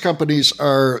insurance companies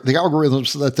are the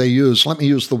algorithms that they use. Let me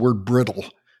use the word brittle.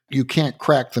 You can't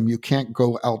crack them. You can't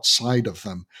go outside of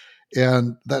them.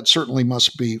 And that certainly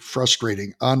must be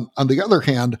frustrating. On the other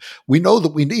hand, we know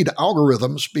that we need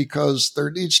algorithms because there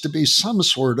needs to be some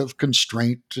sort of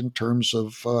constraint in terms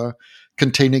of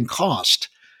containing cost.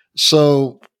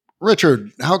 So,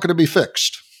 Richard, how can it be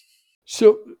fixed?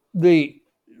 So the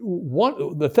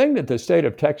thing that the state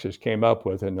of Texas came up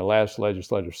with in the last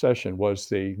legislative session was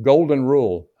the golden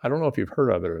rule. I don't know if you've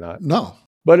heard of it or not. No.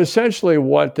 But essentially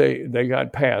what they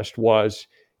got passed was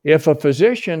if a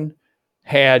physician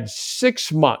had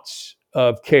 6 months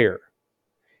of care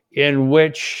in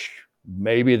which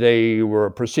maybe they were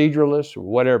a proceduralist or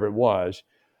whatever it was,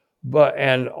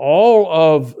 and all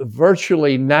of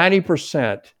virtually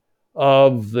 90%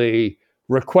 of the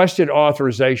requested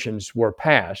authorizations were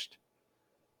passed,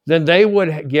 then they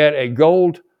would get a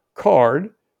gold card,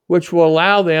 which will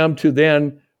allow them to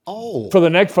then, for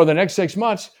the next 6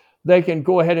 months, they can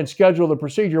go ahead and schedule the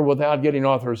procedure without getting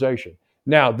authorization.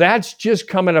 Now, that's just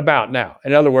coming about now.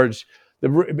 In other words,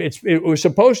 it was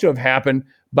supposed to have happened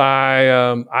by,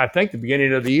 I think, the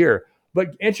beginning of the year.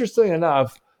 But interestingly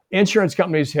enough, insurance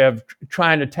companies have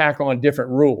trying to tack on different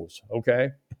rules, okay?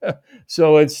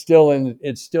 So it still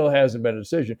hasn't been a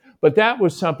decision. But that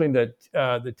was something that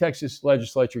the Texas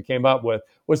legislature came up with,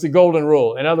 was the golden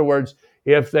rule. In other words,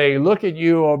 if they look at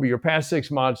you over your past 6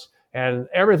 months and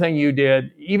everything you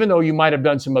did, even though you might have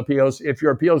done some appeals, if your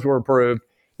appeals were approved,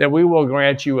 then we will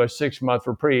grant you a 6-month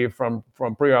reprieve from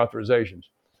pre-authorizations.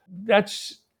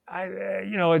 That's,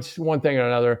 it's one thing or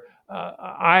another.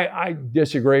 I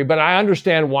disagree, but I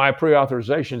understand why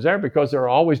pre-authorization is there, because there are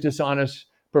always dishonest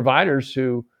providers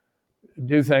who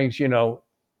do things, they'll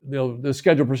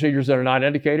schedule procedures that are not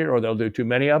indicated, or they'll do too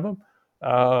many of them,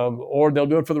 or they'll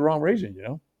do it for the wrong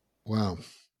reason, Wow.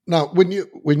 Now, when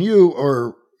you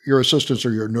or your assistants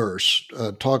or your nurse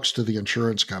talks to the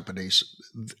insurance companies,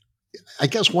 I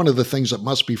guess one of the things that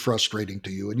must be frustrating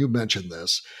to you, and you mentioned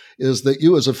this, is that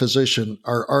you as a physician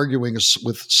are arguing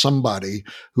with somebody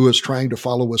who is trying to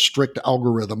follow a strict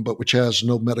algorithm, but which has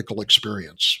no medical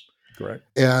experience. Correct.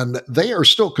 And they are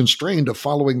still constrained to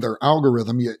following their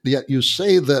algorithm, yet you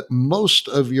say that most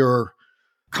of your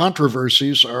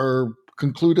controversies are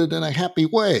concluded in a happy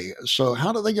way. So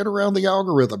how do they get around the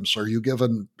algorithms? Are you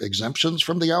given exemptions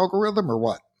from the algorithm or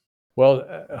what? Well,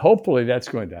 hopefully that's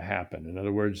going to happen. In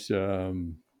other words,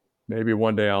 maybe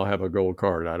one day I'll have a gold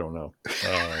card. I don't know.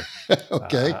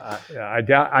 Okay. I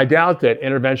doubt that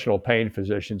interventional pain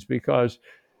physicians, because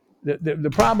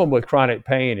the problem with chronic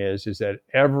pain is that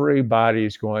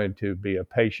everybody's going to be a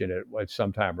patient at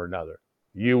some time or another.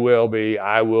 You will be,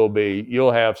 I will be,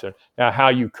 you'll have some. Now, how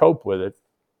you cope with it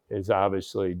is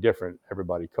obviously different.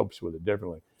 Everybody copes with it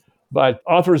differently. But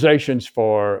authorizations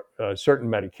for certain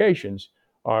medications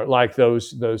are like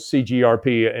those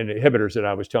CGRP inhibitors that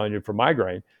I was telling you for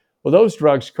migraine. Well, those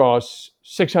drugs cost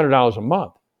 $600 a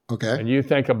month. Okay. And you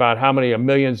think about how many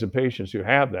millions of patients who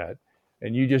have that,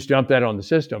 and you just dump that on the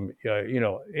system,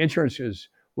 insurances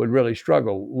would really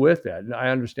struggle with that. And I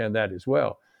understand that as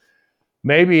well.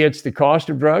 Maybe it's the cost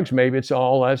of drugs. Maybe it's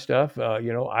all that stuff. I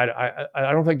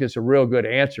don't think that's a real good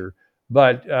answer.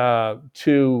 But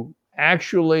to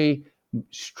actually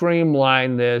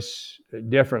streamline this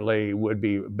differently would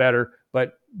be better.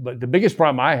 But the biggest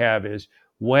problem I have is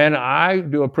when I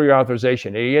do a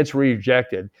pre-authorization, it gets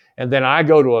rejected, and then I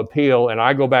go to appeal and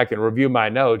I go back and review my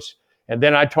notes, and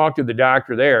then I talk to the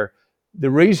doctor there. The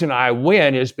reason I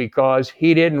win is because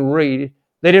they didn't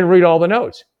read all the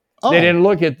notes. Oh, They didn't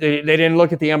look at the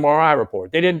MRI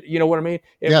report. They didn't, you know what I mean?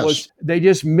 Yes. They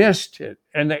just missed it.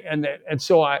 And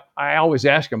so I always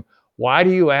ask them, why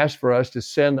do you ask for us to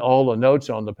send all the notes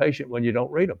on the patient when you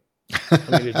don't read them?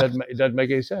 I mean, it doesn't make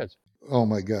any sense. Oh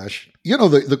my gosh.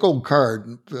 The gold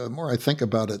card, the more I think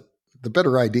about it, the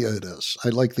better idea it is. I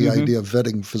like the idea of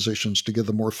vetting physicians to give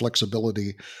them more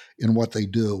flexibility in what they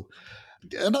do.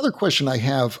 Another question I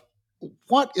have,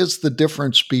 what is the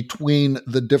difference between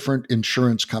the different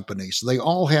insurance companies? They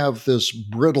all have this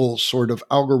brittle sort of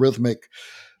algorithmic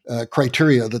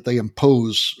criteria that they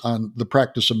impose on the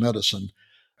practice of medicine.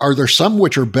 Are there some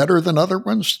which are better than other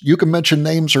ones? You can mention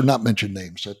names or not mention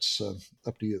names. That's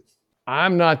up to you.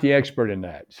 I'm not the expert in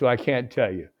that, so I can't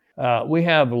tell you. We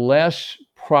have less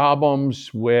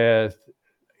problems with,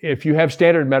 if you have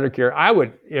standard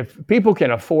Medicare, if people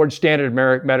can afford standard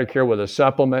Medicare with a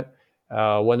supplement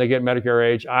when they get Medicare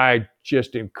age, I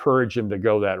just encourage them to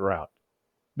go that route.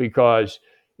 Because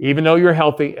even though you're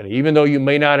healthy and even though you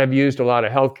may not have used a lot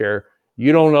of healthcare,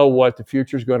 you don't know what the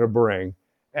future is going to bring.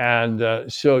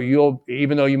 And so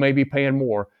even though you may be paying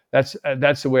more, that's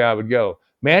the way I would go.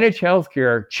 Managed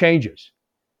healthcare changes.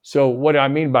 So what I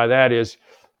mean by that is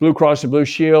Blue Cross and Blue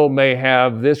Shield may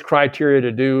have this criteria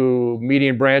to do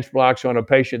median branch blocks on a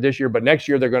patient this year, but next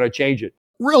year they're going to change it.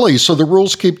 Really? So the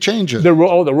rules keep changing? The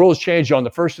rules change on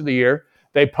the first of the year.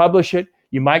 They publish it.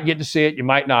 You might get to see it. You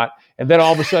might not. And then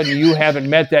all of a sudden you haven't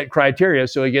met that criteria,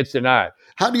 so it gets denied.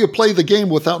 How do you play the game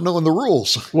without knowing the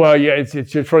rules? Well, yeah, it's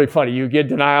just really funny. You get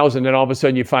denials, and then all of a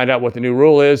sudden you find out what the new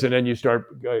rule is, and then you start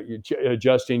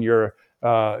adjusting your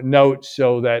notes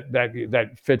so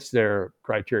that fits their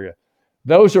criteria.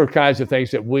 Those are kinds of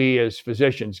things that we as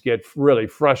physicians get really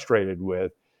frustrated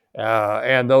with,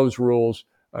 and those rules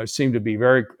seem to be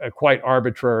quite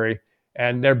arbitrary,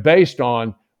 and they're based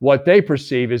on what they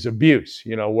perceive as abuse.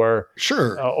 Where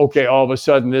Sure. Okay, all of a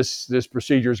sudden this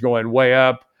procedure is going way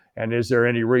up, and is there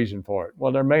any reason for it?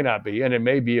 Well, there may not be, and it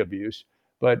may be abuse,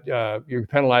 but you're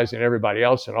penalizing everybody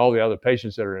else and all the other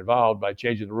patients that are involved by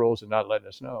changing the rules and not letting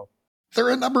us know. There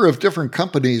are a number of different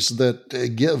companies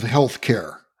that give health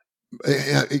care,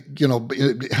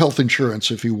 health insurance,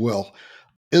 if you will.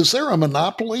 Is there a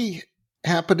monopoly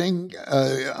happening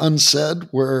unsaid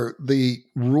where the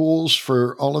rules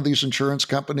for all of these insurance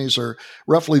companies are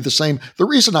roughly the same? The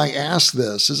reason I ask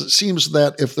this is it seems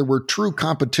that if there were true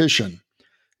competition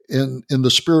in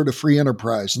the spirit of free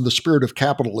enterprise, in the spirit of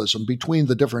capitalism between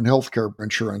the different healthcare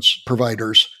insurance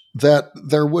providers, that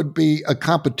there would be a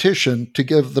competition to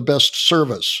give the best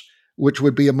service, which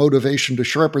would be a motivation to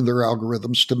sharpen their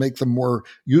algorithms to make them more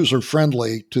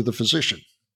user-friendly to the physician.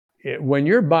 When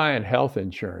you're buying health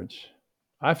insurance,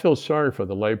 I feel sorry for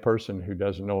the layperson who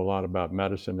doesn't know a lot about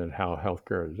medicine and how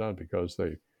healthcare is done, because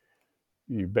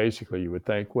you would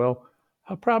think, well,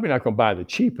 I'm probably not going to buy the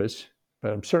cheapest,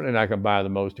 but I'm certainly not going to buy the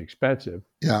most expensive.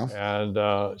 Yeah. And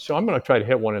so I'm going to try to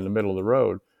hit one in the middle of the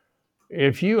road.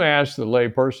 If you ask the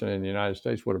layperson in the United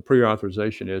States what a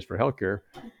pre-authorization is for healthcare,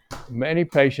 many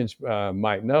patients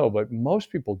might know, but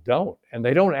most people don't. And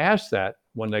they don't ask that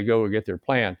when they go to get their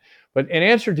plan. But in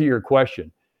answer to your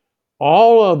question,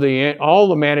 all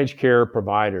the managed care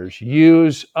providers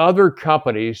use other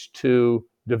companies to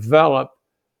develop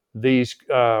these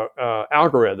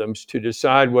algorithms to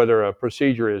decide whether a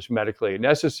procedure is medically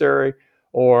necessary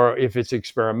or if it's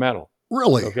experimental.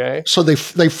 Really? Okay. So they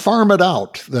farm it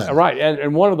out then. Right.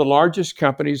 And one of the largest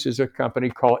companies is a company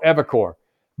called eviCore.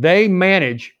 They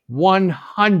manage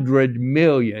 100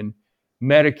 million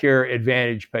Medicare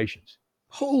Advantage patients.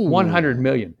 Oh. 100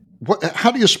 million.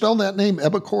 How do you spell that name?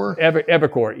 eviCore?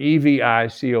 eviCore,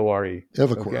 EVICORE.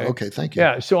 eviCore. Okay, thank you.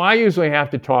 Yeah. So I usually have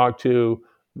to talk to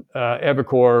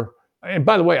eviCore. And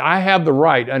by the way, I have the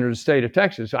right under the state of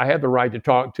Texas, I have the right to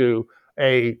talk to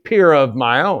a peer of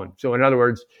my own. So in other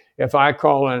words, if I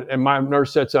call and my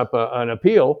nurse sets up an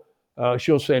appeal,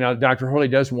 she'll say, now, Dr. Hurley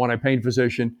doesn't want a pain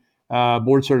physician,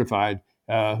 board certified,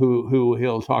 who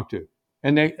he'll talk to.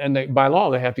 And they by law,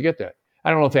 they have to get that. I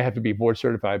don't know if they have to be board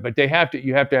certified, but you have to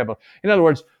have in other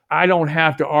words, I don't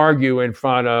have to argue in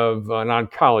front of an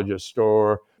oncologist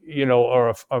or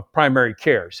a primary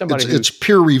care. It's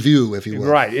peer review, if you will.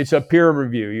 Right. It's a peer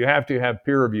review. You have to have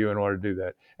peer review in order to do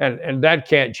that. and that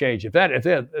can't change. If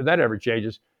that ever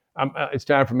changes, it's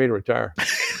time for me to retire.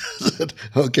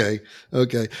 Okay.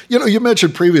 You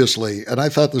mentioned previously, and I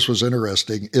thought this was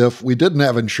interesting, if we didn't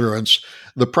have insurance,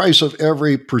 the price of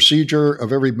every procedure,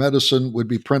 of every medicine would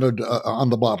be printed on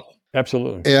the bottle.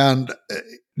 Absolutely. And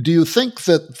do you think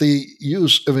that the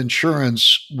use of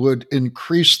insurance would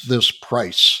increase this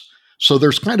price? So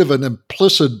there's kind of an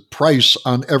implicit price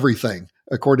on everything,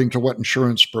 according to what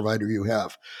insurance provider you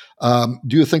have.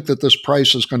 Do you think that this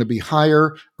price is going to be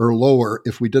higher or lower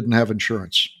if we didn't have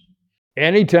insurance?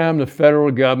 Anytime the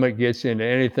federal government gets into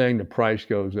anything, the price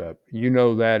goes up. You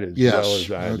know that as well Yes.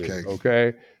 as I Okay. do.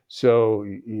 Okay. So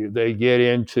they get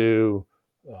into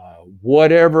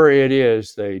whatever it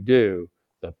is they do,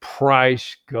 the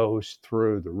price goes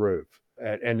through the roof.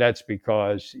 And that's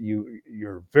because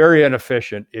you're very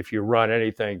inefficient if you run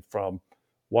anything from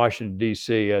Washington,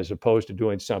 D.C., as opposed to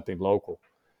doing something local.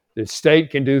 The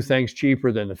state can do things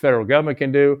cheaper than the federal government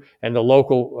can do, and the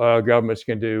local governments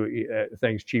can do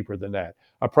things cheaper than that.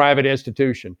 A private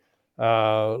institution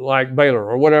like Baylor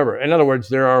or whatever. In other words,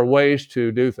 there are ways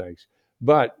to do things.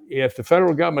 But if the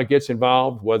federal government gets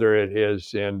involved, whether it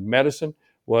is in medicine,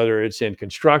 whether it's in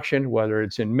construction, whether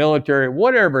it's in military,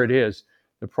 whatever it is,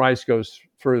 the price goes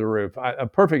through the roof. A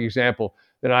perfect example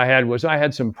that I had was I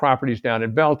had some properties down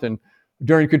in Belton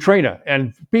during Katrina,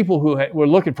 and people who were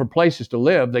looking for places to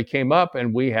live, they came up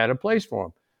and we had a place for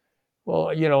them. Well,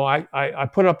 I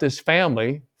put up this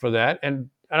family for that,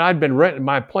 and I'd been renting,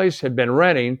 my place had been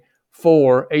renting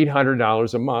for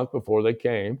 $800 a month before they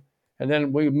came. And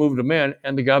then we moved them in,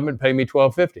 and the government paid me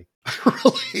 $1,250.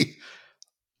 Really?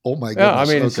 Oh my Yeah, I goodness.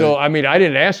 mean, Okay. so I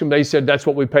didn't ask them. They said that's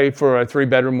what we paid for a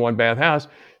 3-bedroom, 1-bath house.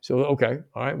 So okay,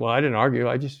 all right. Well, I didn't argue.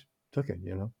 I just took it.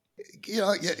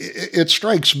 It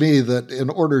strikes me that in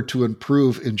order to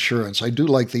improve insurance, I do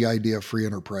like the idea of free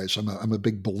enterprise. I'm a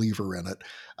big believer in it.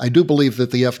 I do believe that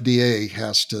the FDA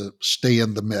has to stay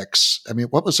in the mix. I mean,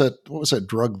 what was that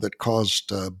drug that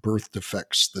caused birth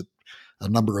defects that a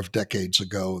number of decades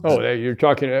ago? You're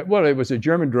talking, well, it was a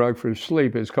German drug for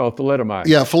sleep. It's called thalidomide.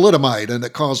 Yeah, thalidomide, and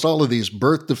it caused all of these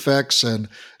birth defects. And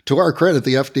to our credit,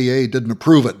 the FDA didn't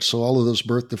approve it. So all of those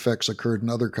birth defects occurred in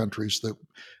other countries that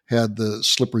had the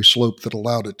slippery slope that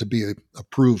allowed it to be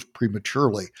approved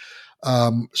prematurely.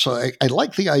 So I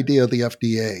like the idea of the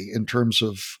FDA in terms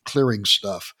of clearing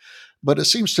stuff. But it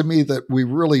seems to me that we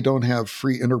really don't have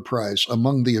free enterprise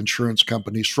among the insurance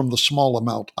companies from the small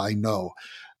amount I know.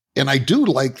 And I do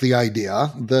like the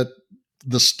idea that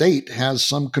the state has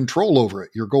some control over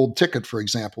it. Your gold ticket, for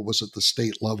example, was at the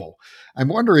state level. I'm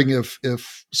wondering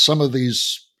if some of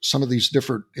these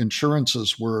different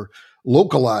insurances were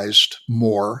localized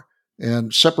more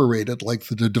and separated, like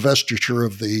the divestiture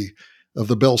of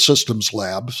the Bell Systems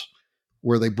labs,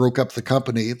 where they broke up the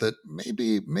company, that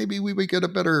maybe we would get a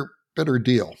better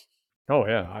deal. Oh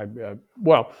yeah.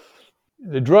 Well,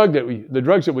 the drugs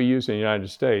that we use in the United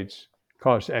States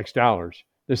cost X dollars.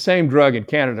 The same drug in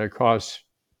Canada costs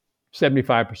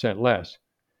 75% less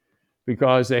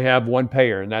because they have one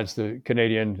payer, and that's the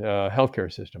Canadian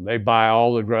healthcare system. They buy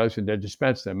all the drugs and they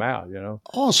dispense them out.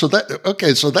 Oh, so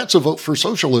that's a vote for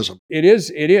socialism. It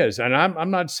is, and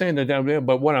I'm not saying that,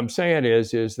 but what I'm saying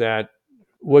is that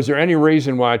was there any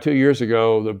reason why 2 years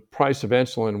ago the price of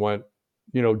insulin went,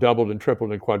 doubled and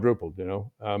tripled and quadrupled?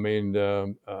 I mean,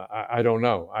 I don't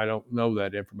know. I don't know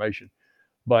that information,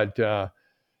 but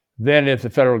then if the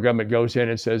federal government goes in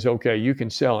and says, okay, you can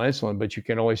sell insulin, but you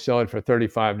can only sell it for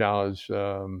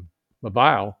 $35 a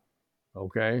vial,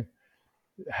 okay,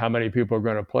 how many people are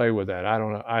going to play with that? I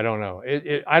don't know.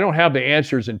 I don't have the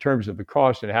answers in terms of the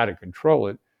cost and how to control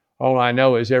it. All I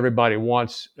know is everybody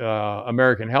wants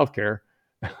American healthcare,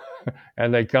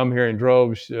 and they come here in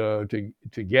droves to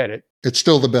get it. It's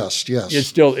still the best, yes. It's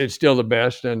still the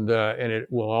best, and it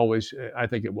will always. I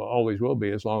think it will always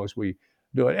be as long as we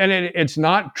do it. And it's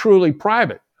not truly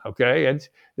private. Okay,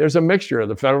 there's a mixture of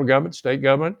the federal government, state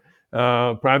government,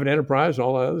 private enterprise,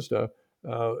 all that other stuff.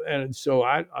 And so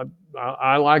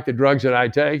I like the drugs that I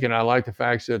take, and I like the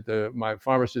fact that my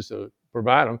pharmacists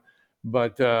provide them.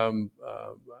 But how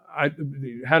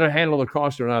to handle the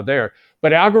costs are not there.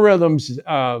 But algorithms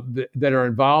that are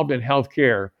involved in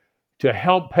healthcare to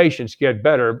help patients get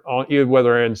better,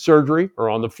 whether in surgery or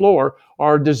on the floor,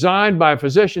 are designed by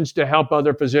physicians to help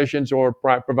other physicians or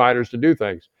providers to do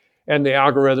things. And the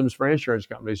algorithms for insurance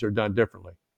companies are done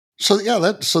differently. So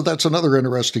that's another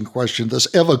interesting question. This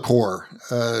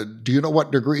EviCore, do you know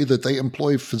what degree that they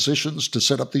employ physicians to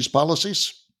set up these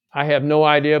policies? I have no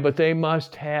idea, but they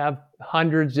must have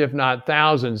hundreds, if not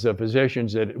thousands, of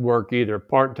physicians that work either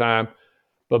part-time,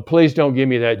 but please don't give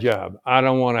me that job. I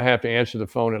don't want to have to answer the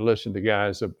phone and listen to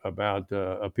guys about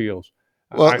appeals.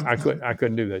 Well, I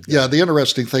couldn't do that job. Yeah, the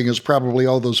interesting thing is probably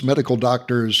all those medical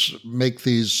doctors make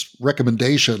these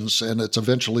recommendations, and it's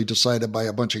eventually decided by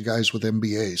a bunch of guys with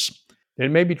MBAs.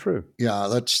 It may be true.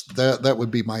 Yeah, that would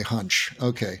be my hunch.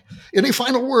 Okay. Any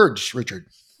final words, Richard?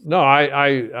 No,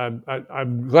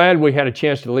 I'm glad we had a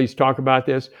chance to at least talk about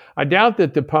this. I doubt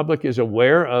that the public is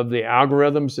aware of the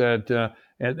algorithms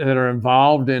that are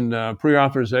involved in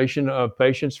pre-authorization of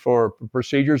patients for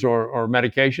procedures or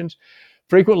medications.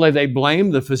 Frequently, they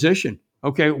blame the physician.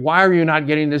 Okay, why are you not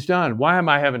getting this done? Why am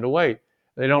I having to wait?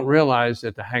 They don't realize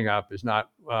that the hang-up is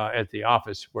not at the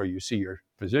office where you see your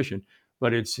physician,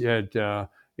 but it's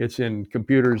in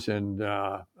computers and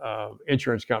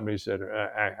insurance companies that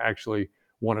actually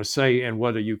want to say and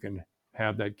whether you can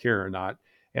have that care or not.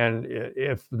 And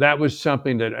if that was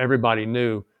something that everybody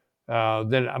knew,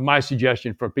 then my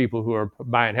suggestion for people who are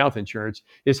buying health insurance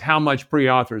is how much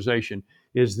pre-authorization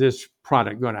is this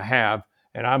product going to have,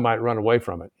 and I might run away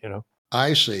from it,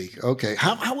 I see. Okay.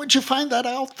 How would you find that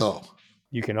out, though?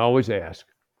 You can always ask.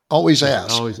 Always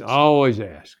ask. Always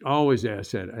ask. Always ask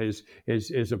that.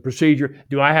 Is a procedure,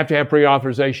 do I have to have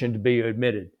pre-authorization to be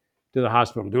admitted to the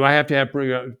hospital? Do I have to have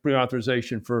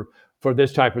pre-authorization for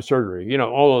this type of surgery?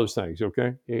 All those things,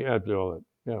 okay? You have to do all that,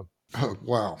 yeah. Oh,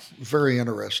 wow. Very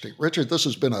interesting. Richard, this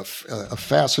has been a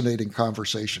fascinating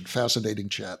conversation, fascinating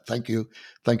chat. Thank you.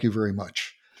 Thank you very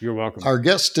much. You're welcome. Our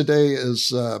guest today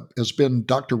has been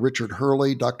Dr. Richard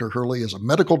Hurley. Dr. Hurley is a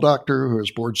medical doctor who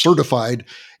is board certified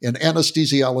in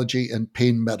anesthesiology and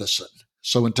pain medicine.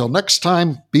 So until next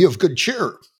time, be of good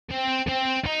cheer.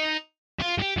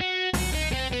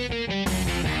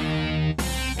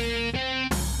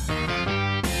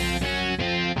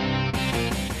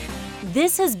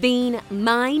 This has been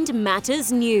Mind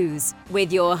Matters News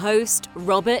with your host,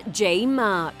 Robert J.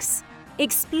 Marks.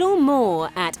 Explore more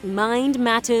at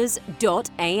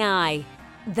mindmatters.ai.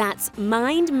 That's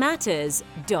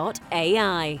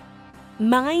mindmatters.ai.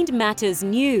 Mind Matters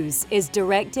News is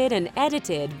directed and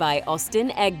edited by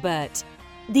Austin Egbert.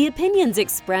 The opinions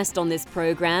expressed on this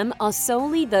program are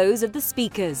solely those of the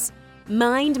speakers.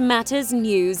 Mind Matters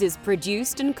News is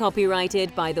produced and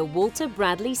copyrighted by the Walter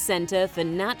Bradley Center for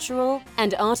Natural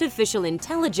and Artificial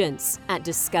Intelligence at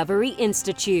Discovery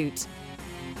Institute.